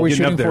poisoning are we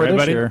Getting shooting up there, for right, this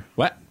buddy? year?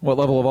 What? What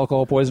level of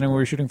alcohol poisoning were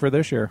we shooting for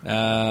this year?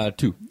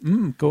 2.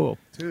 Cool.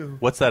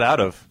 What's that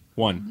out of?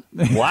 1.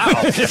 Wow.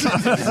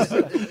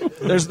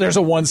 There's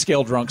a 1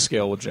 scale drunk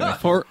scale with Jimmy.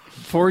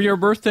 For your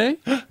birthday,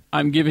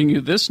 I'm giving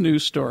you this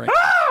news story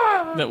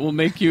that will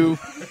make you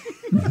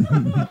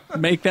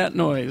make that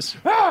noise.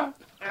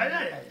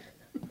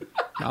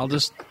 I'll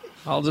just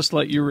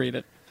let you read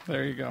it.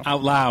 There you go.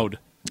 Out loud.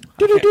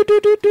 God,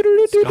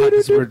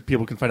 this is where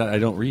people can find out I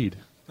don't read.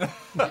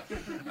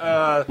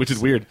 Which is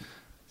weird.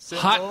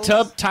 Hot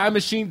Tub Time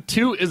Machine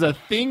 2 is a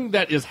thing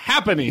that is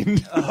happening.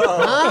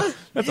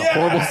 That's a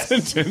horrible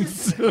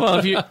sentence.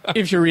 Well,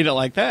 if you read it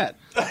like that,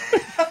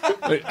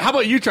 Wait, how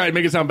about you try and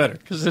make it sound better?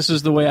 because this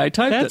is the way I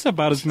typed That's it.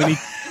 about as many.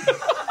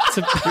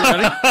 You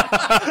ready?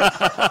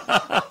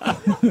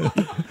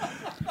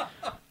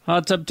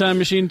 Hot Tub Time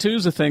Machine 2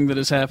 is a thing that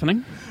is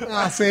happening.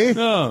 See?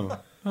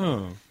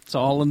 It's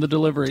all in the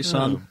delivery,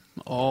 son.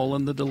 All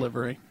in the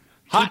delivery.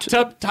 Hot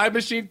Tub Time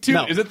Machine 2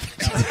 No. is it?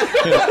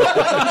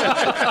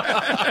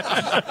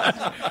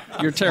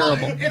 You're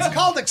terrible. It's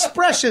called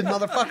expression,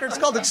 motherfucker. It's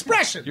called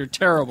expression. You're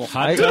terrible.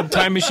 Hot Tub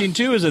Time Machine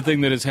 2 is a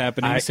thing that is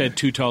happening, said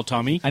Too Tall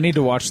Tommy. I need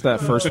to watch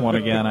that first one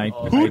again.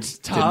 Hoots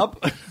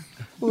Top.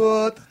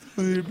 What?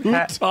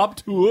 Hoot Top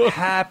to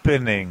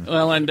Happening.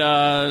 Well, and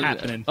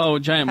Happening.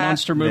 giant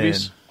monster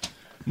movies.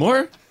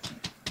 More?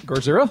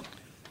 Godzilla?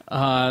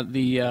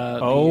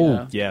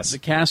 The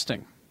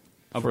casting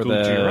For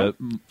the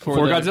For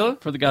Godzilla?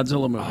 for the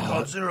Godzilla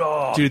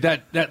movie. Dude,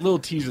 that little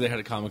teaser they had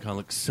at Comic-Con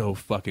looked so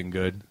fucking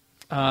good.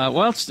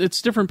 Well,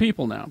 it's different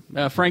people now.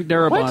 Frank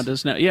Darabont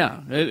is now.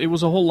 Yeah, it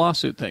was a whole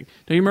lawsuit thing.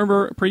 Do you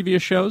remember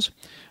previous shows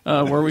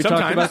where we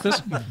talked about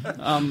this?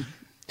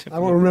 I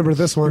won't remember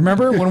this one.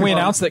 Remember when we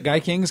announced that Guy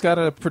King's got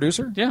a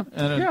producer? Yeah.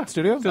 And a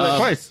studio?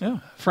 Twice. Yeah.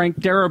 Frank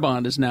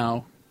Darabont is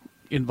now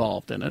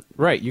involved in it.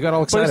 Right. You got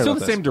all But excited it's still about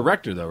the this. same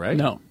director, though, right?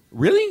 No.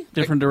 Really?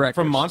 Different directors.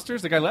 From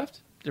Monsters, the guy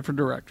left? Different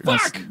directors.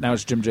 Now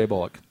it's Jim J.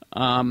 Bullock.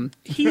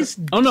 He's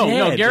no,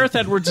 dead. Gareth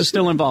Edwards is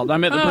still involved. I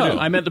meant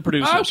the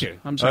producers. Okay.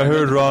 I'm sorry. I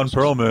heard Ron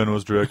Perlman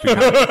was directing it.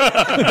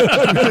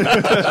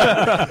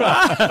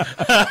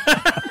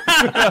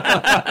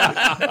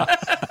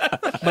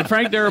 But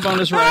Frank Darabont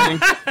is writing.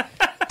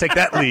 Take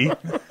that, Lee.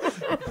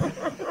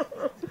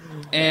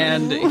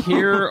 And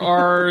here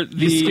are the...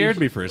 You scared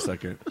me for a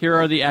second. Here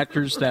are the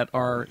actors that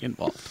are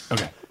involved.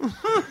 Okay.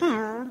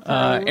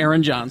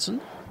 Aaron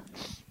Johnson.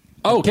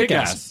 Oh,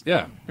 Kick-Ass.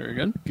 Yeah. Very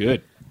good.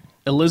 Good.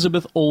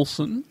 Elizabeth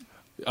Olsen.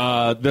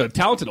 The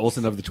talented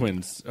Olsen of the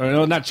twins. Or,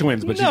 no, not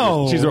twins, but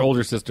she's her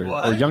older sister.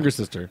 Or younger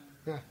sister.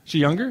 She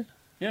younger?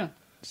 Yeah.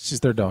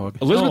 She's their dog.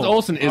 Elizabeth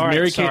Olsen is all right,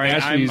 Mary-Kate sorry,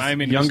 Ashley's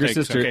I'm in younger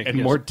mistakes. sister Okay, and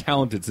yes. more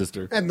talented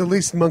sister. And the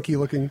least monkey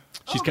looking.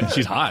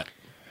 She's hot.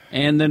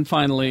 And then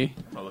finally,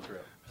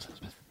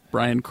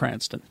 Bryan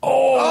Cranston.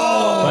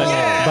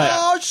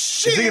 Oh,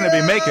 shit! Is he going to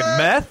be making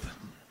meth?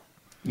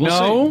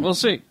 We'll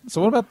see.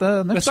 So what about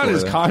the next That's not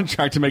his story?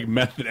 contract to make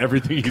meth in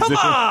everything he's in. Come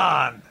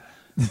on!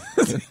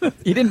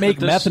 He didn't make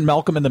meth and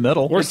Malcolm in the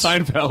Middle. Or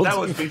Seinfeld. That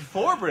was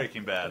before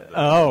Breaking Bad.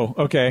 Oh,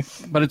 okay.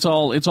 But it's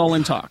all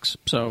in talks.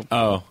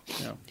 So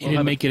He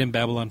didn't make it in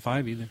Babylon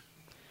 5 either.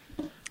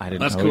 I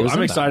didn't That's know he cool. was I'm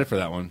in excited for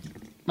that one.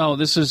 Oh,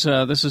 this is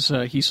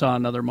he saw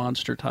another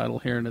monster title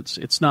here, and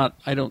it's not.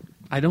 I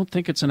don't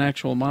think it's an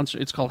actual monster.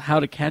 It's called How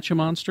to Catch a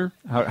Monster.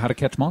 How to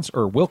Catch Monsters,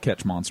 or Will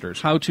Catch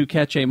Monsters. How to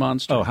Catch a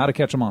Monster. Oh, How to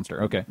Catch a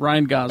Monster. Okay.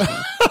 Ryan Gosling.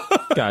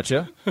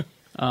 Gotcha.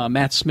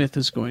 Matt Smith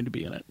is going to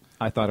be in it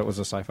I thought it was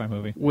a sci-fi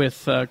movie.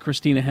 with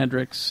Christina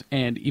Hendricks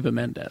and Eva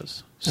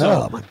Mendes. So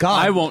Oh, my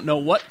God. I won't know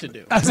what to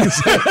do. You're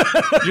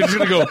just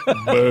going to go,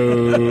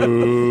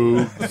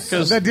 boo.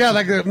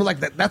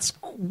 That's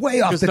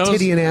way off the those-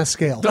 titty and ass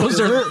scale. Those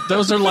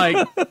are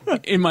like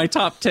in my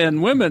top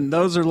 10 women.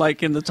 Those are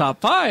like in the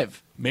top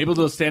 5. Maybe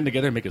they'll stand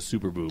together and make a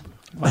super boob.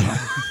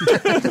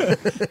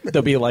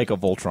 They'll be like a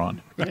Voltron.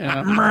 Yeah.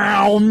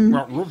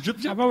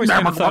 I've always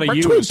kind of thought of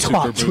you as super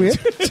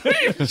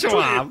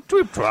Twop,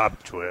 boobs.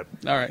 Twip.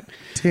 All right.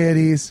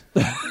 Titties.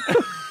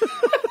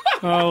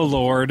 Oh,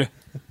 Lord.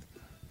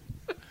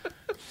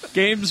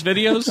 Games,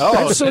 videos.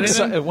 I'm so Anything?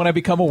 excited. When I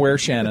become aware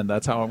Shannon,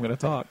 that's how I'm going to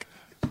talk.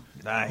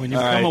 Nice. When you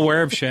become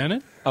aware of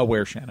Shannon?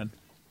 Aware Shannon.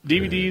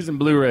 DVDs and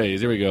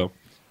Blu-rays. Here we go.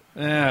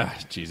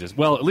 Jesus.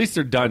 Well, at least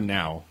they're done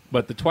now.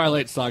 But the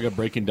Twilight Saga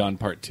Breaking Dawn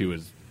Part 2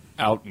 is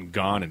out and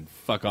gone, and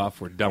fuck off.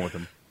 We're done with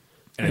them.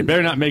 And they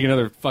better not make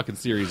another fucking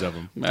series of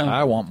them.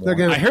 I want more.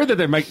 They're I heard that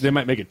they might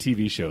make a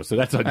TV show, so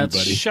that's on you,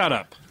 buddy. Shut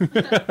up.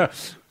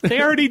 They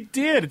already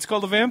did. It's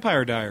called The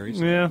Vampire Diaries.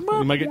 Yeah,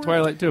 we might get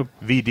Twilight too.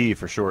 VD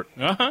for short.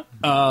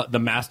 The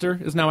Master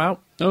is now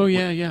out. Oh,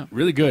 yeah.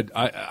 Really good.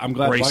 I'm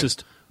glad.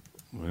 Racist.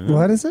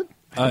 What is it?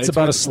 It's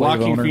about a with slave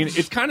Joaquin owner. Phoenix.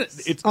 It's kind of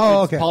it's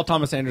okay. Paul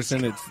Thomas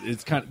Anderson.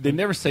 It's kind of, they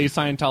never say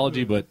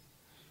Scientology, but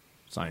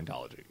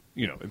Scientology.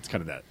 You know, it's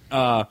kind of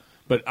that.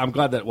 But I'm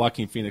glad that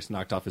Joaquin Phoenix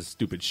knocked off his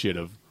stupid shit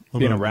of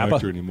Being not a rapper?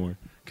 actor anymore,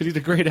 because he's a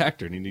great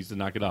actor and he needs to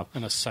knock it off.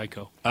 And a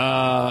psycho.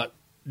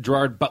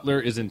 Gerard Butler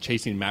is in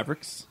Chasing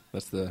Mavericks.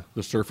 That's the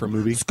surfer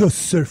movie. Let's go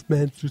surf,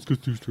 man. Let's go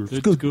surf. Let's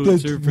Go, go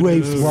surf it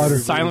waves, up. water.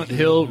 Silent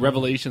Hill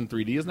Revelation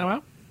 3D is now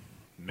out.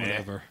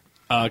 Whatever.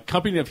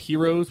 Company of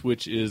Heroes,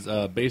 which is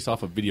based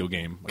off a video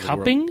game.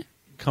 Cupping?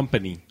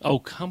 Company. Oh,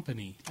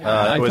 company.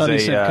 I it was thought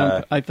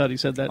he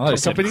said that. Oh, I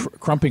said Company?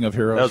 Crumping of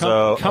Heroes. That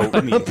was a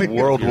Company.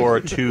 World War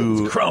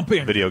II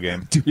video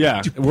game.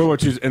 Yeah, World War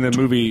II, and the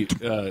movie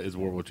is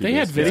World War II. They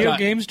had based. video Yeah.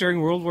 games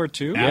during World War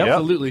II? Yeah,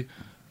 absolutely.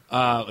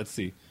 Let's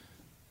see.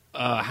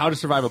 How to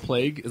Survive a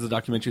Plague is a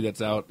documentary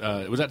that's out.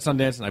 It was at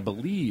Sundance, and I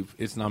believe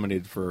it's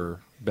nominated for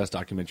Best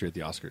Documentary at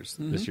the Oscars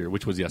this year,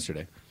 which was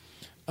yesterday.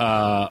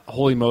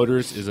 Holy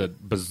Motors is a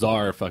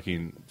bizarre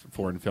fucking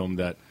foreign film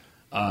that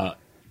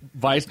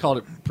Vice called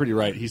it pretty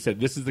right. He said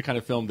this is the kind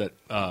of film that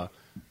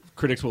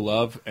critics will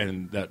love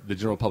and that the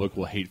general public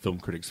will hate film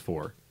critics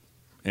for.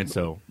 And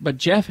so, But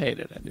Jeff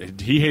hated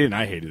it. he hated it and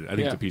I hated it. I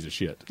think it's Yeah. a piece of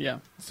shit. Yeah.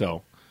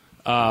 So,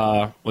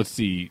 let's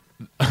see.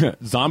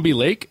 Zombie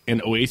Lake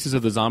and Oasis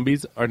of the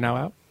Zombies are now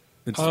out.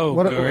 It's Oh,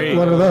 What great.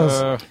 are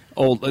those?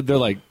 old. They're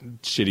like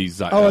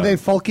shitty. Are they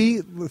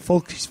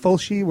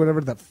Fulci,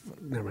 whatever the...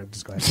 Never mind,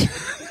 just go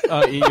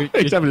ahead.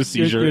 He's having a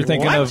seizure. You're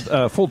thinking of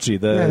Fulci,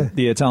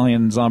 the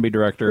Italian zombie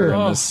director in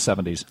the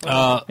 70s.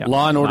 Yeah.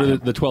 Law and Order: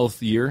 The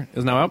 12th Year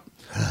is now out.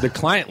 The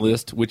Client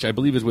List, which I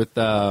believe is with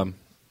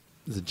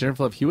is it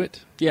Jennifer Love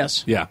Hewitt?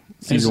 Yes. Yeah,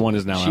 season 1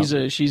 is now She's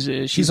out. a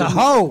she's a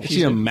hoe. Is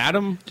she a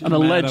madam? an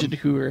alleged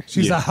hooer.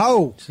 She's a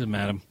hoe. She's a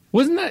madam.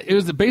 Wasn't that? It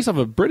was based off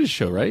a British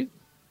show, right?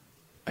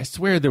 I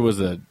swear there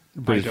was a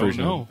British don't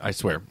version. know. I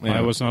swear.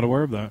 I was not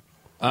aware of that.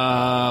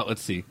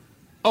 Let's see.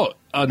 Oh,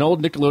 an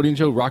old Nickelodeon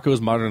show,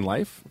 Rocko's Modern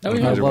Life. Oh,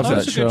 yeah. I love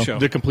that show. Good show.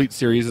 The complete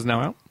series is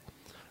now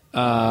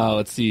out.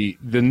 Let's see.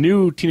 The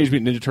new Teenage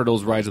Mutant Ninja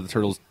Turtles Rise of the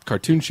Turtles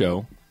cartoon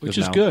show. Which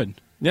is now.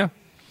 good. Yeah.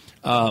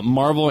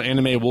 Marvel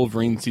Anime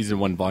Wolverine Season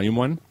 1, Volume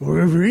 1.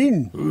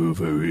 Wolverine.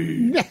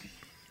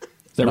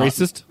 Is that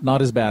racist?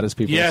 Not as bad as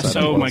people Yes,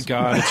 said. oh my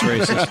God, it's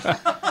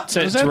racist.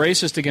 It's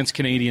racist against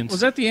Canadians.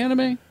 Was that the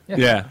anime?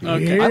 Yeah.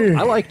 Okay.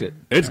 I liked it.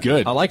 It's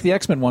good. I like the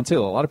X-Men one, too.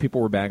 A lot of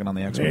people were bagging on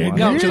the X-Men one.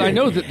 No, because I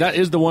know that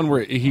is the one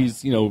where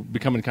he's,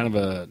 becoming kind of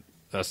a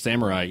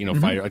samurai,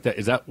 fighter like that.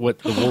 Is that what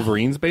the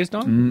Wolverine's based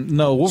on?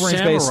 No,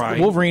 Samurai.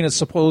 Wolverine is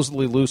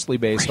supposedly loosely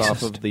based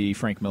off of the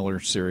Frank Miller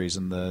series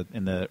in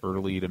the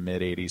early to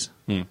mid '80s.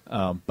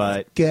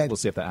 But we'll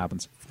see if that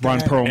happens. Ron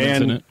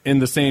Perlman's in it. In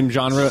the same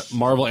genre,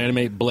 Marvel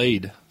Anime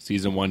Blade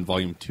Season 1,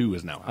 Volume 2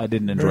 is now out. I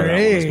didn't enjoy that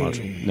one as much.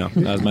 No,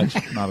 not as much.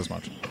 Not as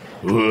much.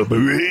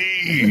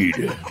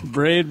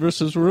 Braid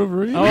versus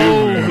Wolverine.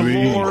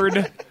 Oh,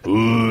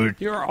 Lord.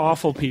 You're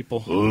awful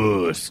people.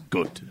 Oh,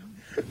 Scott.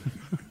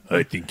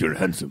 I think you're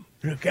handsome.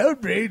 Look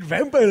out, Braid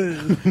Vampire.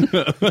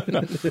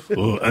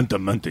 Oh,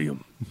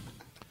 antimantium.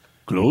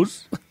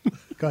 Close?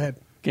 Go ahead.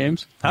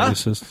 Games? Huh?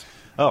 Racist.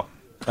 Oh.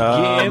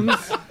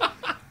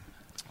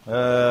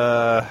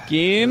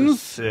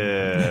 Games?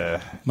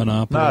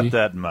 Monopoly. Not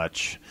that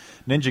much.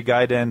 Ninja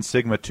Gaiden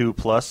Sigma 2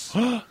 Plus.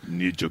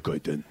 Ninja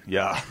Gaiden.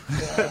 Yeah.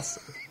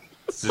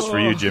 It's just for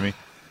you, Jimmy.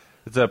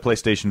 It's a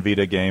PlayStation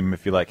Vita game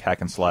if you like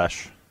hack and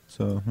slash.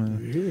 So,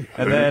 and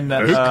then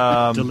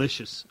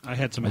delicious. I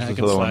had some hack and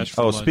the slash.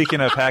 one. Oh, speaking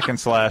of hack and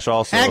slash,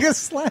 also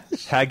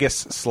Haggis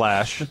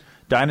slash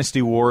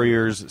Dynasty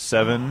Warriors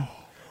 7.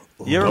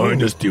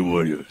 Dynasty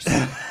Warriors.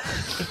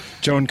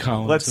 Joan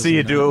Collins. Let's see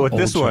you do it with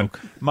this one.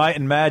 Might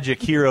and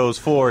Magic Heroes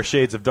 4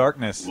 Shades of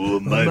Darkness. Oh,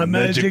 my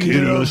Magic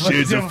Heroes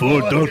Shades of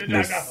 4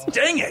 Darkness.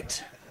 Dang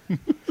it!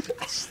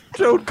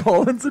 Joan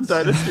Collins and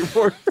Dynasty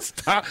Warriors.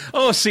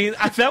 Oh, see,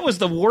 that was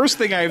the worst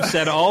thing I've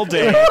said all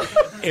day.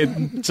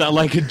 It's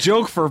like a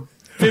joke for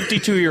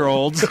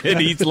 52-year-olds, and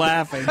he's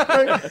laughing.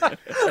 I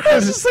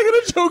was just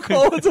thinking of Joe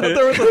Collins out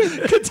there with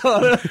a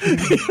katana.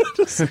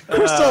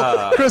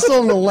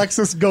 Crystal and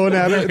Alexis going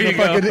at it in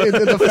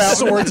the fat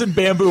swords and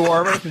bamboo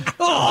armor.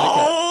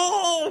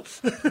 Oh!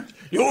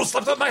 You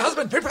slept with my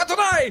husband. Prepare to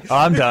die.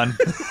 I'm done.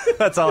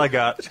 That's all I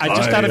got.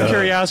 Out of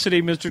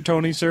curiosity, Mr.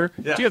 Tony, sir,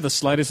 do you have the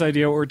slightest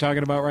idea what we're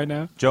talking about right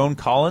now? Joan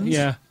Collins?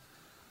 Yeah.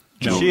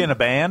 Is she in a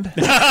band?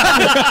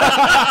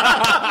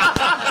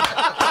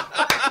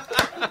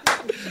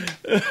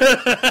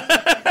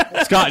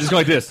 Scott, just go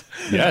like this.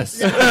 Yes.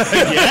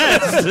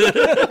 Yes.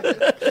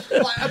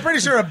 Well, I'm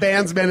pretty sure a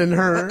band's been in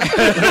her.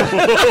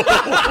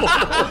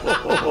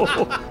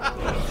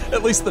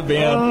 At least the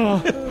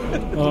band.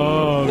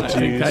 Oh,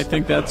 geez. I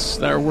think that's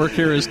our work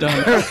here is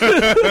done.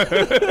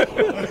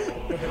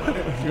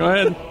 Go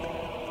ahead.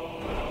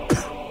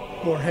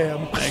 More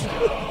ham.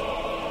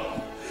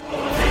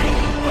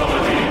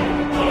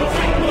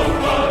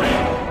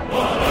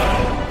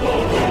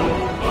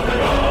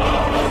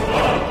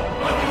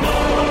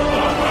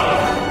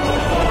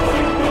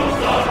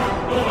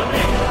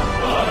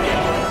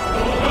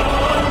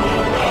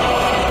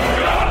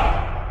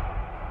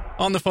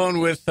 On the phone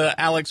with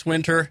Alex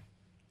Winter.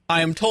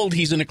 I am told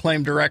he's an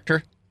acclaimed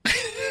director.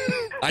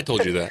 I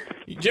told you that.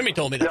 Jimmy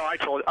told me that. No, I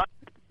told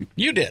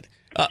you did.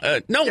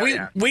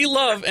 We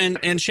love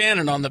and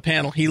Shannon on the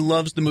panel. He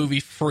loves the movie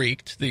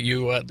Freaked that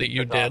you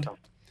did, awesome.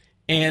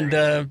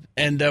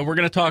 and we're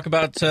going to talk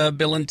about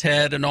Bill and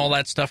Ted and all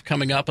that stuff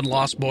coming up and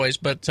Lost Boys.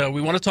 But we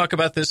want to talk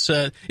about this.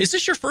 Is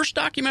this your first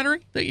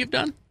documentary that you've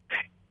done?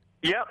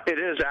 Yeah, it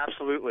is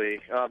absolutely.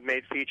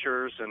 Made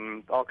features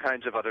and all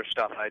kinds of other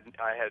stuff.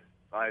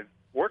 I've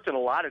worked in a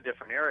lot of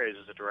different areas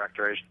as a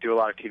director. I do a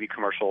lot of TV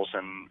commercials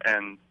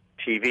and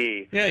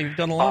TV. Yeah, you've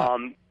done a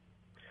lot.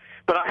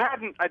 But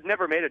I'd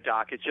never made a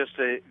doc. It's just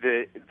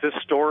the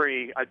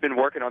story. I've been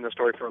working on the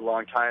story for a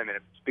long time, and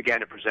it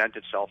began to present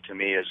itself to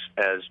me as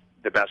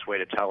the best way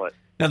to tell it.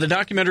 Now, the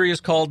documentary is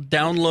called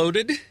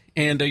Downloaded,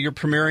 and you're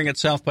premiering at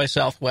South by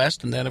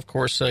Southwest, and then, of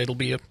course, it'll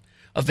be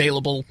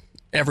available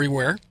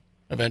everywhere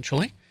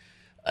eventually.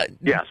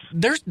 Yes.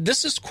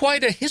 This is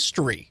quite a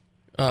history.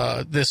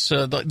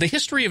 The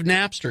history of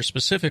Napster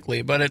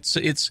specifically, but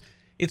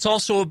it's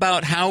also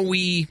about how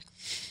we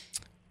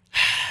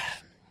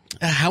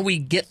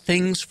get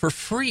things for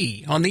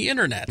free on the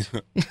internet.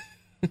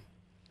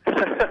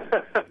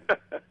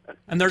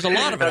 And there's a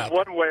lot of it. That's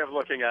one way of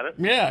looking at it.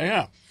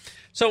 Yeah.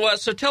 So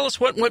tell us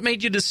what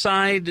made you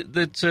decide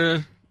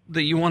that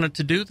you wanted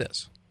to do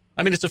this.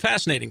 I mean, it's a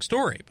fascinating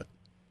story, but.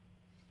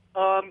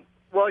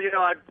 Well,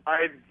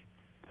 I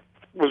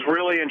was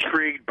really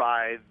intrigued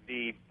by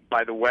the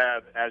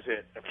web as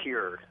it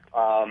appeared,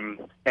 and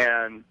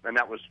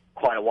that was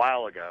quite a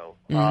while ago.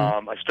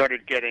 Mm-hmm. I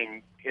started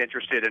getting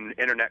interested in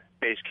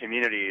internet-based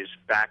communities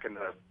back in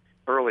the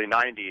early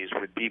 '90s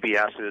with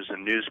BBSs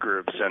and news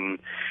groups, and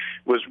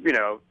was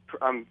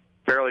I'm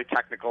fairly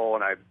technical,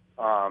 and I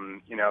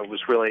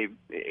was really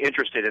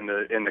interested in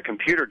the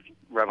computer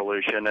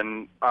revolution,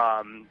 and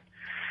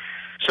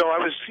so I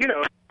was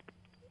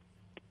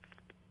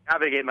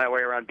navigate my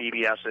way around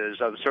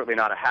BBSs. I was certainly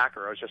not a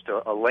hacker. I was just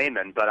a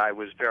layman, but I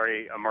was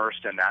very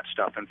immersed in that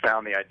stuff and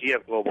found the idea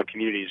of global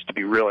communities to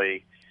be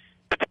really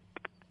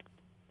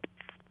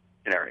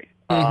extraordinary.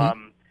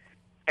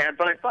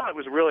 But I thought it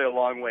was really a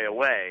long way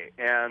away.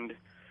 And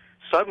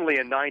suddenly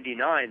in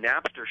 '99,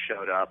 Napster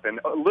showed up, and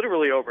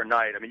literally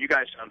overnight. I mean, you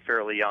guys sound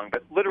fairly young,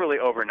 but literally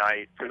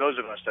overnight, for those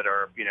of us that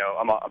are,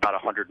 I'm about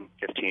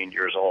 115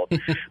 years old,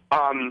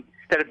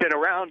 that have been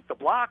around the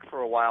block for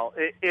a while,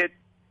 it's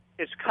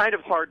kind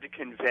of hard to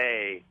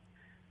convey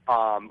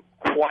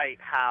quite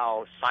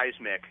how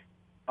seismic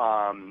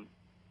the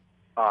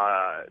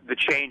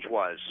change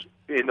was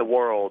in the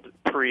world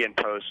pre and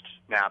post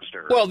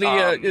Napster. Well,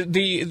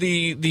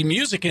 the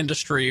music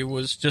industry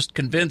was just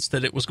convinced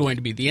that it was going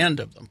to be the end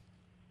of them.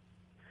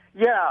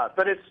 Yeah,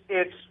 but it's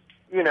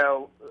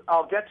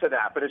I'll get to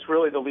that, but it's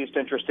really the least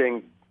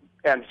interesting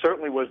and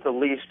certainly was the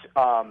least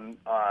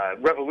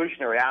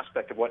revolutionary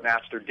aspect of what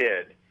Napster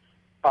did.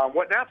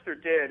 What Napster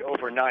did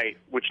overnight,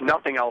 which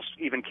nothing else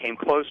even came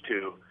close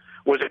to,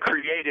 was it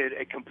created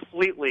a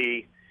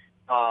completely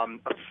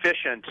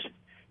efficient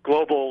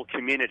global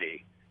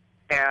community.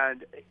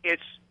 And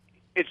it's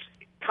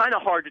kind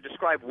of hard to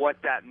describe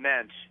what that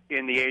meant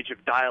in the age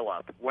of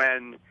dial-up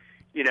when,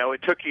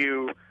 it took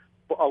you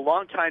a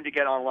long time to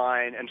get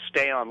online and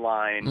stay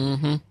online.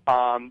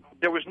 Mm-hmm.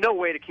 There was no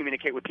way to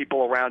communicate with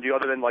people around you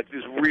other than like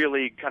this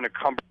really kind of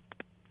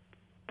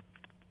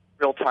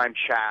real-time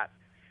chat.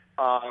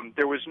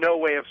 There was no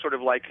way of sort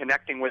of like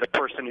connecting with a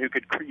person who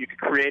you could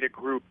create a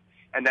group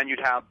and then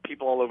you'd have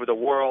people all over the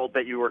world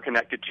that you were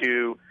connected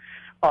to.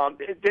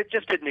 It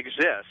just didn't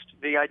exist.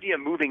 The idea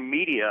of moving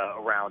media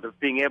around, of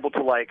being able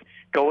to like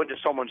go into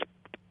someone's,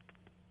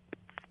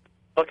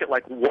 look at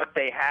like what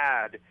they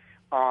had,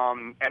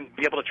 and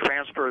be able to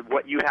transfer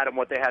what you had and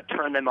what they had,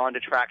 turn them onto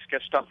tracks,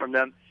 get stuff from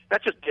them,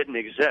 that just didn't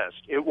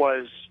exist. It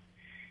was,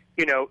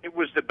 it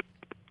was the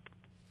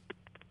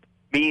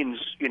means,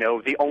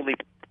 the only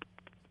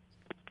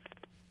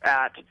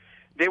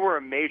they were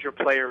a major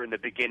player in the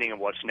beginning of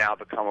what's now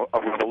become a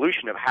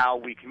revolution of how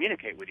we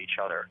communicate with each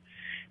other.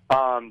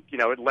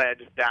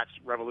 That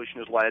revolution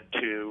has led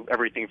to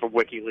everything from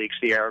WikiLeaks,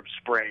 the Arab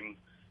Spring,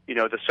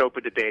 the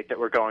SOPA debate that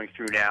we're going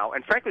through now,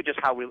 and frankly just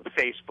how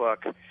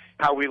Facebook,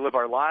 how we live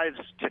our lives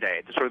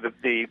today, sort of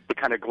the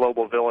kind of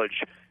global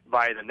village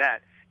via the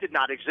net, did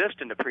not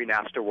exist in the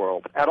pre-Napster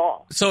world at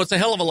all. So it's a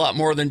hell of a lot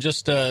more than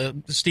just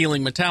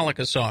stealing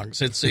Metallica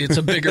songs. It's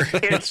a bigger...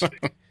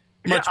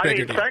 Much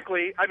bigger deal.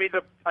 Frankly, I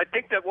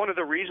think that one of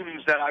the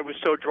reasons that I was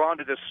so drawn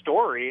to this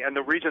story and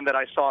the reason that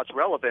I saw its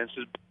relevance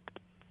is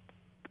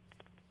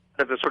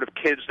the sort of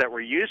kids that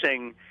were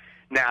using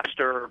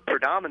Napster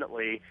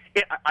predominantly.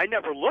 I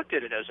never looked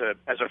at it as a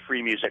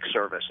free music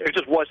service. It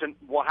just wasn't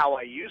how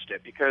I used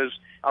it because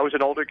I was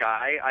an older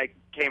guy. I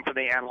came from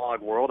the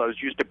analog world. I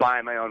was used to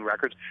buying my own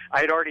records. I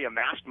had already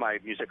amassed my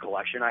music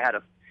collection. I had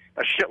a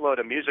shitload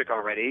of music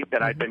already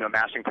that I'd been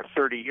amassing for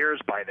 30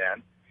 years by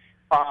then.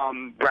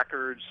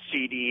 Records,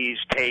 CDs,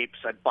 tapes.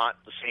 I'd bought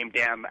the same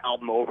damn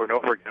album over and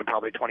over again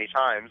probably 20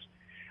 times.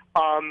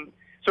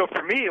 So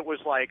for me, it was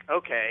like,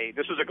 okay,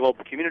 this was a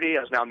global community.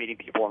 I was now meeting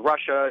people in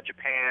Russia,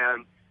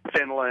 Japan,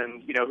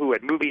 Finland, who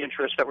had movie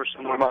interests that were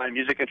similar to mine,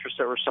 music interests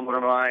that were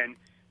similar to mine.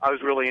 I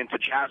was really into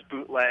jazz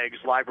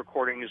bootlegs, live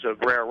recordings of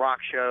rare rock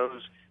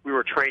shows. We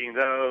were trading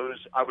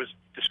those. I was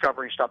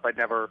discovering stuff I'd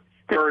never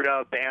heard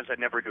of, bands I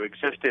never knew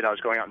existed. I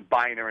was going out and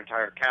buying their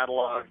entire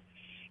catalog.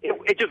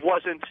 It just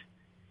wasn't...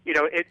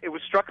 it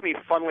was struck me,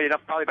 funnily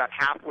enough, probably about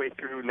halfway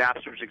through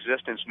Napster's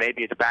existence,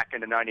 maybe at the back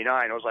end of '99.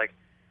 I was like,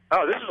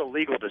 oh, this is a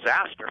legal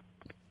disaster.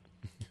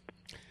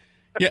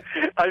 Yeah.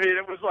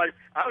 It was like,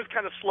 I was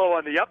kind of slow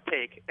on the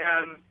uptake,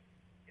 and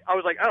I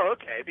was like, oh,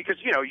 okay, because,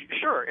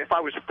 sure, if I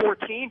was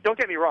 14, don't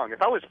get me wrong,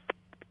 if I was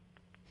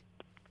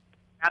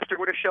Napster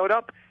would have showed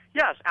up,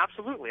 yes,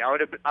 absolutely. I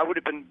would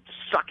have been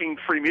sucking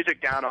free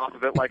music down off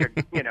of it like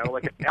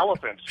like an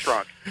elephant's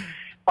trunk.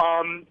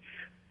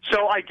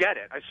 So I get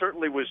it. I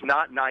certainly was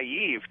not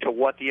naive to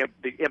what the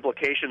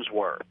implications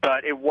were,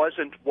 but it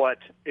wasn't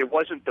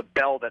the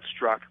bell that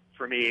struck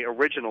for me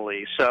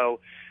originally. So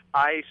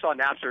I saw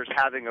Napster as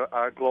having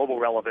a global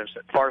relevance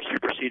that far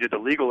superseded the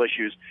legal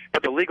issues,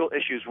 but the legal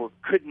issues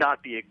could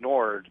not be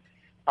ignored.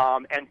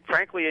 And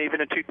frankly,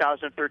 even in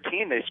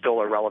 2013, they still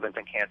are relevant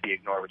and can't be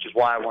ignored, which is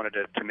why I wanted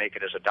to make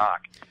it as a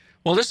doc.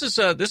 Well, this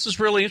is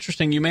really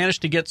interesting. You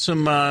managed to get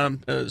some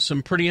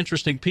pretty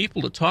interesting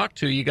people to talk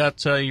to. You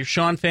got your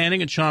Sean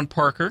Fanning and Sean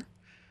Parker,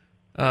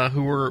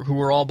 who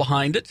were all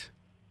behind it,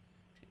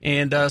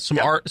 and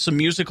some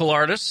musical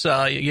artists.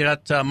 You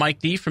got Mike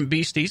D from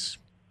Beasties,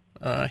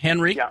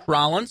 Henry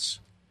Rollins,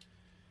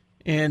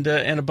 and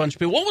a bunch of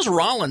people. What was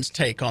Rollins'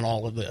 take on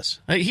all of this?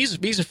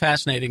 He's a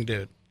fascinating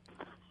dude.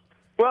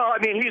 Well,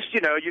 he's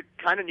you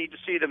kind of need to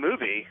see the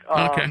movie.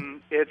 Okay.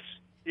 It's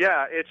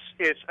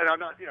and I'm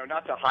not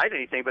not to hide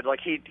anything, but like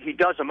he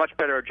does a much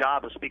better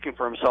job of speaking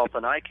for himself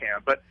than I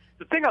can. But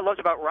the thing I loved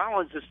about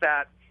Rollins is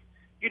that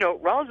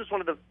Rollins is one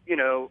of the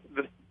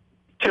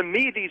to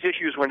me these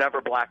issues were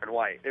never black and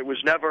white. It was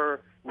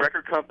never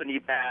record company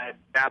bad,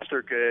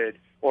 Napster good,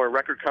 or a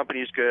record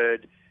company's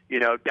good,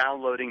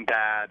 downloading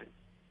bad.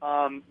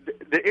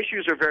 The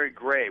issues are very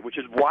gray, which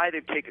is why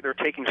they're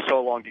taking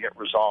so long to get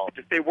resolved.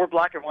 If they were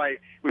black and white,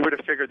 we would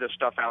have figured this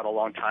stuff out a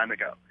long time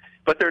ago.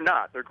 But they're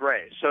not. They're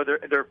gray. So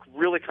they're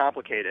really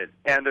complicated,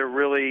 and they're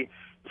really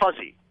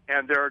fuzzy.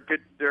 And there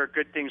are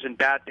good things and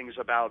bad things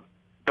about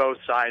both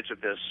sides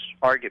of this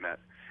argument.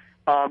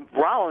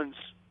 Rollins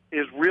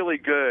is really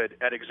good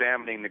at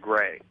examining the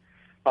gray.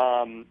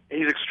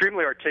 He's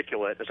extremely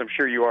articulate, as I'm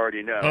sure you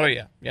already know. Oh,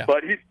 yeah.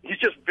 But he's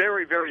just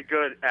very, very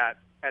good at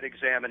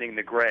examining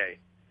the gray.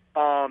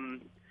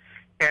 And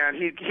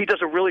he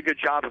does a really good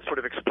job of sort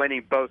of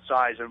explaining both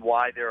sides and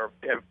why there are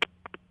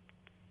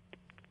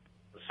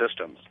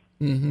systems.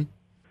 Mm-hmm.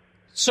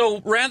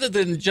 So rather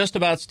than just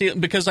about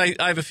stealing, because I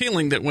have a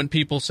feeling that when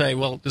people say,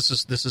 well, this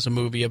is a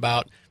movie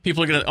about,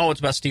 people are going to, it's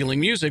about stealing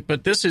music,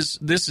 but this is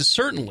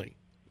certainly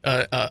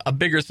a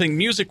bigger thing.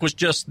 Music was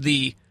just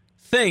the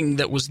thing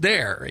that was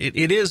there.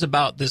 It is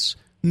about this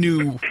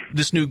new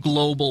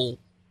global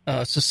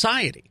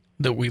society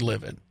that we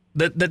live in.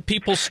 That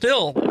people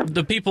still,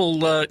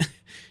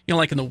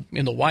 like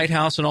in the White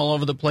House and all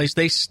over the place,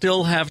 they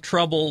still have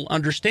trouble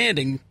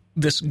understanding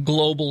this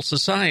global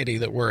society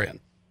that we're in.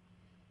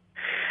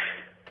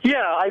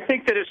 Yeah, I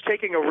think that it's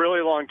taking a really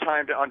long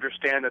time to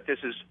understand that this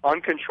is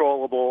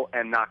uncontrollable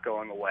and not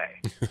going away,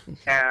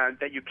 and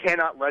that you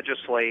cannot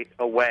legislate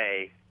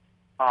away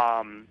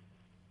a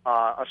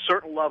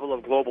certain level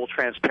of global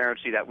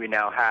transparency that we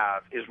now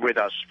have is with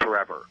us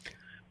forever.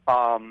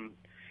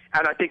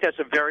 And I think that's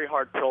a very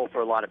hard pill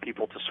for a lot of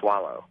people to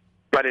swallow.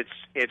 But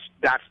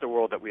that's the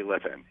world that we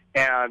live in,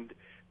 and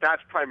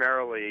that's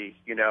primarily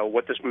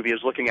what this movie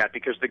is looking at,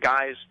 because the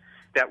guys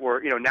that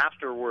were,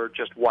 Napster were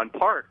just one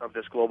part of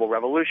this global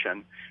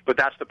revolution, but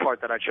that's the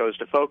part that I chose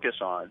to focus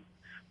on,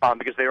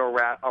 because they were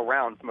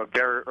around from a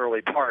very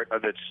early part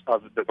of the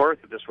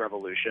birth of this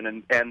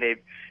revolution, and they've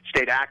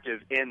stayed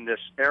active in this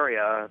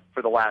area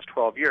for the last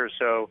 12 years,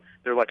 so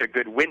they're like a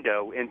good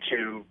window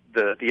into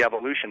the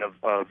evolution of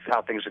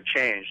how things have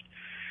changed.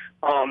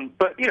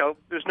 But,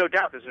 there's no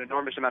doubt there's an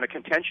enormous amount of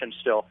contention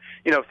still.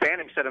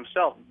 Fanning said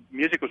himself,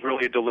 music was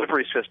really a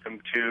delivery system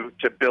to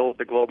build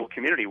the global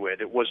community with.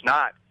 It was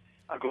not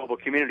a global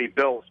community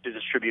built to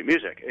distribute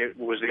music. It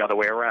was the other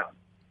way around.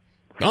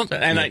 Well,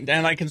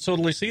 and I can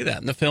totally see that,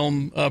 and the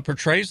film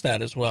portrays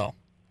that as well.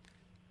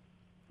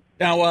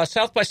 Now,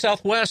 South by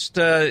Southwest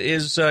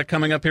is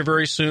coming up here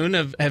very soon.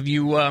 Have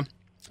you? Are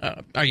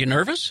you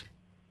nervous?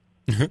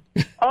 That's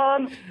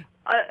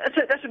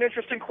an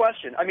interesting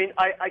question. I mean,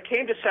 I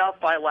came to South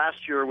by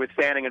last year with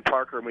Fanning and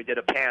Parker, and we did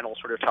a panel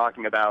sort of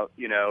talking about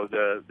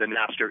the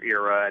Napster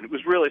era, and it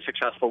was really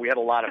successful. We had a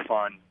lot of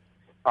fun.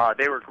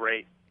 They were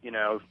great. We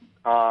have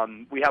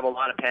a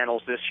lot of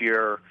panels this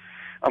year.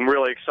 I'm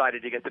really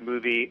excited to get the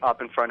movie up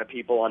in front of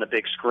people on a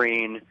big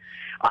screen.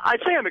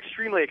 I'd say I'm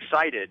extremely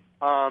excited.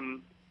 I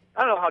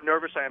don't know how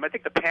nervous I am. I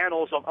think the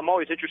panels, I'm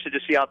always interested to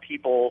see how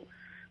people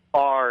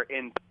are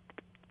in,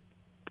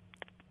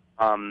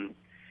 and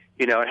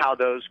how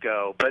those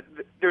go. But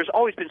there's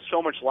always been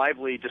so much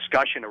lively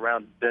discussion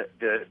around the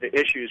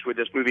issues with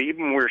this movie,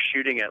 even when we were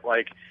shooting it.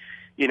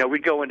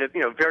 We'd go into,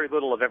 very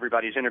little of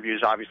everybody's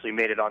interviews obviously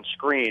made it on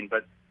screen,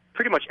 but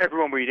pretty much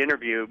everyone we'd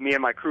interview, me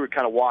and my crew would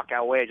kind of walk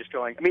away just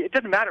going, it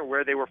doesn't matter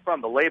where they were from,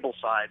 the label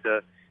side,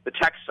 the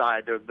tech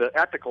side, the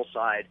ethical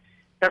side.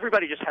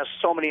 Everybody just has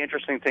so many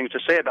interesting things to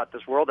say about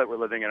this world that we're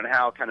living in and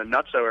how kind of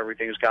nutso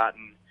everything's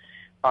gotten,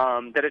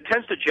 that it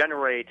tends to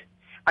generate.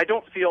 I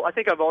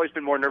think I've always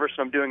been more nervous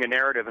when I'm doing a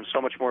narrative, and so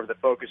much more of the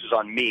focus is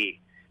on me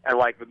and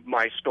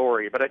my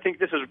story. But I think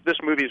this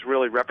movie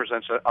really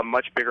represents a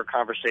much bigger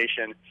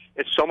conversation.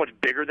 It's so much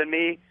bigger than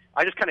me.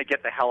 I just kind of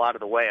get the hell out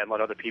of the way and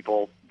let other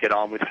people get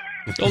on with it.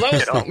 Well,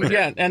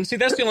 and see,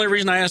 that's the only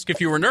reason I ask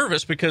if you were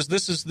nervous, because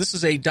this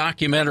is a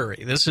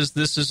documentary. This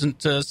isn't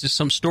just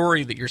some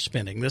story that you're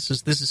spinning. This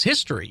is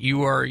history.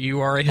 You are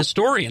a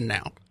historian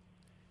now.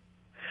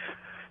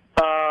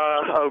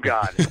 Oh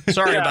God!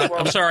 Sorry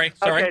I'm sorry.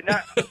 Okay,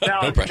 now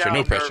no pressure. Now No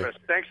I'm pressure.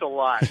 Nervous. Thanks a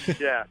lot.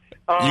 Yeah.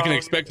 You can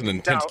expect an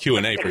intense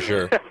Q&A for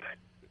sure.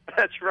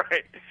 That's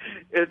right.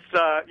 It's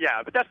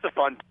but that's the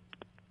fun.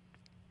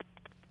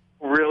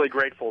 Really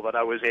grateful that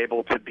I was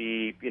able to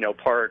be,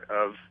 part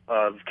of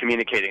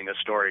communicating this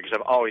story, because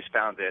I've always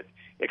found it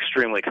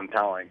extremely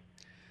compelling.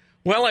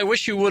 Well, I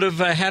wish you would have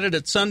had it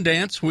at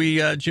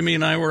Sundance. Jimmy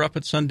and I were up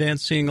at Sundance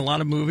seeing a lot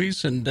of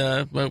movies, and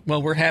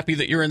we're happy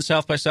that you're in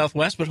South by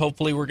Southwest, but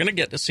hopefully we're going to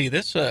get to see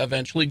this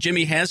eventually.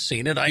 Jimmy has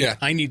seen it.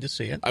 I need to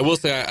see it. I will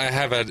say I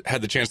have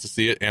had the chance to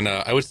see it, and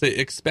I would say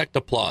expect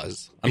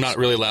applause. I'm not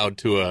really allowed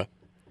to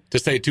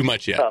say too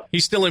much yet.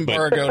 He's still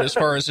embargoed as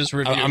far as his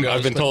review goes.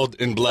 I've been told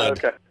in blood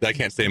that I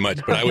can't say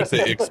much, but I would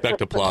say expect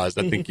applause.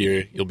 I think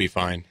you'll be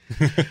fine.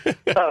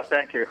 Oh,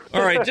 thank you.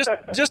 All right,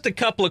 just a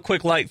couple of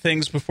quick light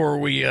things before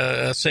we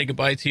say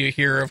goodbye to you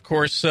here. Of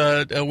course,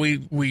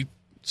 we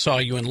saw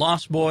you in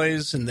Lost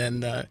Boys, and then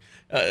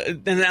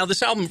now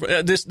this album,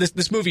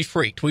 this movie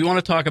Freaked. We want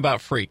to talk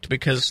about Freaked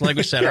because, like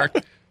we said,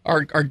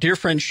 our dear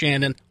friend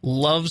Shannon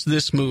loves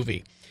this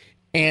movie,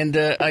 and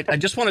I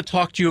just want to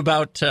talk to you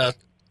about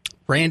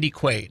Randy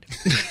Quaid.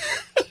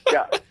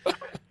 Yeah.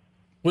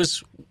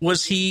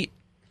 Was he?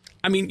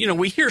 I mean,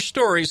 we hear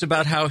stories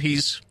about how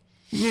he's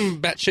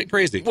batshit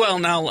crazy. Well,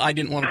 now I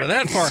didn't want to go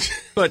that far,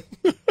 but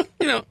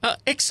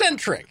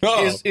eccentric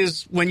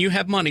is when you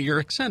have money, you're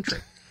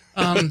eccentric.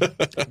 I'm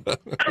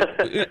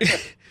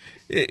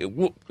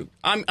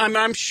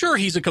sure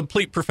he's a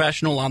complete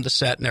professional on the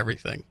set and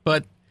everything,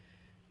 but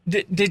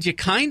did you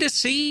kind of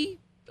see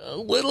a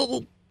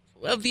little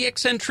of the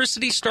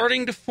eccentricity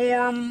starting to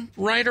form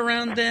right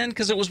around then?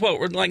 Because it was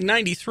like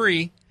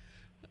 93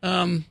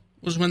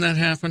 was when that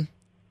happened.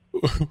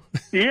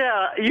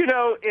 Yeah,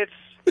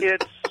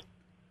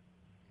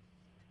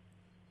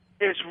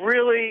 it's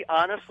really,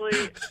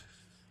 honestly,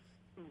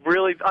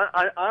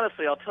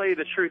 honestly, I'll tell you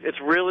the truth.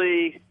 It's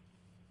really,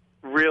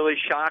 really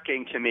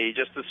shocking to me,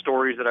 just the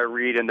stories that I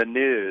read in the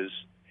news.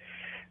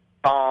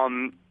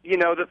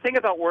 The thing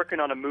about working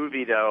on a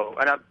movie, though,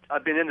 and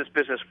I've been in this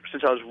business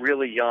since I was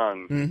really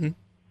young. Mm-hmm.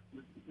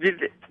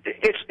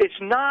 It's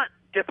not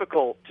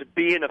difficult to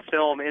be in a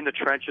film in the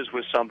trenches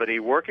with somebody,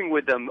 working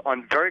with them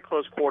on very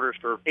close quarters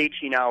for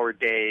 18-hour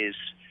days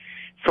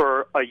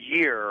for a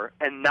year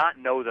and not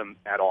know them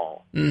at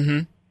all.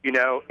 Mm-hmm.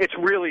 It's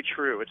really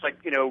true. It's like,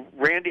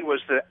 Randy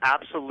was the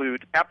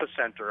absolute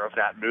epicenter of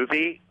that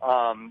movie.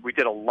 We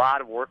did a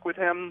lot of work with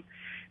him.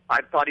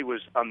 I thought he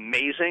was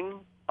amazing.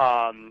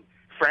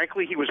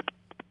 Frankly, he was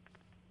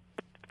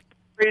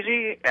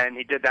crazy, and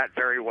he did that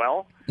very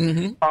well.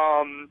 Mm-hmm.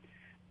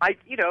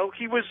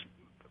 He was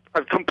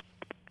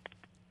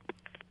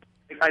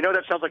I know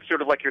that sounds like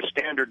sort of like your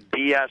standard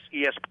BS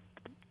ESPN.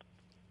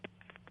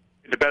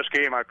 The best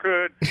game I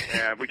could,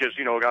 and we just,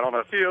 got on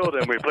the field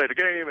and we played the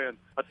game, and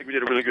I think we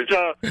did a really good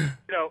job.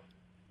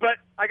 But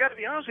I got to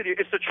be honest with you,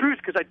 it's the truth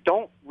because I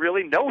don't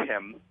really know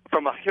him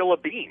from a hill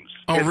of beans.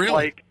 Oh, it's really?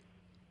 Like,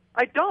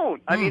 I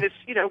don't. I mean, it's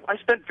I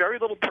spent very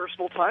little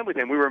personal time with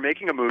him. We were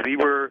making a movie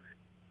where,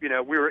 we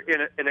were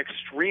in an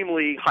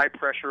extremely high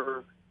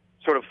pressure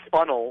sort of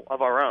funnel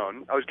of our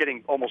own. I was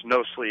getting almost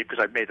no sleep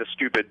because I made the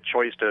stupid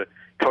choice to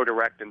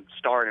co-direct and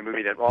star in a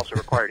movie that also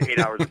required 8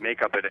 hours of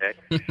makeup a day.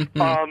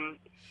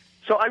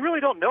 So I really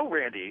don't know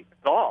Randy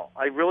at all.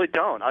 I really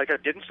don't. I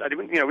didn't.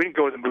 We didn't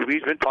go to the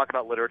movies. We didn't talk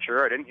about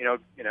literature. I didn't,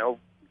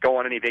 go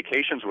on any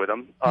vacations with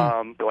him.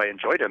 Though I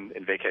enjoyed him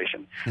in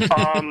vacation.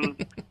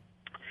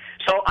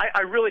 So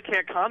I really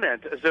can't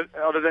comment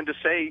other than to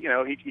say,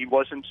 he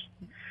wasn't.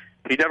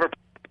 He never.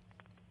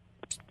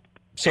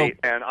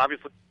 And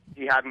obviously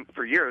he hadn't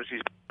for years.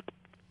 He's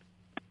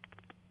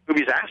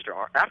movies after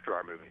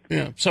our movie.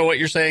 Yeah. So what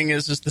you're saying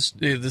is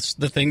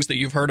the things that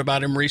you've heard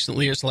about him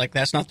recently is like,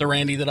 that's not the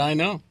Randy that I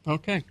know.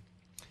 Okay.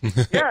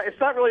 Yeah, it's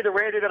not really the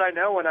Randy that I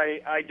know, and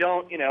I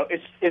don't.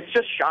 It's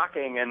just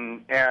shocking,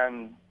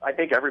 and I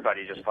think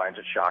everybody just finds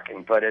it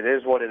shocking. But it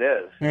is what it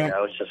is. Yeah.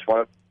 It's just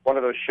one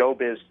of those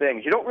showbiz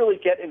things. You don't really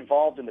get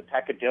involved in the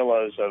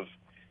peccadillos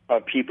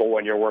of people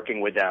when you're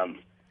working with them.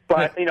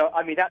 But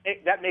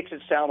that makes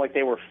it sound like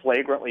they were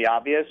flagrantly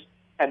obvious,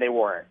 and they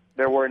weren't.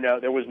 There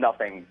was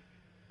nothing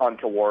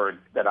untoward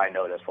that I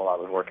noticed while I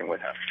was working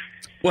with him.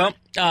 Well,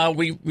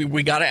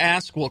 we got to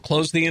ask. We'll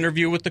close the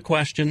interview with the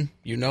question.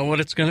 You know what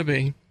it's going to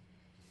be.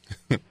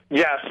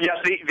 Yes.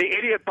 The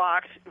idiot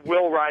box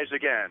will rise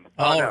again.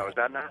 Oh no, is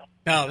that not?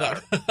 No.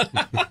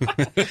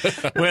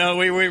 Well,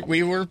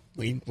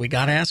 we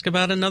got to ask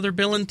about another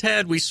Bill and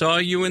Ted. We saw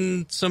you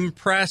in some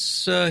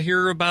press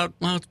here about.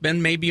 Well, it's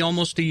been maybe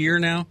almost a year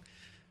now,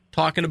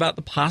 talking about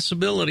the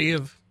possibility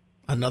of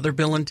another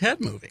Bill and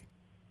Ted movie.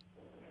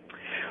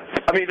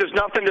 I mean, there's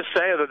nothing to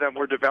say other than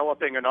we're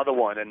developing another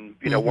one, and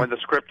when the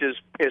script is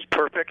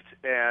perfect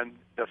and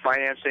the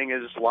financing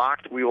is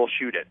locked, we will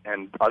shoot it.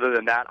 And other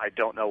than that, I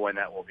don't know when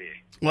that will be.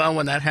 Well,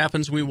 when that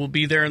happens, we will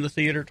be there in the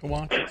theater to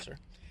watch it, sir.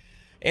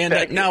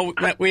 And now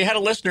we had a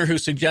listener who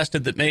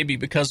suggested that maybe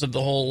because of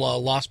the whole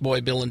Lost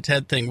Boy Bill and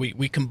Ted thing,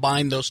 we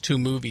combine those two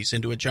movies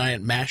into a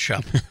giant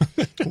mashup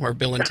where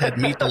Bill and Ted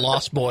meet the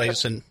Lost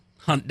Boys and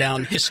hunt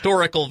down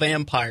historical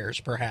vampires,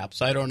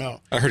 perhaps. I don't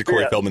know. I heard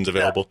Corey Feldman's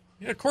available.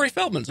 Yeah, Corey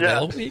Feldman's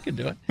available. He can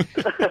do it.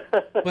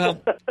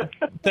 Well,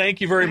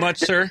 thank you very much,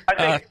 sir.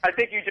 I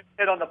think you just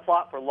hit on the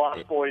plot for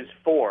Lost Boys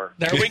 4.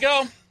 There we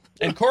go.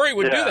 And Corey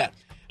would do that.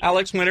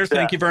 Alex Winter,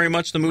 thank you very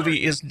much. The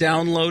movie is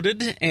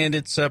downloaded, and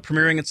it's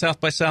premiering at South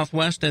by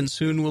Southwest, and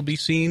soon will be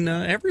seen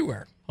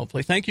everywhere,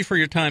 hopefully. Thank you for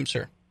your time,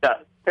 sir. Yeah,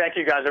 thank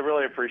you, guys. I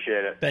really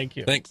appreciate it. Thank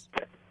you. Thanks.